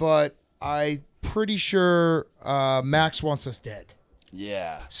thing, but I'm pretty sure Max wants us dead.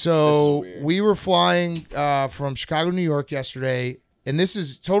 Yeah. So This is weird. we were flying from Chicago, New York yesterday, and this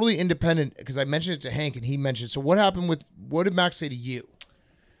is totally independent because I mentioned it to Hank and he mentioned. So what did Max say to you?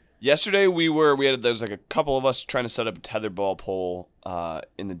 Yesterday there's like a couple of us trying to set up a tetherball pole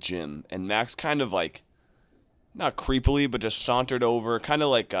in the gym, and Max kind of like, not creepily, but just sauntered over, kind of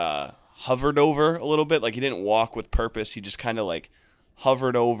like hovered over a little bit. Like he didn't walk with purpose. He just kind of like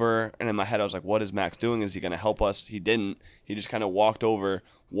hovered over, and in my head I was like, what is Max doing? Is he going to help us? He didn't. He just kind of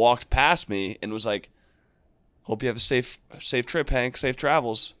walked past me and was like, hope you have a safe trip, Hank, safe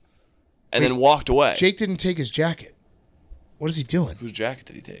travels, and then walked away. Jake didn't take his jacket. What is he doing? Whose jacket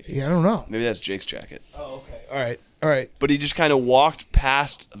did he take? Yeah, I don't know. Maybe that's Jake's jacket. Oh, okay. All right. But he just kind of walked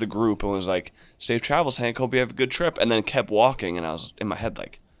past the group and was like, safe travels, Hank. Hope you have a good trip. And then kept walking. And I was in my head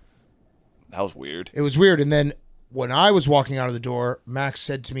like, that was weird. It was weird. And then when I was walking out of the door, Max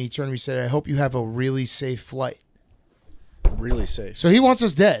said to me, he turned to me and said, I hope you have a really safe flight. Really safe. So he wants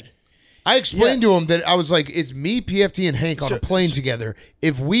us dead. I explained to him that I was like, it's me, PFT, and Hank on a plane together.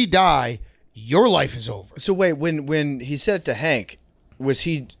 If we die, your life is over. So wait, when he said it to Hank, was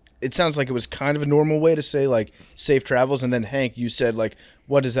he? It sounds like it was kind of a normal way to say like safe travels, and then Hank, you said like,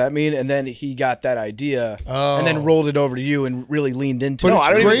 what does that mean? And then he got that idea and then rolled it over to you and really leaned into it. No,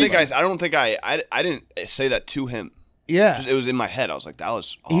 I don't crazy. even think I don't think I didn't say that to him. Yeah. Just, it was in my head. I was like, that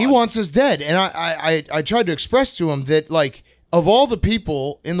was odd. He wants us dead. And I tried to express to him that, like, of all the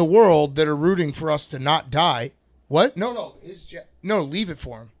people in the world that are rooting for us to not die, what? No, leave it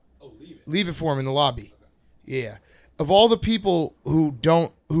for him. Oh, leave it. Leave it for him in the lobby. Okay. Yeah. Of all the people who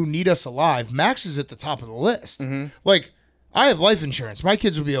need us alive, Max is at the top of the list. Mm-hmm. Like, I have life insurance. My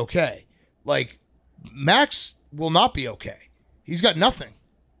kids will be okay. Like, Max will not be okay. He's got nothing.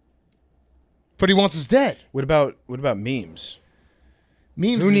 But he wants us dead. What about memes?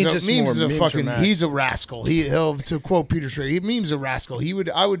 Memes Who needs is us a, memes more, is a memes or fucking. Max? He's a rascal. He'll to quote Peter Schrager. Memes a rascal.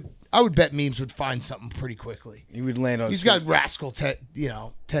 I would bet memes would find something pretty quickly. He would land on. He's got rascal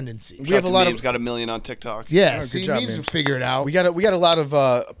tendencies. We have a lot of- got 1 million on TikTok. Yeah, good see, job, memes memes. will figure it out. We got a lot of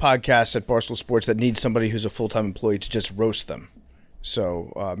podcasts at Barstool Sports that need somebody who's a full-time employee to just roast them.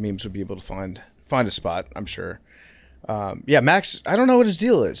 So memes would be able to find a spot, I'm sure. Max. I don't know what his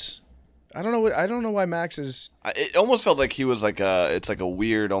deal is. I don't know why Max is. It almost felt like he was like it's like a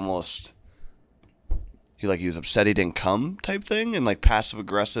weird almost. He was upset he didn't come type thing and like passive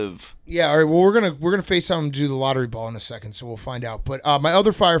aggressive. Yeah, all right. Well, we're gonna FaceTime him to do the lottery ball in a second, so we'll find out. But my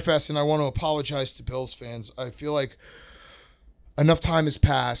other Fyre Fest, and I want to apologize to Bills fans. I feel like enough time has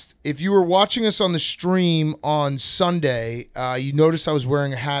passed. If you were watching us on the stream on Sunday, you noticed I was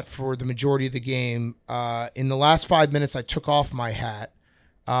wearing a hat for the majority of the game. In the last 5 minutes, I took off my hat.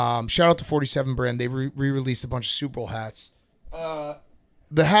 Shout out to 47 brand. They re-released a bunch of Super Bowl hats.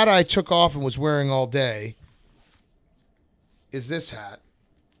 The hat I took off and was wearing all day is this hat.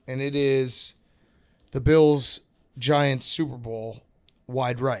 And it is the Bills Giants Super Bowl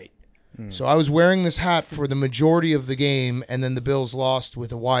wide right. So I was wearing this hat for the majority of the game, and then the Bills lost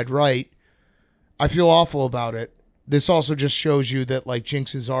with a wide right. I feel awful about it. This also just shows you that like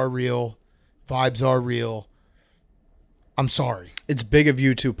jinxes are real, vibes are real. I'm sorry. It's big of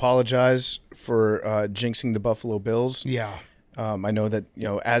you to apologize for jinxing the Buffalo Bills. Yeah. I know that,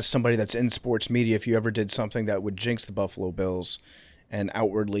 as somebody that's in sports media, if you ever did something that would jinx the Buffalo Bills and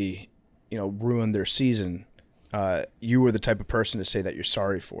outwardly, ruin their season, you were the type of person to say that you're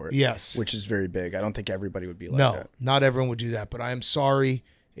sorry for it. Yes. Which is very big. I don't think everybody would be like that. No, not everyone would do that, but I am sorry.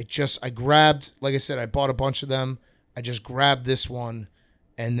 I grabbed, like I said, I bought a bunch of them. I just grabbed this one,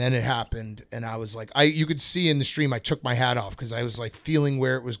 and then it happened, and I was like, you could see in the stream, I took my hat off because I was like feeling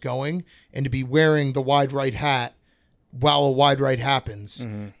where it was going, and to be wearing the wide right hat while a wide right happens,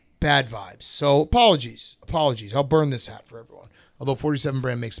 bad vibes. So apologies. I'll burn this hat for everyone. Although 47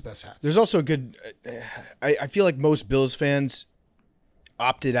 brand makes the best hats. There's also a good, I feel like most Bills fans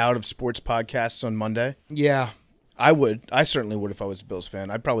opted out of sports podcasts on Monday. Yeah. I certainly would if I was a Bills fan.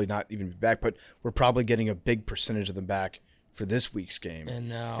 I'd probably not even be back, but we're probably getting a big percentage of them back for this week's game. And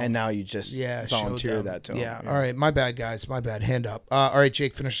now you just volunteer that to them. Yeah. All right. My bad, guys. My bad. Hand up. All right,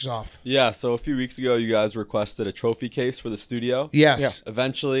 Jake, finish us off. Yeah, so a few weeks ago, you guys requested a trophy case for the studio. Yes. Yeah.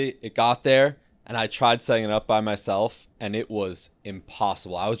 Eventually, it got there, and I tried setting it up by myself, and it was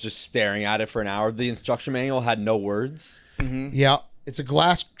impossible. I was just staring at it for an hour. The instruction manual had no words. Mm-hmm. Yeah. It's a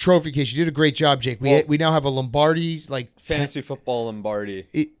glass trophy case. You did a great job, Jake. We now have a Lombardi, like fantasy football Lombardi.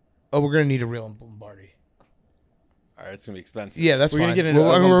 We're gonna need a real Lombardi. All right, it's gonna be expensive. Yeah, that's fine.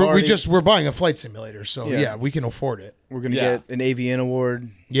 We're buying a flight simulator, so yeah, we can afford it. We're gonna get an AVN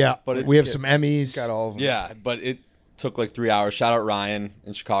award. Yeah, but we have some Emmys. Got all of them. Yeah, but it took like 3 hours. Shout out Ryan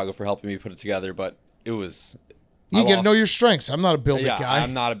in Chicago for helping me put it together. But it was. You got to know your strengths. I'm not a build it guy.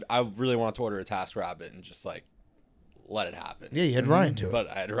 I'm not. I really wanted to order a TaskRabbit and just like let it happen. Yeah, you had Ryan do it. But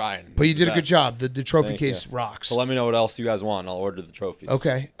I had Ryan. But you did a good job. The trophy case rocks. So let me know what else you guys want. I'll order the trophies.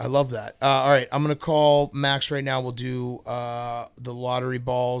 Okay, I love that. All right, I'm going to call Max right now. We'll do the lottery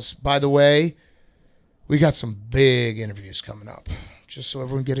balls. By the way, we got some big interviews coming up, just so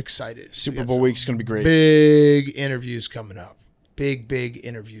everyone get excited. Super Bowl week's going to be great. Big interviews coming up. Big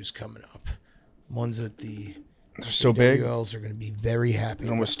interviews coming up. Ones that the so big AWLs are going to be very happy.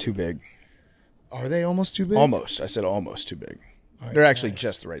 Almost too big. Are they almost too big? Almost. I said almost too big. Right, they're actually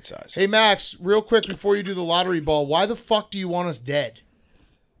just the right size. Hey, Max, real quick before you do the lottery ball, why the fuck do you want us dead?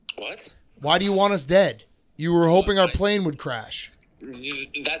 What? Why do you want us dead? You were hoping our plane would crash.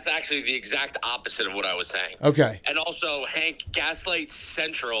 That's actually the exact opposite of what I was saying. Okay. And also, Hank, Gaslight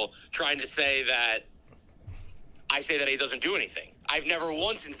Central trying to say that I say that he doesn't do anything. I've never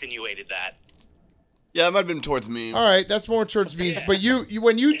once insinuated that. Yeah, it might have been towards me. All right, that's more towards me. But you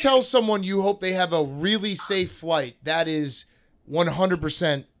when you tell someone you hope they have a really safe flight, that is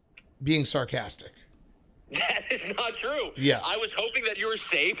 100% being sarcastic. That is not true. Yeah. I was hoping that you were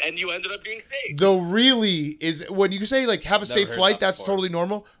safe, and you ended up being safe. The really is, when you say, like, have a safe flight, that's totally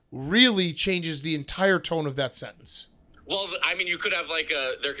normal. Really changes the entire tone of that sentence. Well, I mean, you could have, like,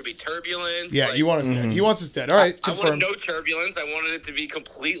 there could be turbulence. Yeah, you want us dead. He wants us dead. All right, I wanted no turbulence. I wanted it to be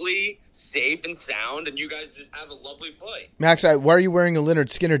completely safe and sound, and you guys just have a lovely flight. Max, why are you wearing a Leonard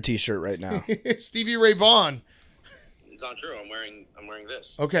Skinner t-shirt right now? Stevie Ray Vaughan. It's not true. I'm wearing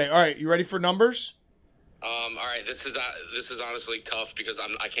this. Okay, all right. You ready for numbers? All right. This is honestly tough because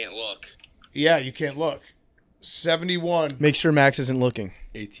I can't look. Yeah, you can't look. 71. Make sure Max isn't looking.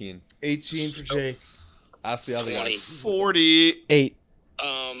 18. 18 for Jake. Ask the other guy. 48.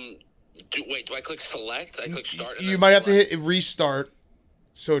 Do I click select? I click start. You might have to hit restart,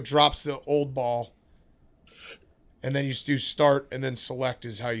 so it drops the old ball, and then you do start and then select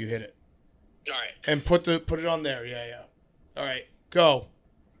is how you hit it. All right. And put it on there. Yeah. All right, go.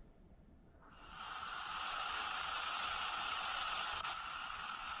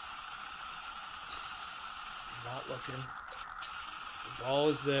 He's not looking. The ball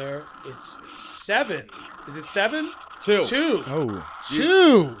is there. It's 7. Is it 7? 2. 2. Oh.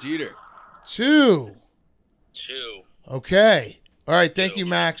 2. Jeter. 2. 2. Okay. All right. Thank you,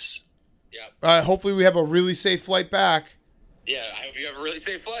 Max. Yeah. Hopefully we have a really safe flight back. Yeah, I hope you have a really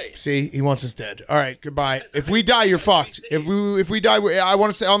safe flight. See, he wants us dead. All right, goodbye. If we die, you're fucked. If we die, I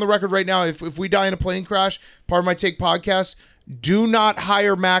want to say on the record right now, if we die in a plane crash, part of my Take podcast, do not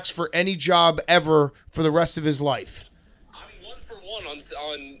hire Max for any job ever for the rest of his life. I'm 1 for 1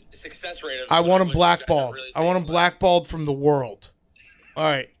 on success rate. I want him blackballed. I want him blackballed from the world. All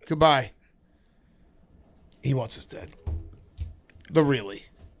right, goodbye. He wants us dead. The really.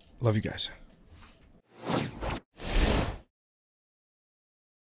 Love you guys.